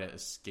they try to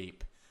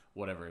escape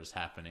whatever is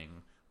happening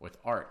with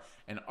Art.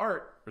 And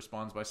Art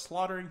responds by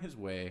slaughtering his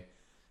way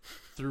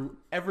through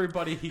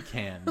everybody he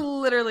can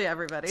Literally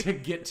everybody. to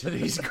get to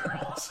these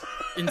girls.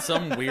 In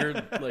some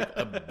weird like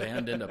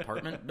abandoned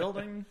apartment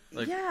building.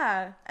 Like,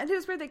 Yeah. And it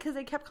was weird because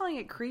they kept calling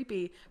it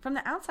creepy. From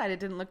the outside, it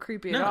didn't look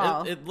creepy at no,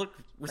 all. it looked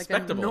like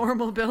respectable. a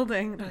normal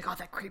building. They're like, oh,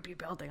 that creepy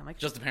building. I'm like,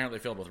 Just apparently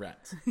filled with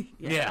rats.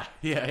 Yeah.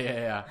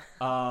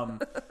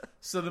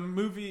 So the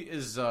movie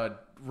is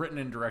written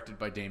and directed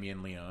by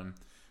Damien Leone,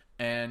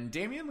 and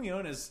Damien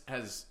Leone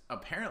has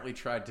apparently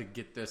tried to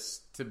get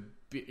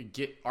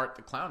get Art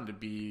the Clown to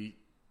be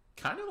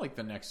kind of like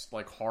the next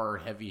like horror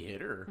heavy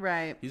hitter.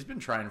 Right. He's been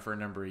trying for a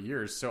number of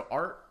years. So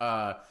Art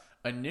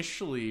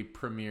initially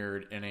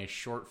premiered in a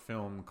short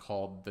film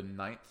called The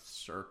Ninth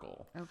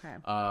Circle. Okay.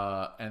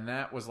 And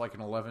that was like an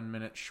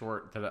 11-minute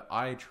short that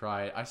I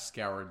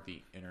scoured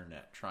the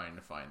internet trying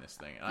to find this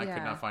thing, and I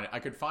could not find it. I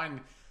could find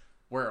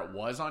where it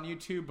was on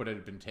YouTube, but it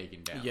had been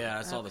taken down. Yeah,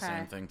 I saw the Okay.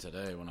 same thing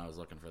today when I was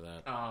looking for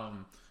that.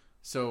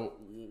 So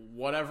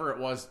whatever it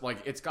was, like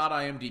it's got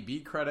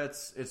IMDb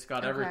credits, it's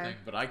got everything,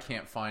 but I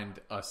can't find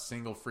a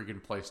single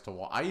freaking place to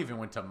watch. I even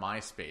went to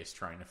MySpace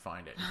trying to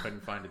find it and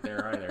couldn't find it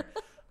there either.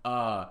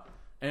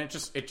 And it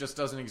just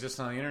doesn't exist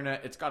on the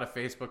internet. It's got a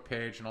Facebook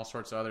page and all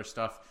sorts of other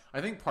stuff.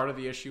 I think part of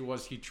the issue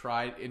was he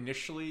tried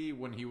initially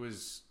when he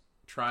was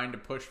trying to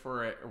push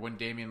for it, or when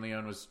Damien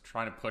Leone was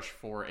trying to push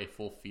for a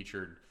full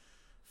featured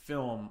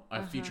film,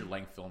 a feature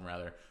length film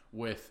rather,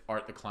 with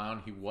Art the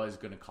Clown, he was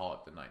going to call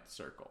it The Ninth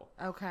Circle.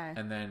 okay.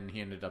 And then he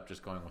ended up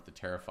just going with the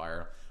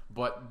Terrifier.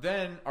 But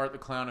then Art the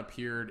Clown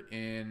appeared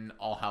in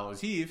All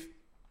Hallows Eve,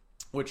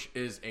 which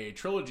is a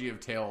trilogy of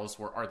tales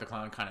where Art the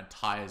Clown kind of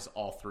ties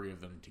all 3 of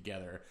them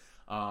together.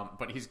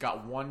 But he's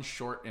got one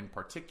short in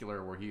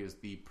particular where he is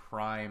the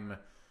prime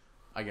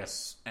I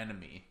guess,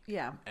 enemy,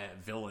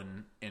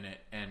 villain in it,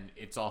 and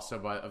it's also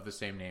of the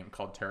same name,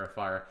 called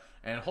Terrifier.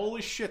 And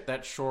holy shit,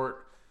 that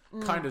short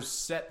kind of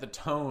set the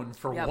tone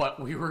for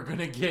what we were going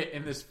to get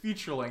in this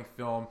feature-length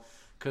film,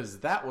 because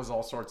that was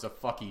all sorts of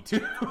fucky,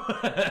 too.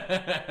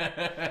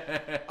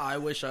 I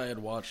wish I had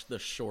watched the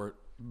short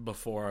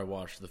before I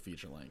watched the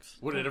feature-length.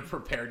 Would it have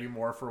prepared you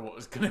more for what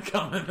was going to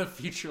come in the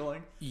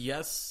feature-length?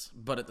 Yes,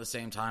 but at the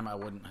same time, I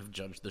wouldn't have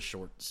judged the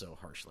short so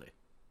harshly.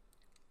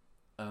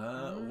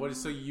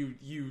 So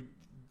you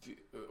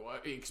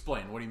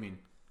explain, what do you mean?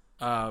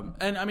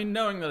 And I mean,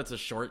 knowing that it's a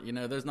short,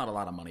 there's not a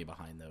lot of money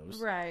behind those.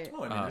 Right.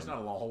 Well, I mean, there's not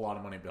a whole lot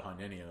of money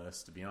behind any of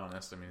this, to be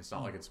honest. I mean, it's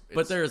not like it's...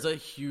 But there's a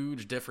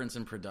huge difference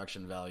in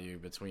production value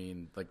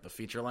between like the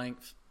feature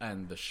length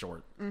and the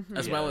short,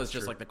 as well as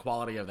just like the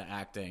quality of the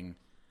acting,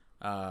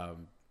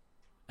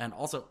 and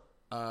also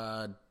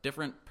a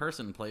different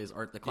person plays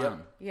Art the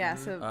Clown. Yeah.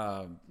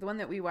 So the one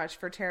that we watched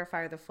for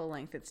Terrifier, the full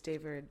length, it's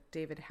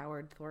David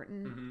Howard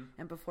Thornton,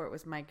 and before it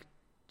was Mike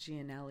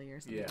Gianelli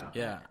or something.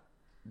 Yeah.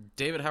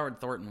 David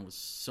Howard Thornton was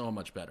so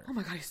much better. Oh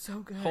my god, he's so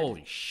good.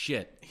 Holy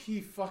shit.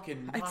 He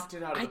fucking knocked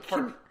it out of the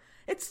park.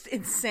 It's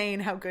insane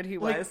how good he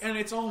was. And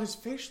it's all his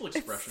facial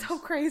expressions. It's so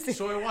crazy.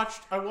 So I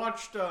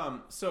watched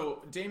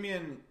so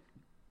Damien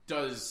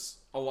does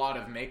a lot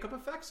of makeup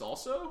effects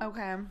also.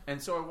 Okay.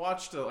 And so I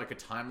watched a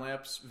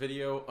time-lapse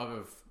video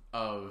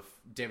of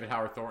David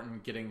Howard Thornton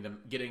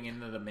getting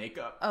into the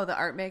makeup. Oh, the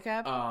art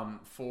makeup?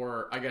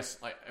 For I guess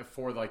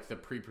for the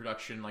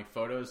pre-production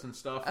photos and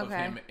stuff of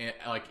him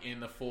in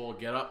the full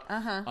getup.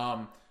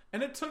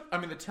 And it took,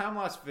 the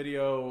time-lapse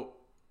video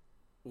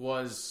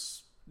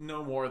was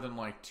no more than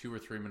 2 or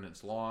 3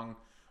 minutes long,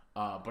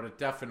 but it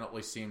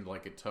definitely seemed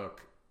like it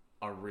took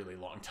a really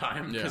long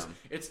time, because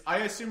I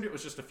assumed it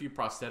was just a few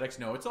prosthetics.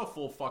 No, it's a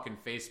full fucking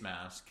face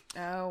mask.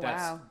 Oh,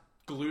 that's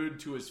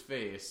glued to his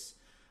face.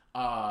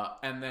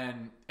 And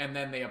then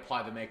they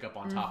apply the makeup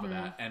on top of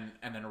that,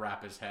 and then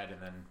wrap his head, and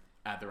then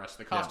add the rest of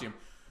the costume.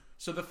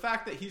 So the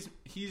fact that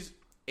he's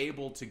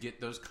able to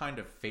get those kind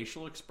of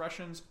facial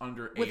expressions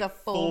under with a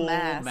full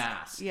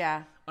mask,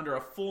 under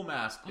a full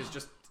mask is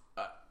just.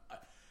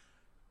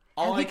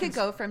 And he could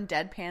go from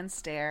deadpan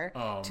stare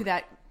to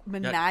that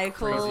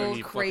maniacal,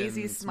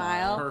 crazy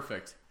smile.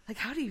 Perfect.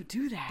 How do you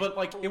do that?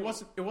 But it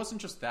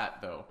wasn't just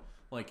that though.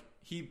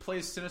 He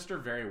plays Sinister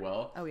very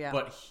well. Oh yeah.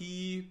 But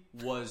he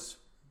was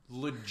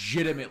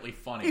legitimately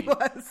funny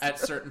at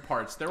certain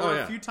parts. There were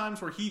a few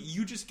times where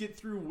you just get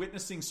through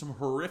witnessing some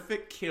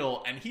horrific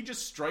kill, and he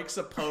just strikes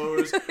a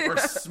pose or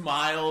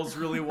smiles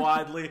really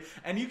widely,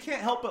 and you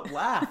can't help but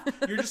laugh.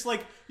 You're just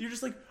like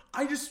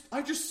I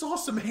just saw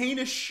some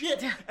heinous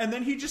shit, and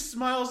then he just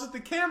smiles at the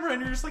camera,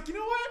 and you're just like, you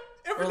know what?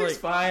 Everything's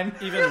fine.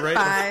 Even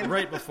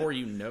right before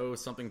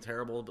something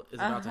terrible is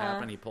about to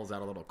happen, he pulls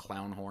out a little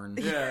clown horn.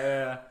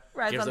 Yeah.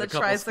 Rides on the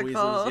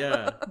tricycle.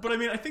 Yeah. But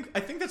I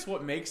think that's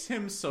what makes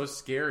him so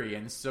scary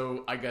and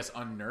so, I guess,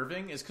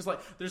 unnerving, is because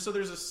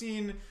there's a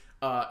scene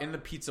in the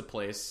pizza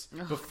place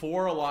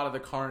before a lot of the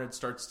carnage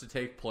starts to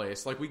take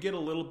place. We get a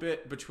little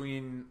bit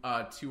between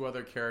two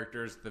other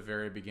characters at the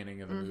very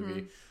beginning of the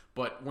movie.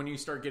 But when you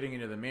start getting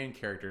into the main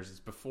characters, it's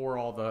before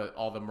all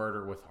the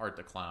murder with Art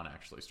the Clown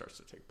actually starts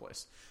to take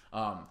place.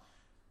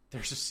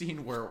 There's a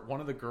scene where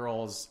one of the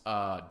girls,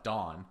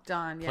 Dawn,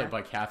 played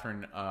by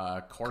Catherine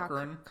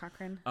Corcoran.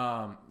 Cochran.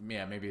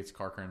 Maybe it's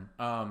Corcoran.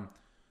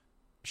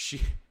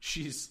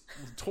 She's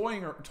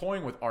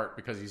toying with Art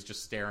because he's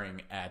just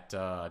staring at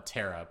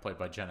Tara, played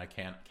by Jenna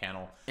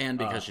Cannell, and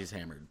because she's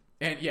hammered.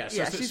 And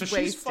so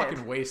she's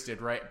fucking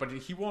wasted, right? But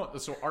he won't.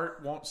 So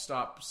Art won't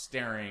stop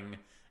staring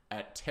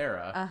at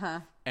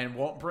Tara and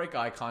won't break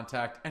eye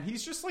contact, and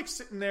he's just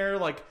sitting there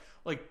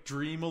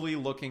dreamily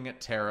looking at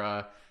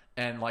Tara,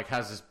 and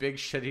has this big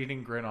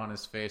shit-eating grin on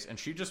his face, and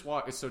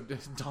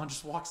Dawn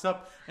just walks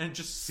up and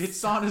just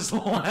sits on his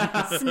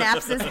lap,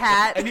 snaps his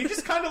hat, and he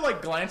just kind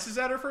of glances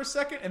at her for a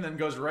second, and then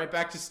goes right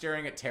back to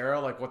staring at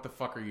Tara, what the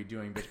fuck are you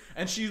doing, bitch?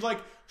 And she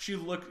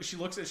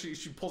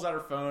pulls out her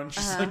phone,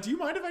 she's like, do you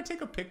mind if I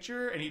take a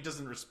picture? And he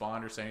doesn't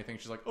respond or say anything.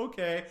 She's like,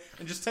 okay,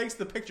 and just takes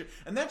the picture,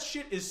 and that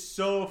shit is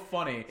so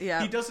funny.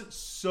 He does it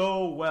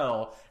so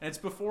well, and it's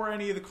before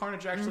any of the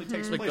carnage actually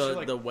takes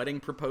place. The wedding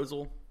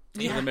proposal.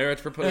 Yeah. The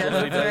marriage proposal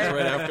that he does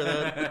right after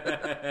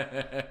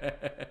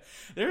that.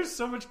 There's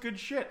so much good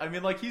shit. I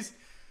mean,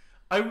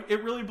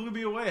 it really blew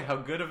me away how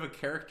good of a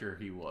character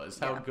he was,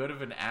 how good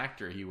of an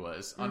actor he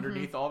was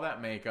underneath all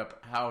that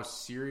makeup, how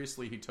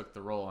seriously he took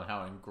the role, and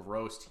how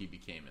engrossed he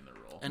became in the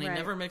role. And he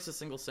never makes a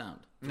single sound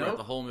throughout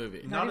the whole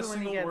movie. Not a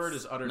single word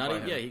is uttered by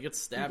him. Yeah, he gets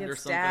stabbed or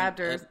something at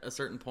a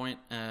certain point,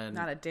 and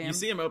not a damn. You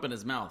see him open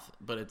his mouth,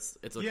 but it's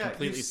a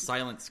completely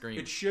silent scream.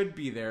 It should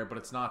be there, but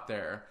it's not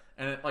there.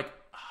 And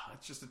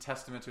it's just a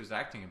testament to his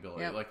acting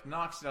ability.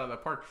 Knocks it out of the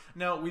park.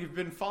 Now, we've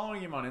been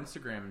following him on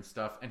Instagram and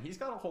stuff, and he's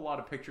got a whole lot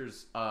of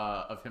pictures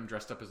of him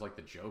dressed up as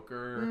the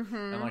Joker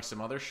and some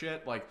other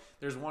shit.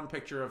 There's one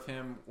picture of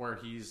him where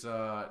he's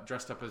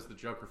dressed up as the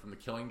Joker from The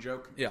Killing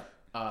Joke. Yeah.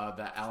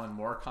 That Alan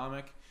Moore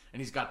comic,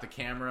 and he's got the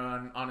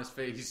camera on his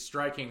face. He's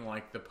striking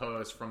the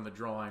pose from the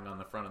drawing on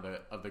the front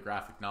of the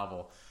graphic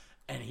novel.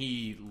 and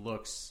he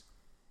looks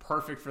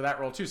perfect for that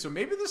role too. So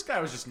maybe this guy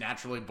was just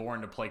naturally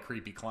born to play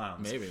creepy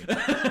clowns. Maybe.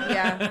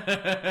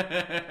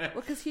 Yeah.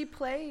 Well, because he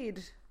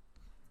played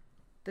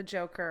the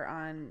Joker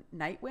on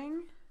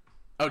Nightwing.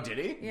 Oh, did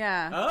he?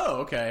 Yeah.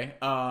 Oh, okay.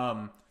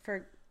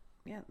 For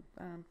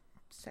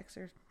 6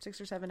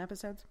 or 7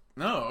 episodes.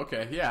 No,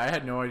 okay. Yeah, I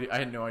had no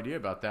idea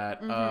about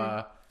that.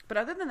 But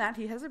other than that,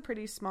 he has a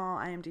pretty small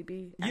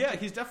IMDb. Yeah,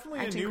 he's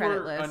definitely acting a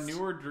credit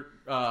newer, list.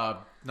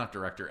 not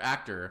director,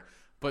 actor.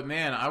 But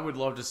man, I would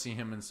love to see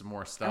him in some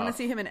more stuff. I want to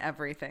see him in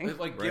everything.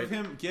 Like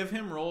give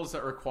him roles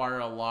that require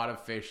a lot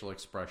of facial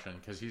expression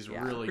because he's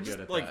really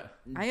good at that.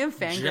 I am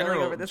fangirling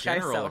over this guy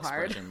so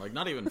hard. Expression, like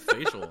not even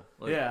facial.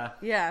 Like,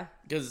 yeah.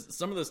 Because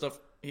some of the stuff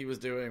he was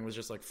doing was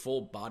just like full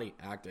body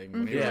acting.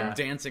 When he was like,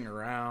 dancing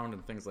around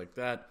and things like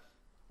that.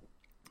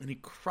 And he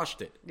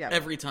crushed it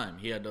every time.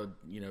 He had to,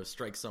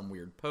 strike some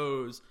weird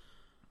pose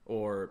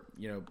or,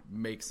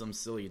 make some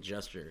silly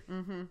gesture.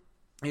 Mm-hmm.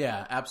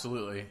 Yeah,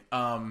 absolutely.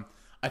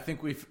 I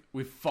think we've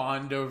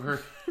fawned over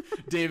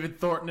David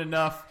Thornton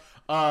enough.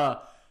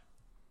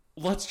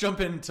 Let's jump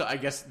into, I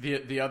guess,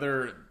 the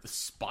other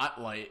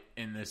spotlight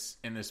in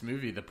this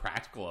movie, the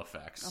practical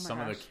effects. Some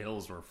of the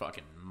kills were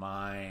fucking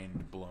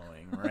mind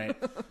blowing, right?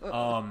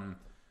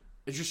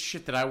 It's just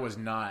shit that I was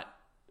not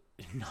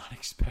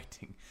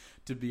expecting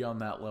to be on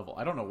that level.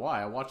 I don't know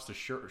why. I watched the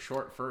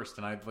short first,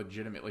 and I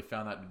legitimately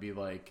found that to be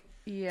like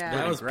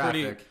that was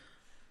graphic. Pretty.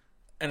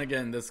 And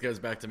again, this goes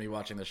back to me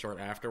watching the short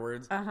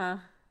afterwards.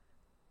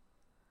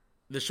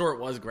 The short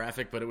was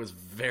graphic, but it was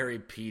very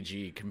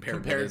PG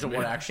compared to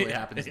what actually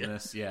happens in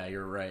this. Yeah,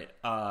 you're right.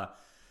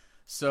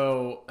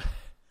 So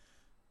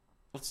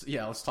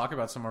let's talk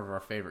about some of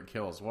our favorite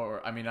kills.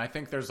 I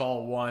think there's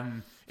all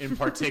one in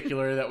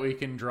particular that we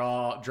can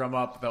drum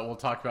up that we'll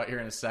talk about here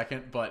in a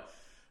second. But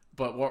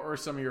what were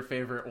some of your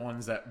favorite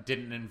ones that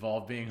didn't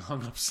involve being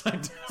hung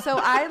upside down? So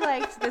I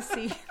liked the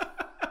scene.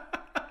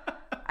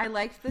 I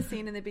liked the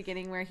scene in the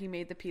beginning where he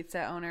made the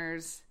pizza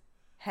owner's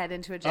head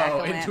into a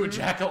jack-o'-lantern. Into a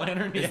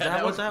jack-o'-lantern? Is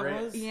that what that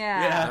was?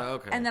 Yeah. Oh,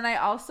 okay. And then I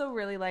also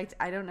really liked,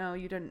 I don't know,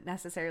 you didn't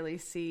necessarily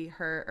see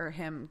her or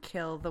him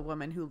kill the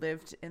woman who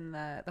lived in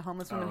the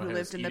homeless woman who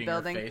lived in the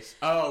building. Right.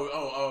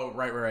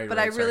 But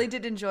I really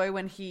did enjoy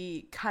when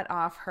he cut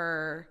off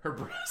her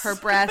breasts.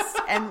 breasts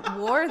and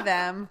wore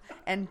them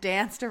and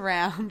danced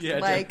around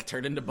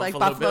turned into like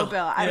Buffalo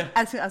Bill. I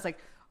was like,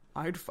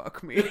 I'd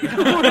fuck me. Would you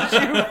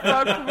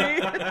fuck me?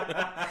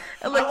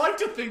 I like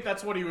to think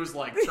that's what he was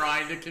like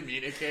trying to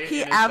communicate.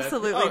 He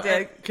absolutely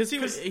did. Because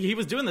he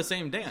was doing the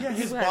same dance.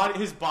 Yeah,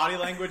 his body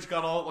language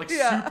got all like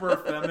super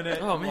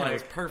effeminate. Oh man, it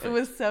was perfect. It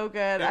was so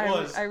good.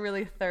 was. I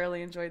really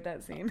thoroughly enjoyed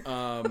that scene.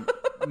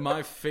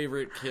 My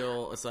favorite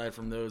kill aside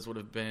from those would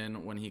have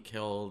been when he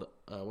killed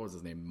what was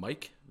his name,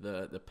 Mike,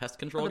 the pest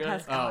control guy.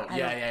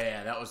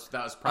 That was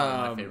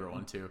probably my favorite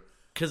one too.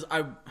 Because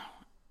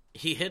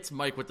he hits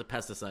Mike with the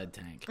pesticide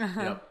tank.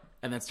 Yep.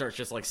 And then starts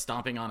just like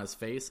stomping on his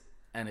face.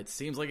 And it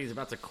seems like he's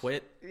about to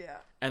quit. Yeah.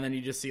 And then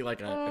you just see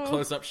like a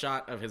close-up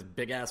shot of his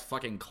big-ass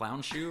fucking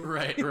clown shoe.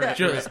 Right.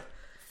 Just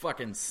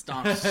fucking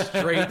stomps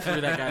straight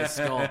through that guy's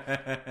skull.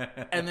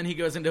 And then he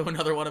goes into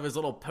another one of his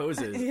little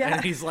poses. Yeah.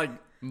 And he's like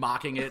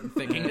mocking it and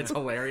thinking it's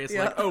hilarious.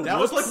 Yeah. Like, oh, that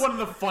was like one of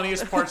the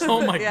funniest parts of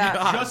Oh my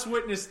God. Just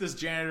witnessed this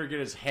janitor get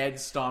his head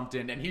stomped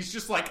in, and he's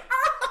just like...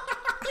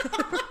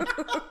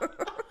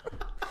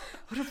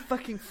 What a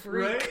fucking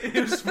freak! Right?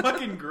 It was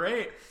fucking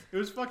great.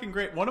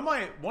 One of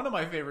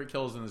my favorite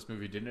kills in this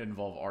movie didn't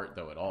involve art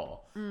though at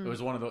all. It was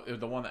the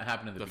one that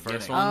happened in the beginning.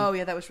 first one. Oh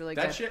yeah, that was really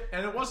good. That shit,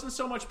 and it wasn't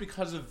so much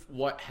because of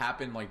what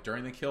happened like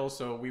during the kill.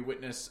 So we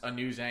witnessed a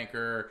news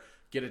anchor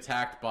get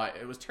attacked by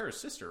it was Tara's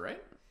sister,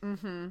 right?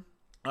 Mm-hmm. It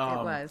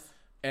was.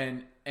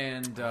 And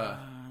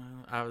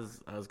I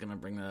was gonna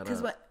bring that up.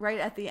 Because right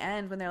at the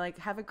end when they're like,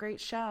 "Have a great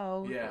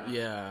show."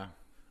 Yeah.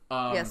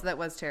 Yes, that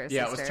was Tara's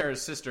sister. Yeah, it was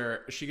Tara's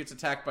sister. She gets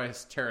attacked by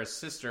Tara's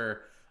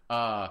sister.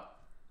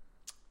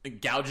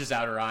 Gouges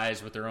out her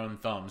eyes with her own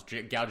thumbs.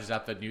 Gouges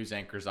out the news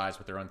anchor's eyes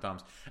with her own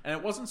thumbs. And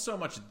it wasn't so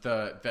much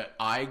the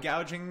eye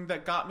gouging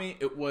that got me.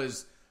 It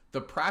was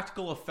the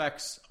practical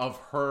effects of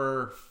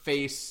her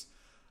face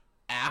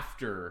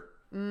after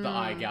the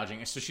eye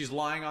gouging. So she's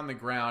lying on the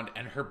ground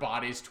and her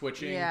body's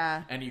twitching.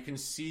 Yeah. And you can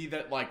see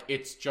that like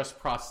it's just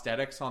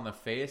prosthetics on the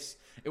face.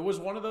 It was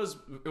one of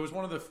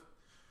the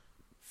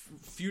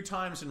few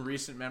times in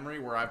recent memory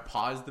where I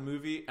paused the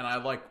movie and I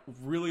like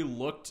really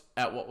looked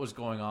at what was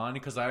going on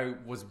because I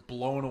was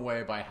blown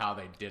away by how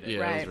they did it.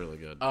 Yeah, Right. it was really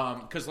good.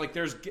 Because like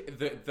there's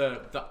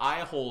the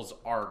eye holes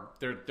are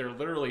they're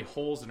literally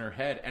holes in her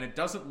head, and it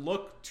doesn't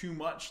look too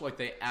much like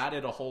they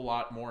added a whole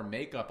lot more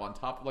makeup on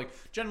top. Like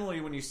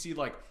generally when you see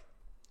like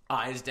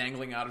eyes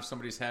dangling out of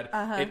somebody's head,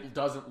 it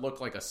doesn't look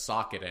like a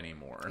socket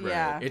anymore.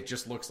 Yeah. It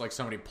just looks like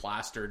somebody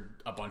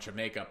plastered a bunch of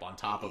makeup on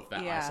top of that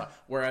eye Yeah. socket.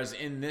 Whereas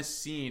in this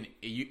scene,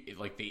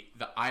 like the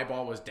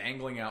eyeball was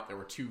dangling out. There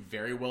were two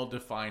very well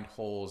defined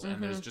holes,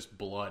 and there's just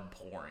blood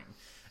pouring.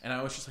 And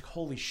I was just like,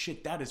 "Holy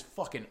shit, that is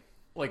fucking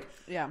like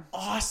Yeah.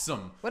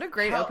 awesome!" What a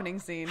great opening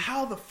scene.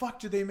 How the fuck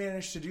did they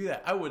manage to do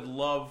that? I would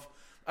love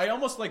I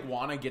almost like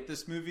want to get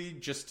this movie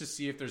just to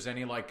see if there's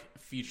any like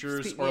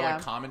features or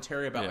like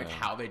commentary about like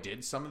how they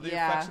did some of the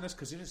effects in this,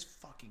 because it is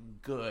fucking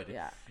good.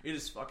 Yeah, it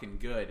is fucking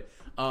good.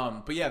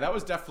 But yeah, that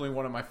was definitely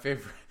one of my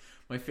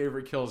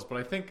favorite kills. But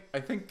I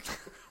think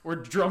we're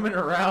drumming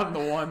around the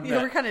one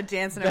that we're kind of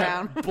dancing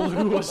around,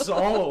 blew us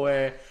all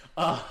away.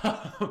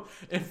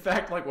 In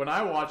fact, like when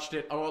I watched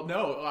it,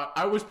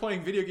 I was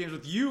playing video games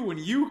with you when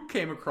you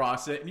came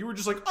across it, and you were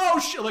just like, "Oh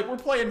shit!" Like we're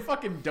playing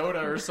fucking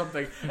Dota or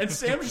something, and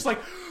Sam's just like,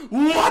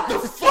 "What the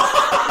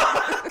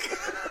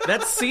fuck?"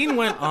 That scene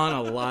went on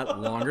a lot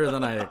longer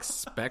than I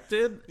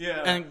expected.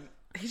 Yeah, and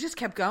he just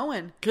kept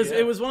going because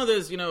it was one of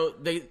those,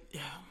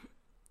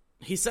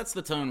 he sets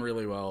the tone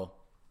really well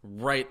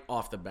right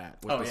off the bat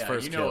with this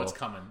first kill. It's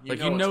coming.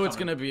 You know it's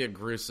going to be a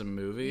gruesome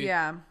movie.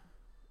 Yeah.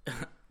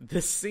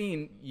 This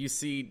scene, you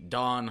see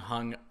Dawn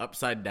hung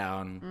upside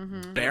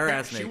down, bare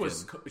ass naked.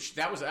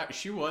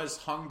 She was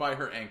hung by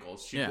her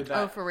ankles. She did that.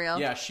 Oh, for real?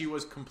 Yeah, she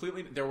was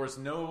completely. There was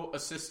no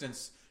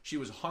assistance. She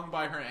was hung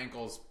by her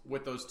ankles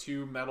with those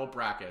two metal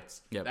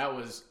brackets. Yep. That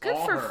was good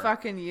all for her.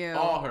 fucking you.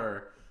 All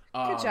her.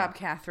 Good job,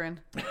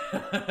 Catherine.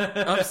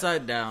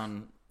 Upside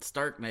down,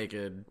 stark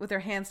naked, with her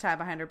hands tied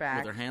behind her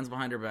back. With her hands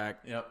behind her back.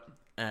 Yep.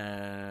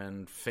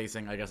 And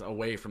facing, I guess,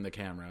 away from the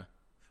camera.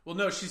 Well,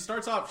 no, she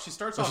starts off just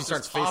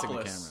facing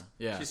the camera.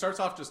 Yeah. She starts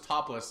off just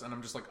topless, and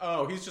I'm just like,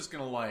 oh, he's just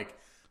gonna like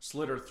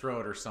slit her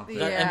throat or something.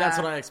 Yeah. And that's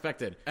what I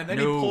expected. And then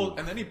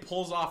he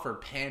pulls off her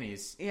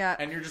panties. Yeah.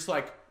 And you're just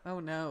like, oh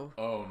no.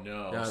 Oh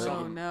no.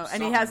 Oh no.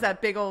 And he has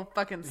that big old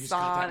fucking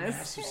saw on his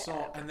massive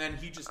saw, and then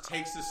he just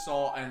takes the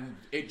saw and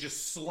it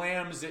just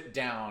slams it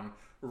down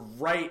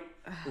right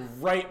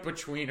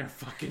between her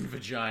fucking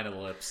vagina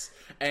lips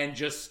and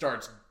just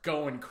starts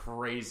going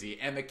crazy.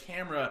 And the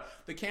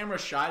camera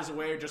shies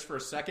away just for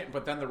a second,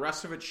 but then the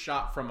rest of it's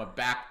shot from a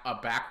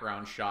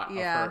background shot of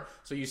her.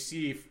 So you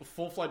see a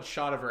full-fledged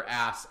shot of her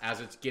ass as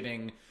it's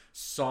getting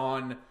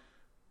sawn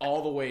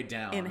all the way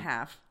down. In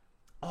half.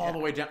 All the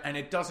way down, and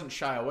it doesn't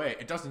shy away.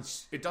 It doesn't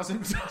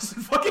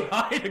fucking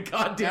hide a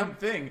goddamn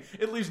thing.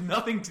 It leaves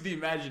nothing to the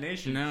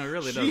imagination. No, it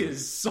really doesn't. She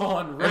is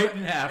sawn right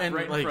in half, and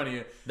right in front of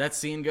you. That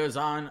scene goes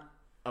on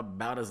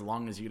about as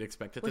long as you'd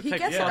expect it to take. He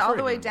gets it all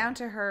the way down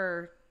to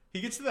her. He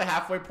gets to the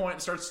halfway point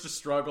and starts to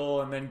struggle,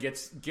 and then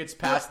gets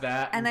past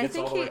that. And I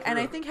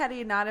think had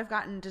he not have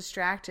gotten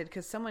distracted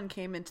because someone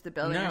came into the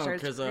building and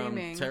started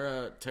screaming.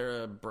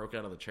 Tara broke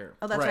out of the chair.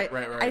 Oh, that's right.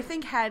 I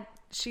think had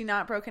she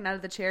not broken out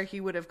of the chair, he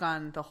would have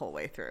gone the whole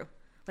way through.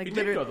 Like he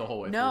did go the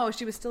whole way through. No,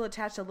 she was still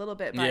attached a little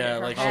bit by her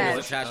like head. she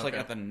was attached like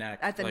at the neck.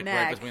 At the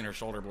neck. Right between her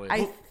shoulder blades.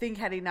 I think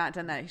had he not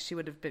done that, she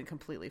would have been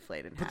completely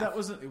flayed in half. But that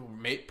wasn't...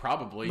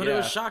 Probably, But it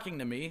was shocking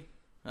to me.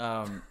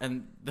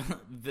 And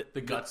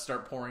the guts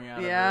start pouring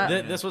out. Yeah. Of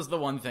her. This was the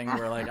one thing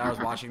where like I was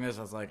watching this,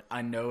 I was like,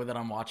 I know that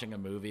I'm watching a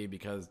movie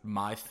because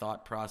my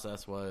thought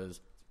process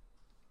was,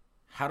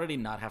 how did he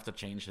not have to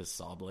change his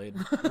saw blade?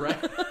 Right.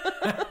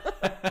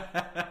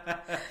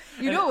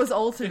 You know it was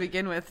old to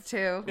begin with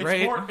too.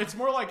 It's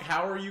more like,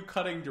 how are you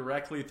cutting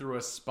directly through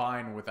a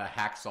spine with a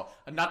hacksaw?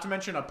 And not to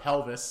mention a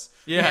pelvis.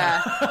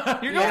 Yeah.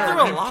 You're going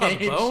through a lot of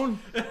bone.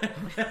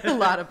 A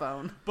lot of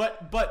bone.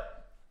 But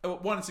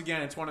once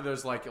again, it's one of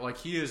those like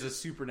he is a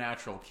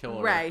supernatural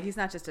killer, right? He's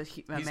not just a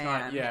man.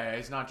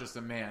 He's not just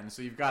a man.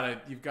 So you've got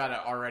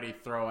to already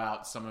throw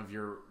out some of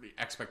your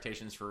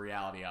expectations for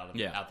reality out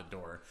the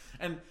door.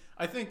 And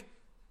I think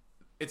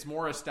it's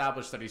more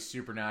established that he's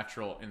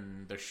supernatural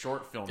in the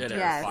short film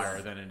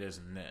Terrifier than it is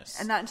in this,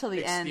 and not until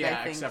the end. Yeah,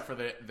 I think, except for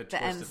the twist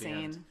end at the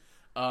scene.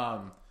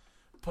 end.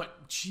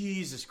 But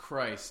Jesus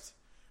Christ.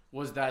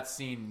 Was that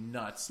scene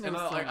nuts? And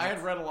I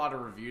had read a lot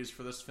of reviews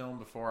for this film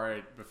before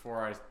I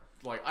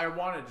I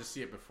wanted to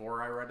see it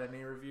before I read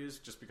any reviews,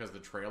 just because the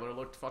trailer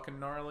looked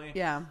fucking gnarly.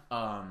 Yeah.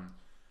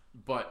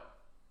 But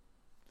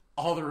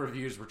all the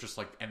reviews were just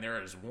like, and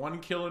there is one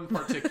kill in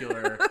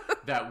particular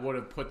that would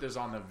have put this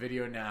on the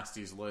Video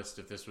Nasties list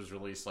if this was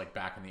released like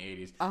back in the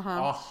 80s.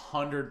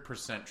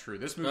 100% true.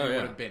 This movie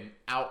would have been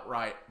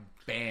outright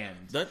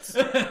banned. That's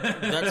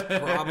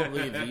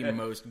probably the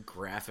most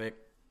graphic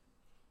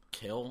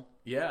kill.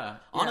 Yeah.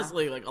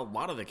 Honestly, like a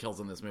lot of the kills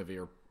in this movie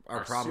are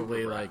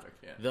probably like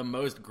the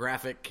most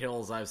graphic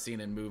kills I've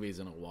seen in movies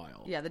in a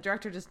while. Yeah, the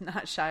director does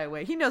not shy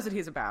away. He knows what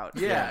he's about.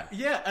 Yeah.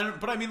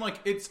 But I mean, like,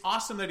 it's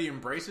awesome that he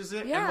embraces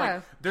it. Yeah. And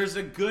like, there's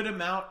a good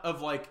amount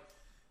of like,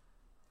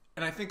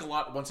 and I think a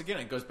lot. Once again,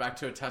 it goes back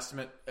to a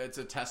testament. It's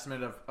a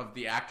testament of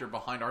the actor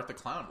behind Art the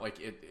Clown. Like,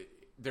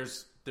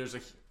 there's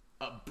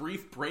a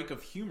brief break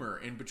of humor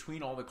in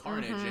between all the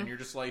carnage, and you're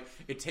just like,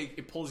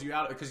 it pulls you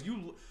out because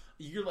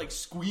you're like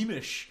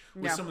squeamish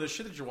with some of the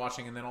shit that you're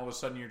watching, and then all of a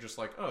sudden you're just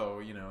like, oh,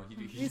 you know,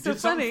 he did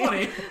something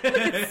funny.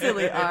 It's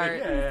silly art.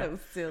 Yeah.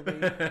 It's so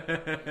silly.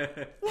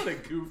 What a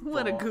goofball.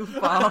 What a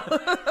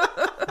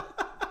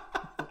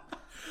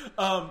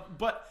goofball.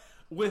 But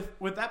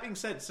with that being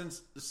said,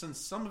 since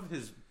some of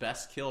his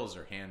best kills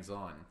are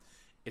hands-on,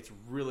 it's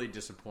really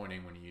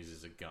disappointing when he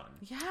uses a gun.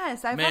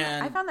 Yes, I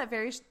found that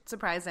very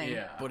surprising.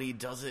 Yeah. But he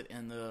does it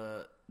in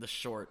the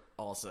short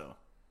also.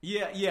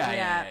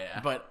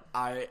 Yeah. But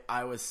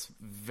I was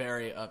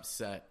very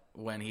upset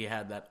when he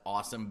had that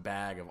awesome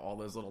bag of all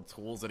those little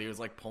tools that he was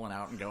like pulling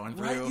out and going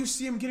through. Right, you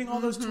see him getting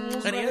all those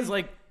tools, and he has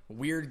like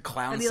weird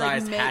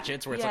clown-sized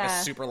hatchets where it's like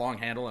a super long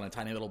handle and a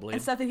tiny little blade.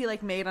 And stuff that he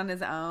like made on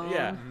his own.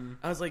 Yeah.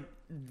 I was like,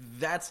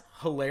 that's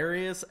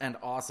hilarious and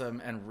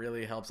awesome and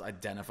really helps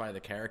identify the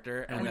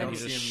character. And then he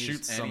just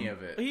shoots any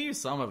of it. He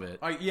used some of it.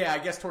 I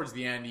guess towards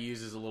the end he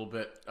uses a little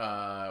bit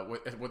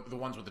with the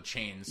ones with the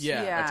chains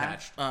Yeah.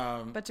 attached.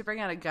 But to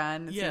bring out a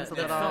gun, it seems a it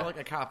little... felt like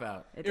a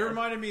cop-out. It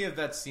reminded me of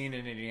that scene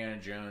in Indiana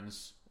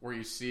Jones where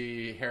you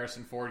see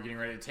Harrison Ford getting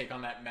ready to take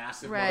on that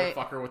massive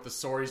motherfucker with the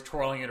sword. He's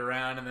twirling it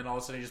around, and then all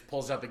of a sudden he just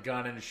pulls out the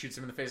gun and shoots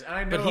him in the face. And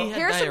I know, but he had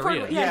Harrison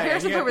diarrhea. Ford,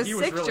 Harrison Ford was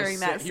sick really during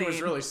that sick. scene. He was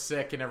really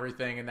sick and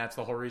everything, and that's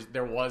the whole reason.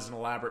 There was an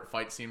elaborate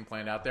fight scene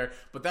planned out there,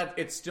 but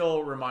it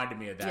still reminded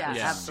me of that. Yeah, It's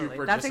absolutely.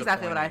 super That's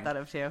exactly what I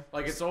disappointing. thought of too.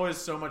 Like, it's always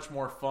so much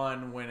more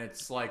fun when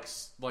it's like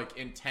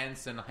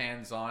intense and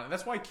hands-on. And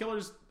that's why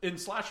killers in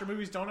slasher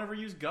movies don't ever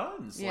use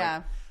guns. Yeah.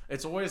 Like,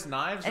 it's always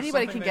knives.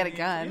 Anybody or can something get a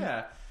gun.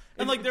 Yeah.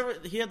 And like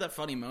he had that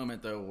funny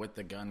moment though with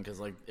the gun because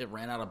like it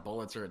ran out of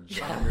bullets or a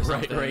jammed or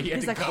something. Right. He had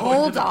He's to like, go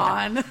hold into the-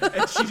 on.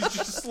 And she's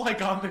just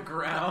like on the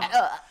ground.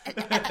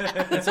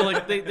 And so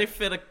like they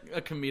fit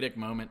a comedic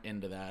moment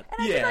into that. And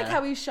I did like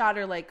how he shot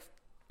her like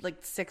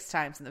 6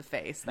 times in the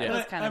face. That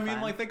was kind of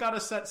fun. like, they got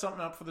to set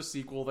something up for the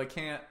sequel. They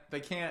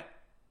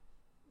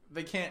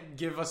can't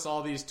give us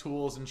all these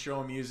tools and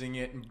show them using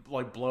it and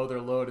like blow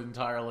their load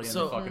entirely in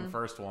the fucking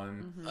first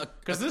one.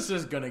 Because this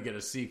is gonna get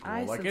a sequel.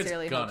 I like,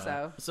 sincerely it's gonna. hope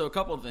so. So a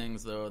couple of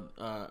things though.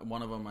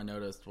 One of them I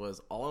noticed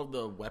was all of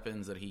the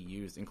weapons that he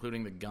used,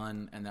 including the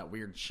gun and that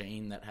weird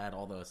chain that had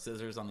all the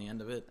scissors on the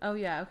end of it. Oh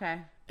yeah, okay.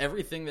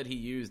 Everything that he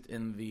used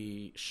in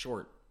the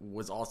short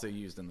was also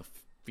used in the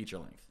feature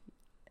length,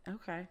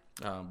 Okay.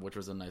 which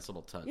was a nice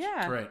little touch.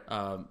 Yeah. Right.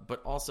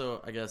 But also,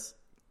 I guess,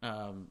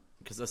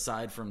 because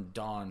aside from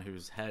Dawn,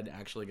 whose head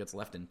actually gets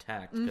left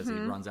intact because he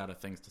runs out of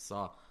things to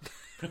saw,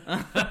 He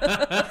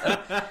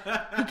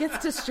gets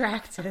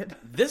distracted.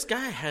 this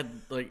guy had,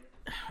 like,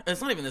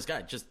 it's not even this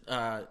guy, just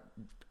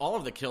all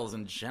of the kills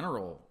in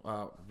general,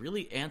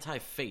 really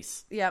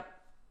anti-face. Yep.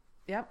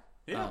 Yeah.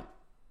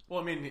 Well,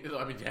 I mean,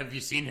 have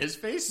you seen his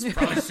face?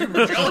 Probably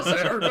super jealous of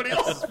everybody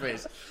else's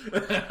face.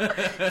 God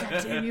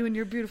damn you and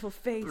your beautiful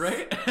face.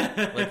 Right?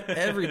 Like,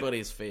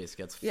 everybody's face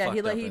gets Yeah,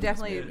 fucked up he in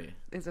definitely this movie.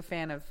 is a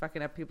fan of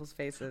fucking up people's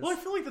faces. Well, I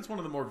feel like that's one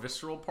of the more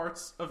visceral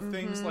parts of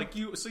things. Like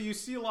you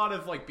see a lot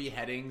of like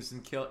beheadings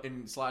and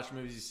in slasher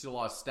movies. You see a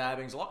lot of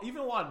stabbings,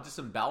 even a lot of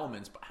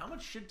disembowelments. But how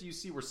much shit do you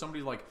see where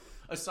somebody like,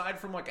 aside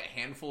from like a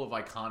handful of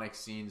iconic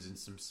scenes in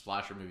some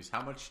slasher movies,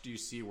 how much do you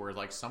see where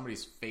like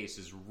somebody's face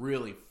is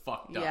really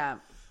fucked up? Yeah.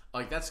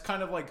 Like that's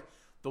kind of like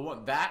the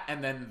one that,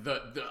 and then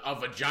a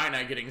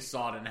vagina getting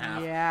sawed in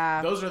half.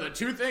 Yeah. Those are the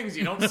two things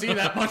you don't see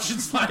that much in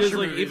slasher Because,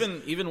 like,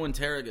 movies. even when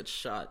Tara gets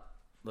shot,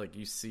 like,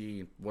 you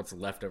see what's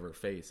left of her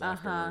face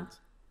afterwards.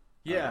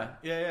 Yeah.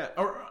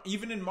 Or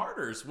even in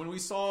Martyrs, when we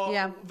saw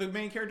the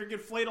main character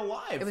get flayed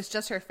alive. It was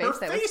just her face. Her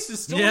face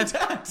is still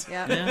intact.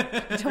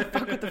 Yeah. Don't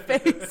fuck with the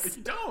face.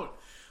 Don't.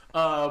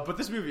 But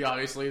this movie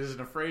obviously isn't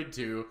afraid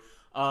to.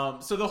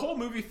 So the whole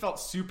movie felt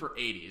super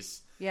 80s.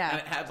 Yeah. And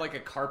it had like a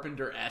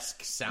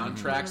Carpenter-esque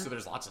soundtrack, so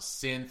there's lots of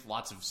synth,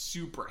 lots of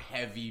super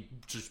heavy,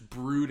 just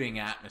brooding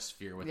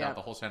atmosphere without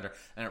the whole soundtrack,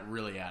 and it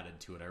really added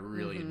to it. I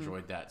really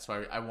enjoyed that.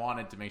 So I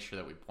wanted to make sure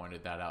that we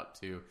pointed that out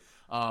too.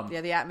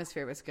 The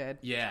atmosphere was good.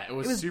 Yeah, it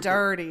was super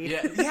dirty.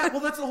 Yeah.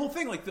 Well, that's the whole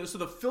thing. Like, so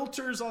the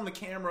filters on the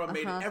camera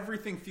made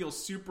everything feel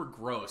super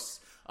gross.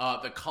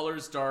 The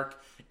colors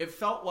dark. It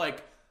felt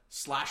like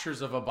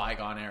slashers of a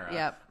bygone era.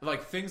 Yep.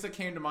 Like things that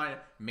came to mind: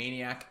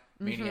 Maniac,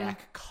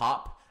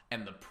 Cop,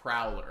 and The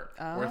Prowler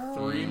were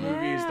 3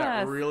 movies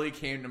that really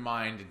came to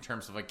mind in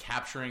terms of like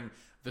capturing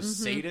the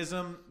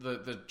sadism,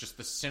 the just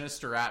the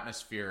sinister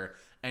atmosphere,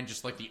 and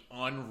just like the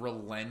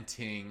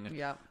unrelenting.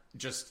 Yep.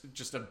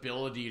 Just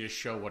ability to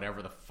show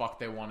whatever the fuck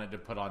they wanted to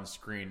put on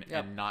screen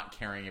and not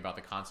caring about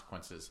the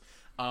consequences.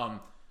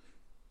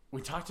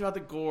 We talked about the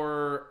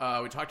gore.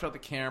 We talked about the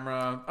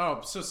camera.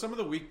 Oh, so some of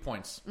the weak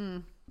points,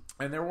 and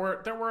there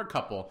were a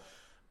couple,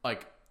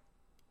 like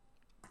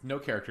no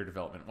character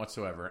development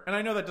whatsoever. And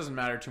I know that doesn't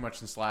matter too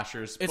much in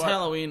slashers. It's but,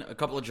 Halloween. A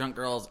couple of drunk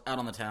girls out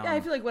on the town. Yeah, I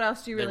feel like what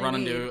else do you really They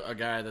run need? into a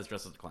guy that's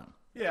dressed as a clown.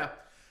 Yeah.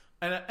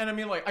 And I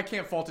mean, like, I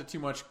can't fault it too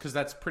much because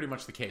that's pretty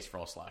much the case for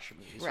all slasher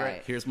movies,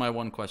 right? Here's my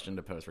one question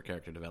to pose for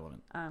character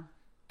development.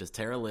 Does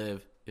Tara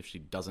live if she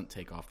doesn't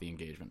take off the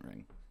engagement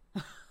ring?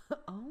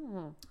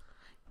 Oh.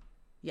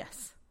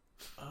 Yes.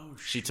 Oh,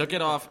 shit. She took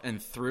it off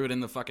and threw it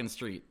in the fucking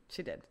street.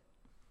 She did.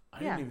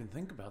 I didn't even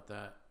think about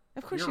that.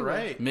 Of course You're she would.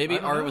 right. Maybe I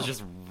don't Art know. was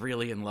just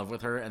really in love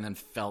with her and then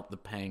felt the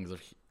pangs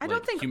of I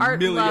don't think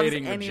humiliating Art loves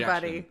rejection.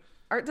 anybody.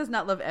 Art does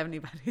not love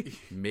anybody.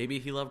 Maybe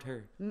he loved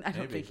her. I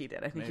don't think he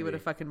did. I think he would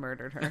have fucking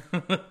murdered her.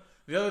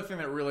 The other thing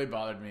that really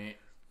bothered me,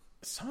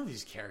 some of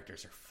these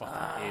characters are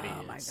fucking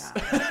idiots.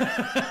 Oh my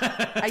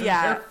god.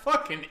 Yeah. They're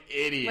fucking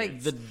idiots.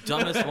 Like, The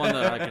dumbest one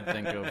that I could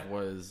think of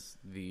was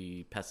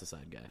the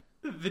pesticide guy.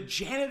 the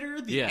janitor,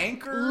 the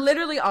anchor.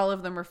 Literally all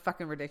of them are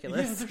fucking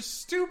ridiculous. Yeah, they're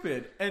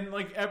stupid. And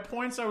like at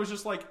points I was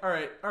just like, all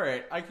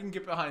right, I can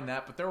get behind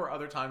that. But there were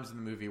other times in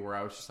the movie where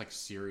I was just like,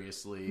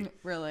 seriously.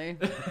 Really?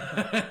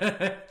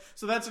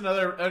 So that's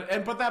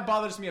another, but that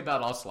bothers me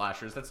about all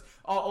slashers. That's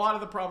a lot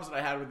of the problems that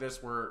I had with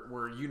this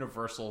were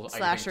universal.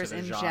 Slashers I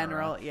think, to the in genre.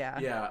 general, yeah.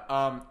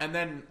 Yeah. And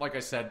then, like I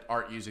said,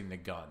 Art using the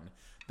gun.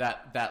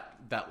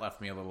 That left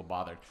me a little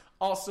bothered.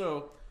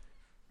 Also,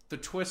 the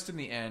twist in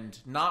the end,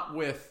 not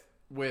with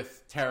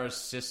Tara's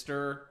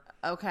sister.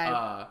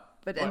 Okay.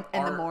 But in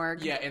Art, the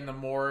morgue. Yeah, in the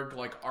morgue,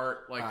 like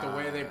Art, like the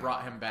way they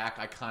brought him back,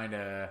 I kind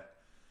of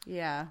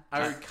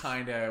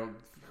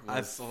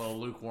was a little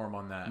lukewarm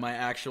on that. My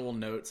actual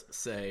notes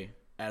say,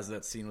 as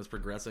that scene was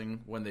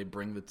progressing, when they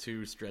bring the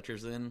 2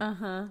 stretchers in,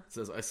 it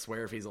says, "I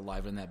swear if he's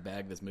alive in that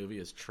bag, this movie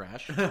is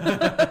trash."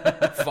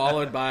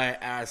 Followed by,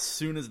 as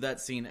soon as that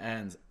scene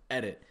ends,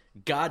 edit,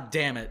 "God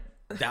damn it,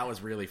 that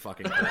was really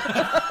fucking good."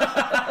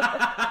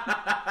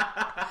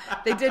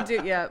 They did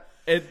do, yeah.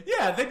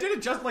 Yeah, they did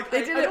it just like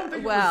They did I don't it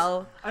think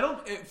well.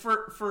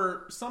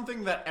 For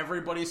something that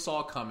everybody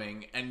saw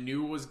coming and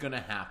knew was gonna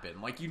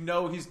happen. Like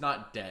he's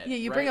not dead. Yeah,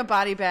 you right? bring a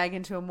body bag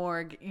into a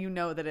morgue, you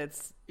know that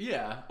it's...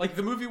 Yeah, like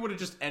the movie would have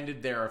just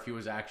ended there if he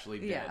was actually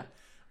dead. Yeah.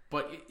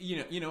 But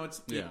you know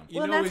it's Yeah.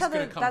 you know he's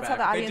gonna come back. How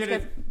the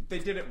audience They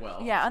did it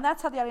well. Yeah, and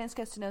that's how the audience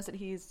gets to know that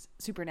he's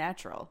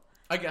supernatural.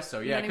 I guess so.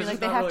 You know Yeah, what I mean? because Like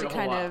they have to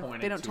kind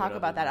of... They don't talk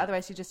about that.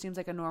 Otherwise, he just seems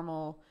like a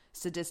normal,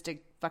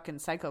 sadistic fucking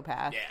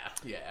psychopath.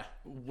 Yeah.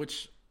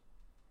 Which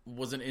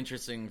was an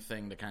interesting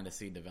thing to kind of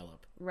see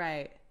develop.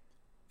 Right.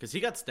 Because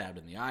he got stabbed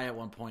in the eye at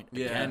one point.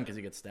 Yeah. Again, because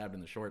he gets stabbed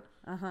in the short.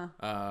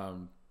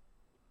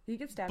 He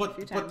gets stabbed a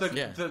few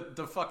times. But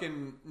the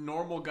fucking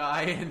normal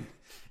guy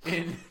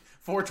in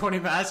 420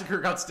 Massacre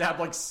got stabbed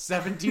like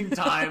 17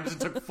 times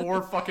and took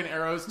 4 fucking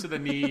arrows to the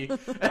knee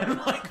and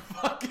like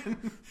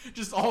fucking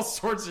just all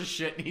sorts of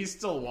shit, and he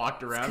still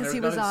walked around. Because There's he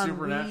was nothing on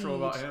supernatural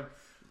weed. about him.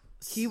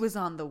 He was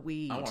on the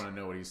weed. I want to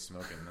know what he's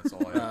smoking. That's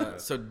all I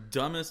have. So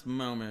dumbest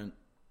moment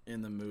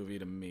in the movie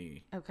to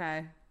me.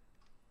 Okay.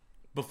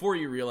 Before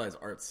you realize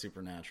Art's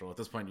supernatural, at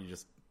this point you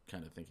just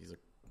kind of think he's a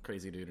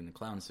crazy dude in a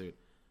clown suit.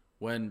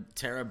 When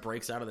Tara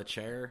breaks out of the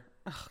chair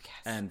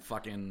and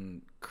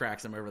fucking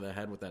cracks him over the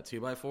head with that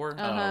 2x4.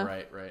 Oh,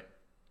 right.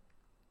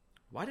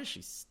 Why does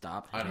she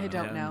stop? I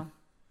don't know.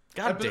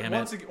 God damn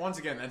it. Once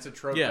again, that's a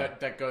trope Yeah.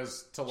 that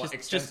goes to like Just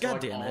extends to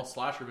like goddamn all it.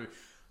 slasher movies.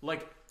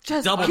 Like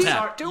Just Double keep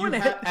tap. doing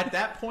it. At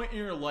that point in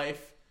your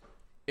life,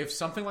 if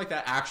something like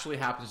that actually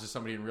happens to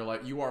somebody in real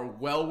life, you are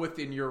well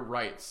within your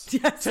rights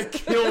to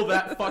kill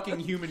that fucking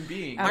human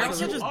being. Like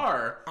Absolutely. you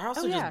are. I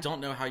also yeah. just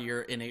don't know how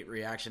your innate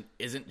reaction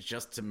isn't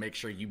just to make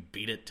sure you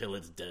beat it till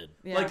it's dead.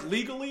 Yeah. Like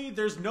legally,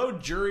 there's no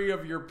jury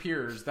of your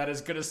peers that is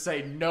going to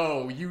say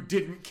no, you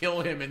didn't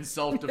kill him in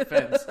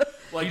self-defense.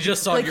 Like You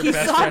just saw Like your he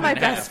best saw friend my in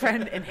best half.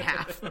 friend in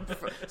half,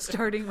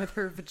 starting with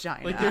her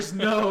vagina. Like there's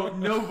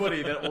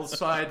nobody that will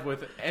side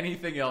with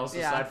anything else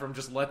Yeah. aside from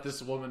just let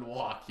this woman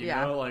walk. You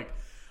Yeah. know, like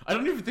I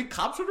don't even think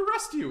cops would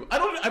arrest you.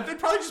 They'd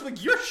probably just be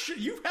like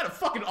you've had a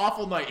fucking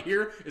awful night.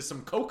 Here is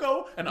some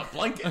cocoa and a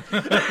blanket.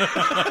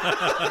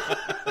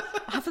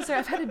 Officer,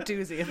 I've had a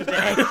doozy of a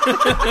day.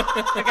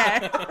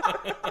 Okay.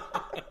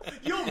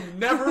 You'll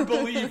never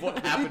believe what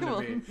happened You to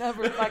will me.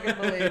 never fucking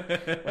believe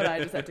what I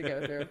just had to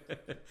go through.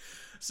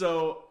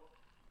 So,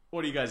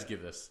 what do you guys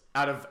give this?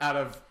 Out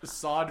of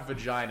sod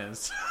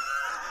vaginas,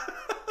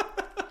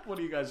 what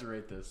do you guys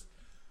rate this?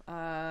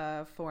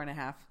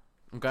 4.5.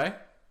 Okay,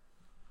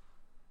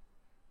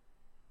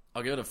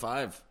 I'll give it a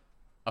 5.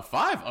 a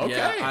 5. Okay,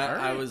 Yeah, all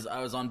right.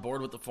 I was on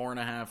board with the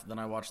 4.5. Then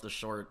I watched the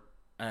short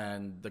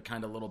and the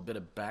kind of little bit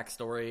of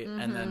backstory,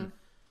 and then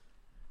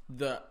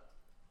the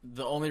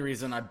only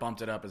reason I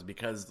bumped it up is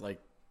because like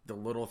the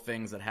little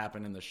things that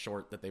happened in the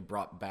short that they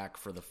brought back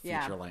for the feature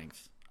Yeah.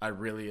 length. I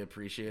really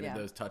appreciated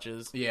those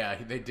touches. Yeah,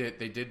 they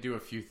did do a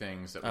few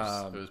things that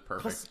was it was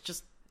perfect. Plus,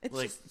 just It's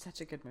like just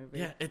such a good movie.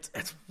 yeah, it's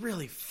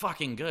really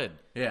fucking good.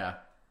 Yeah,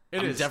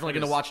 I'm definitely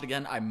going to watch it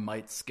again. I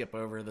might skip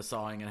over the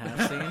sawing in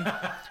half scene.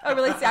 Oh,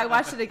 really? See, I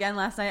watched it again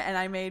last night, and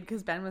I made,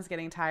 because Ben was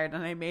getting tired,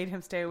 and I made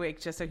him stay awake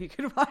just so he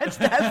could watch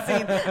that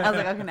scene. I was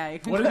like, okay, now you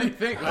can. What did he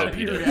think? How did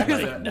he react to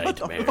that?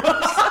 Nightmares.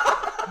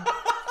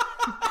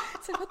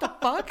 It's like, what the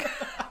fuck?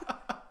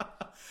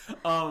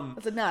 I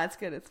said, no, it's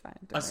good. It's fine.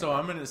 Don't So worry.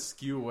 I'm going to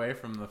skew away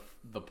from the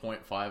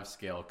 0.5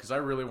 scale because I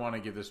really want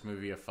to give this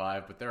movie a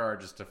 5, but there are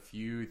just a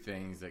few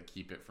things that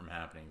keep it from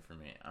happening for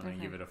me. I'm going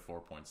to give it a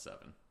 4.7.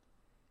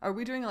 Are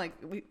we doing like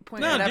we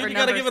point No, whatever dude, you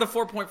got to numbers? give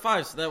it a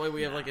 4.5 so that way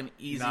we have like an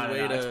easy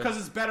way to. because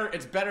it's better.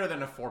 It's better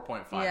than a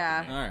 4.5.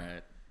 Yeah.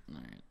 For me.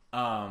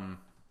 All right.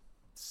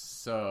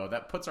 So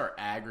that puts our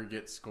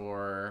aggregate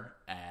score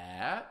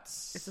at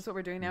Is this what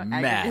we're doing now?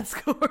 Math. Aggregate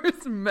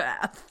scores,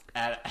 math.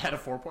 at a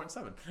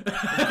 4.7.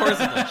 Of course,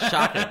 it's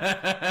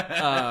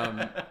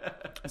shocking.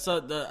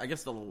 So I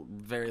guess the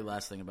very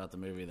last thing about the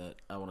movie that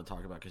I want to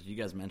talk about, because you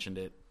guys mentioned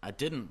it, I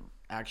didn't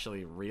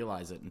actually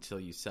realize it until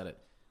you said it.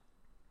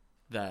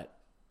 That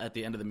at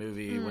the end of the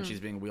movie, when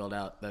she's being wheeled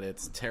out, that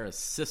it's Tara's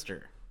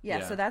sister.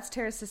 Yeah, so that's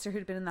Tara's sister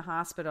who'd been in the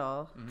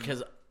hospital.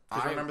 Because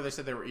I remember they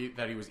said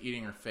that he was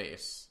eating her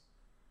face.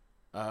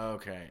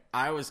 Okay.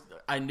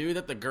 I knew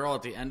that the girl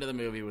at the end of the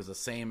movie was the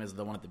same as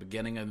the one at the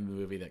beginning of the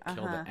movie that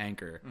killed the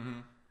anchor.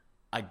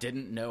 I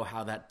didn't know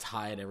how that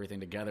tied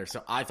everything together,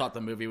 so I thought the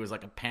movie was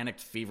like a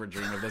panicked fever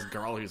dream of this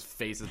girl whose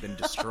face has been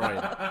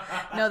destroyed.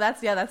 No,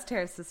 that's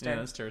Tara's sister. Yeah,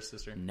 that's Tara's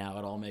sister. Now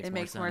it all makes It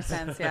more makes sense. more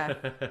sense, yeah.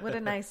 What a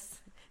nice...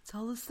 It's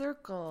all a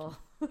circle.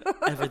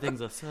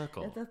 Everything's a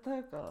circle. It's a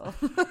circle.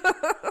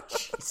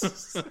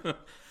 Jesus.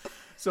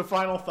 So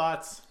final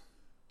thoughts.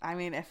 I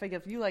mean, if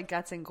you like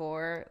guts and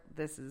gore,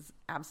 this is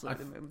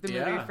absolutely the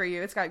yeah. movie for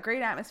you. It's got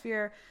great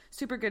atmosphere,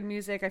 super good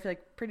music. I feel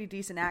like pretty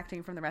decent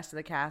acting from the rest of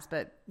the cast,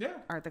 but Yeah.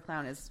 Art the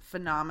Clown is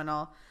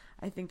phenomenal.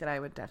 I think that I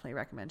would definitely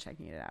recommend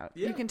checking it out.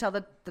 Yeah. You can tell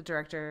that the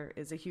director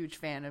is a huge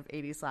fan of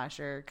 80s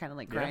slasher, kind of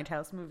like Yeah.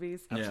 grindhouse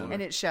movies. Absolutely.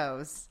 And it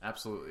shows.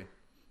 Absolutely.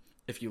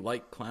 If you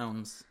like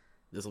clowns,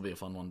 this will be a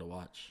fun one to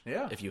watch.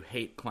 Yeah. If you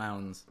hate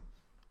clowns,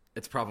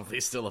 it's probably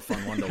still a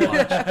fun one to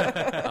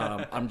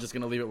watch. I'm just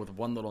going to leave it with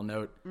one little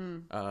note.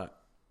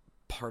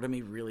 Part of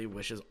me really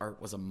wishes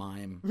Art was a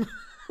mime.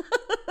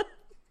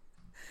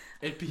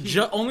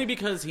 Only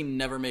because he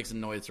never makes a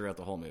noise throughout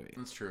the whole movie.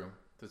 That's true.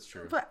 That's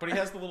true. But- But he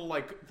has the little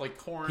like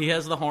horn. He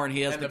has the horn,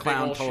 he has And the the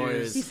clown big ol' toys.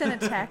 shoes. He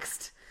sent a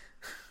text.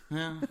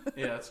 Yeah.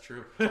 Yeah, that's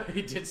true.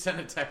 He did send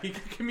a text. He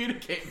could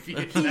communicate via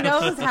text. He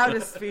knows how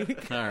to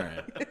speak. All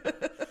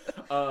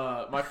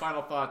right. My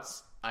final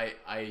thoughts.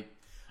 I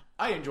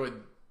enjoyed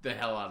the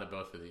hell out of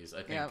both of these.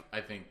 I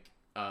think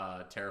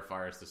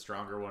Terrifier is the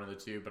stronger one of the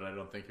two, but I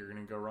don't think you're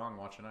going to go wrong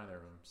watching either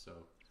of them. So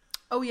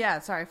Oh, yeah.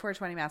 Sorry.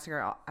 420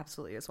 Massacre,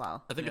 absolutely as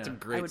well. I think it's a Yeah. I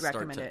great would start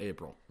recommend to it.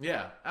 April.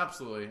 yeah,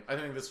 absolutely. I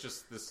think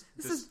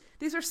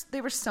They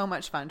were so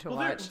much fun to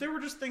watch. They were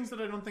just things that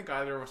I don't think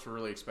either of us were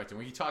really expecting.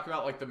 When you talk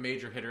about like the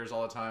major hitters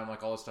all the time,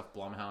 like all the stuff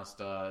Blumhouse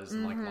does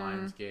and like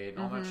Lionsgate and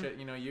all that shit,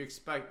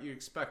 you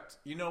expect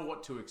you know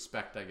what to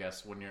expect, I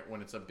guess, when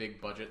it's a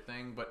big budget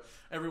thing. But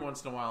every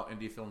once in a while,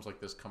 indie films like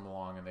this come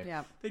along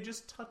and they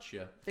just touch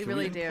you. They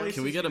really do.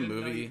 Can we get a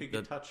movie you could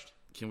get that- touched?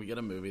 Can we get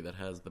a movie that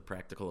has the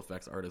practical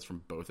effects artists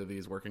from both of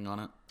these working on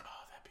it? Oh,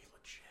 that'd be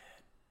legit.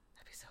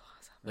 That'd be so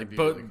awesome. Like be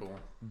both, really cool.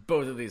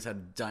 both of these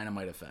had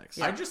dynamite effects.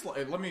 I just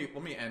let me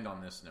end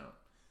on this note.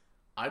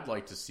 I'd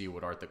like to see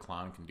what Art the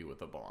Clown can do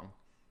with a bong.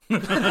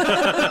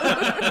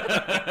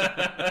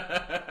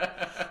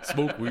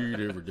 Smoke weed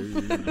every day.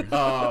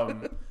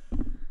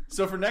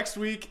 So for next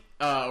week,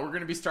 we're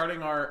going to be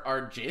starting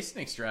our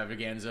Jason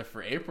extravaganza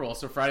for April.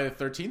 So Friday the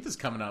 13th is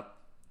coming up.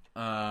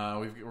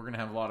 We're going to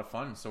have a lot of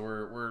fun. So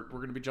we're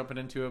going to be jumping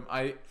into him.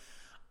 I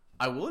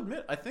will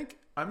admit, I think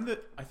I'm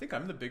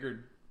the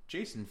bigger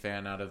Jason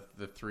fan out of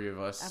the three of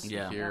us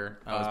Absolutely. here.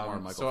 I was more a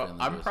Michael so fan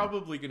than I'm Jason.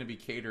 probably going to be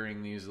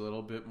catering these a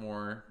little bit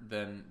more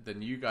than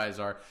you guys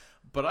are.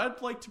 But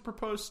I'd like to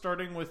propose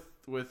starting with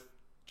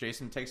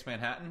Jason Takes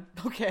Manhattan.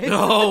 Okay.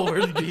 Oh,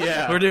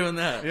 Yeah. we're doing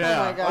that.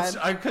 Yeah, my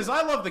God. because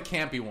I love the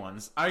campy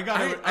ones. I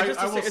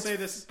will say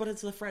this. But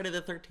it's the Friday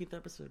the 13th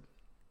episode.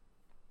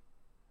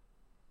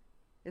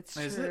 It's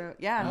Is true. it?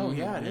 Yeah. Oh,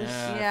 yeah, it is.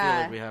 Yeah, I Yeah.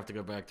 feel like we have to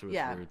go back to its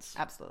Yeah, roots.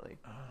 absolutely.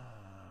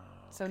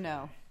 So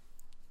no.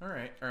 All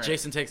right.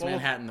 Jason Takes Well,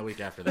 Manhattan the week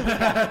after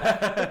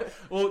that.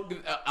 Well,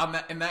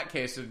 in that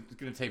case, it's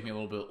going to take me a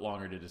little bit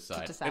longer to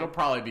decide. decide. It'll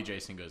probably be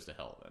Jason Goes to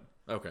Hell then.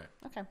 Okay.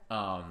 Okay.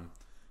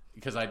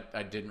 Because I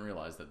didn't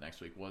realize that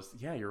next week was.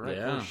 Yeah, you're right.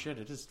 Yeah. Oh shit,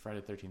 it is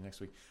Friday the 13th next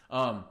week.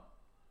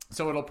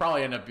 So it'll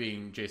probably end up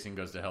being Jason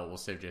Goes to Hell. We'll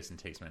save Jason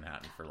Takes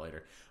Manhattan for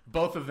later.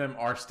 Both of them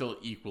are still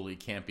equally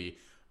campy,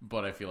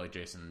 but I feel like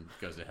Jason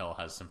Goes to Hell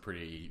has some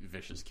pretty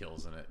vicious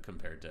kills in it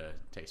compared to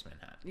Takes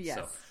Manhattan. Yes.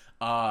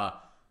 So,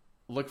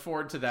 look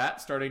forward to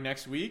that starting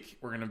next week.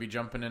 We're going to be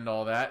jumping into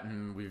all that,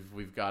 and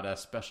we've got a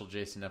special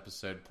Jason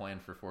episode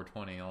planned for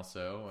 420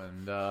 also.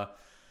 And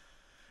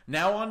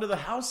now on to the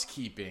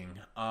housekeeping.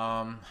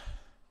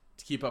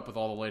 To keep up with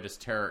all the latest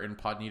Terror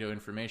Incognito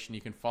information, you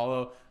can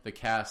follow the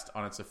cast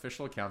on its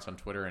official accounts on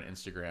Twitter and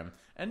Instagram,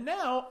 and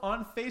now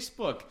on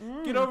Facebook.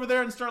 Get over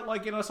there and start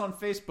liking us on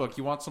Facebook.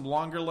 You want some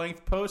longer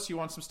length posts? You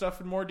want some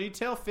stuff in more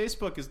detail?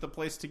 Facebook is the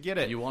place to get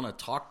it. You want to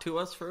talk to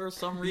us for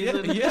some yeah,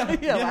 reason?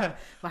 yeah.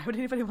 Why would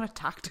anybody want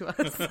to talk to us?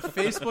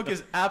 Facebook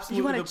is absolutely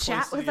You wanna the place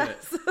chat to with get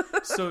us?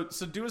 it.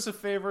 So do us a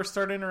favor,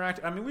 start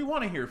interacting. I mean, we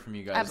want to hear from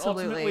you guys.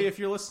 Absolutely. Ultimately, if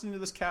you're listening to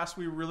this cast,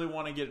 we really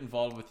want to get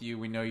involved with you.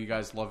 We know you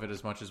guys love it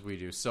as much as we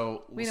do. So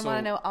We want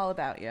to know all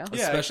about you. Yeah,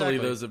 Especially exactly.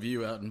 those of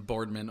you out in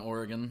Boardman,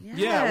 Oregon. Yes.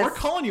 Yeah, we're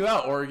calling you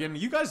out, Oregon.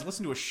 You guys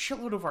listen to a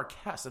shitload of our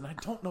cast, and I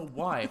don't know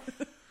why.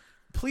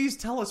 Please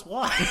tell us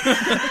why.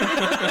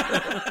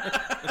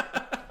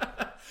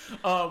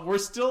 We're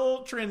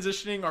still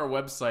transitioning our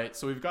website,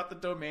 so we've got the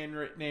domain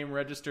name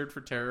registered for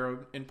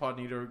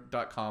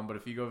terrorincognito.com, but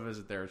if you go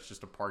visit there, it's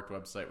just a parked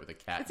website with a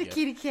cat It's a gif.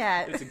 kitty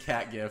cat. It's a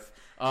cat gif.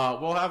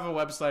 We'll have a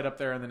website up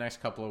there in the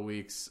next couple of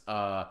weeks.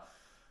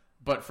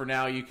 But for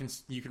now, you can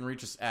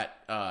reach us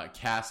at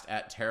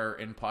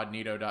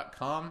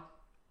cast@terrorincognito.com.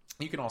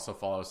 You can also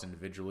follow us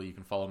individually. You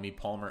can follow me,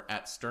 Palmer,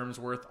 at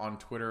Sturmsworth on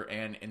Twitter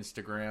and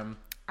Instagram.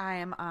 I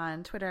am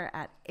on Twitter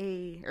at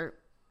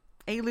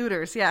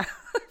A-looters, yeah.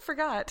 I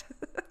forgot.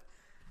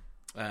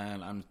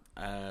 And I'm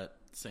at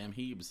Sam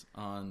Heebs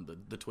on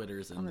the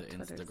Twitters and the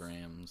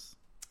Instagrams.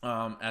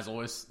 As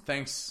always,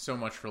 thanks so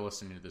much for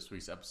listening to this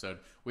week's episode.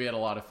 We had a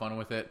lot of fun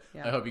with it.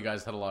 Yeah. I hope you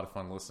guys had a lot of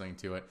fun listening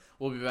to it.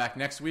 We'll be back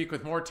next week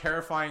with more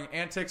terrifying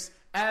antics.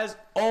 As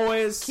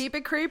always, keep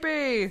it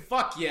creepy.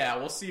 Fuck yeah.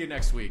 We'll see you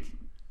next week.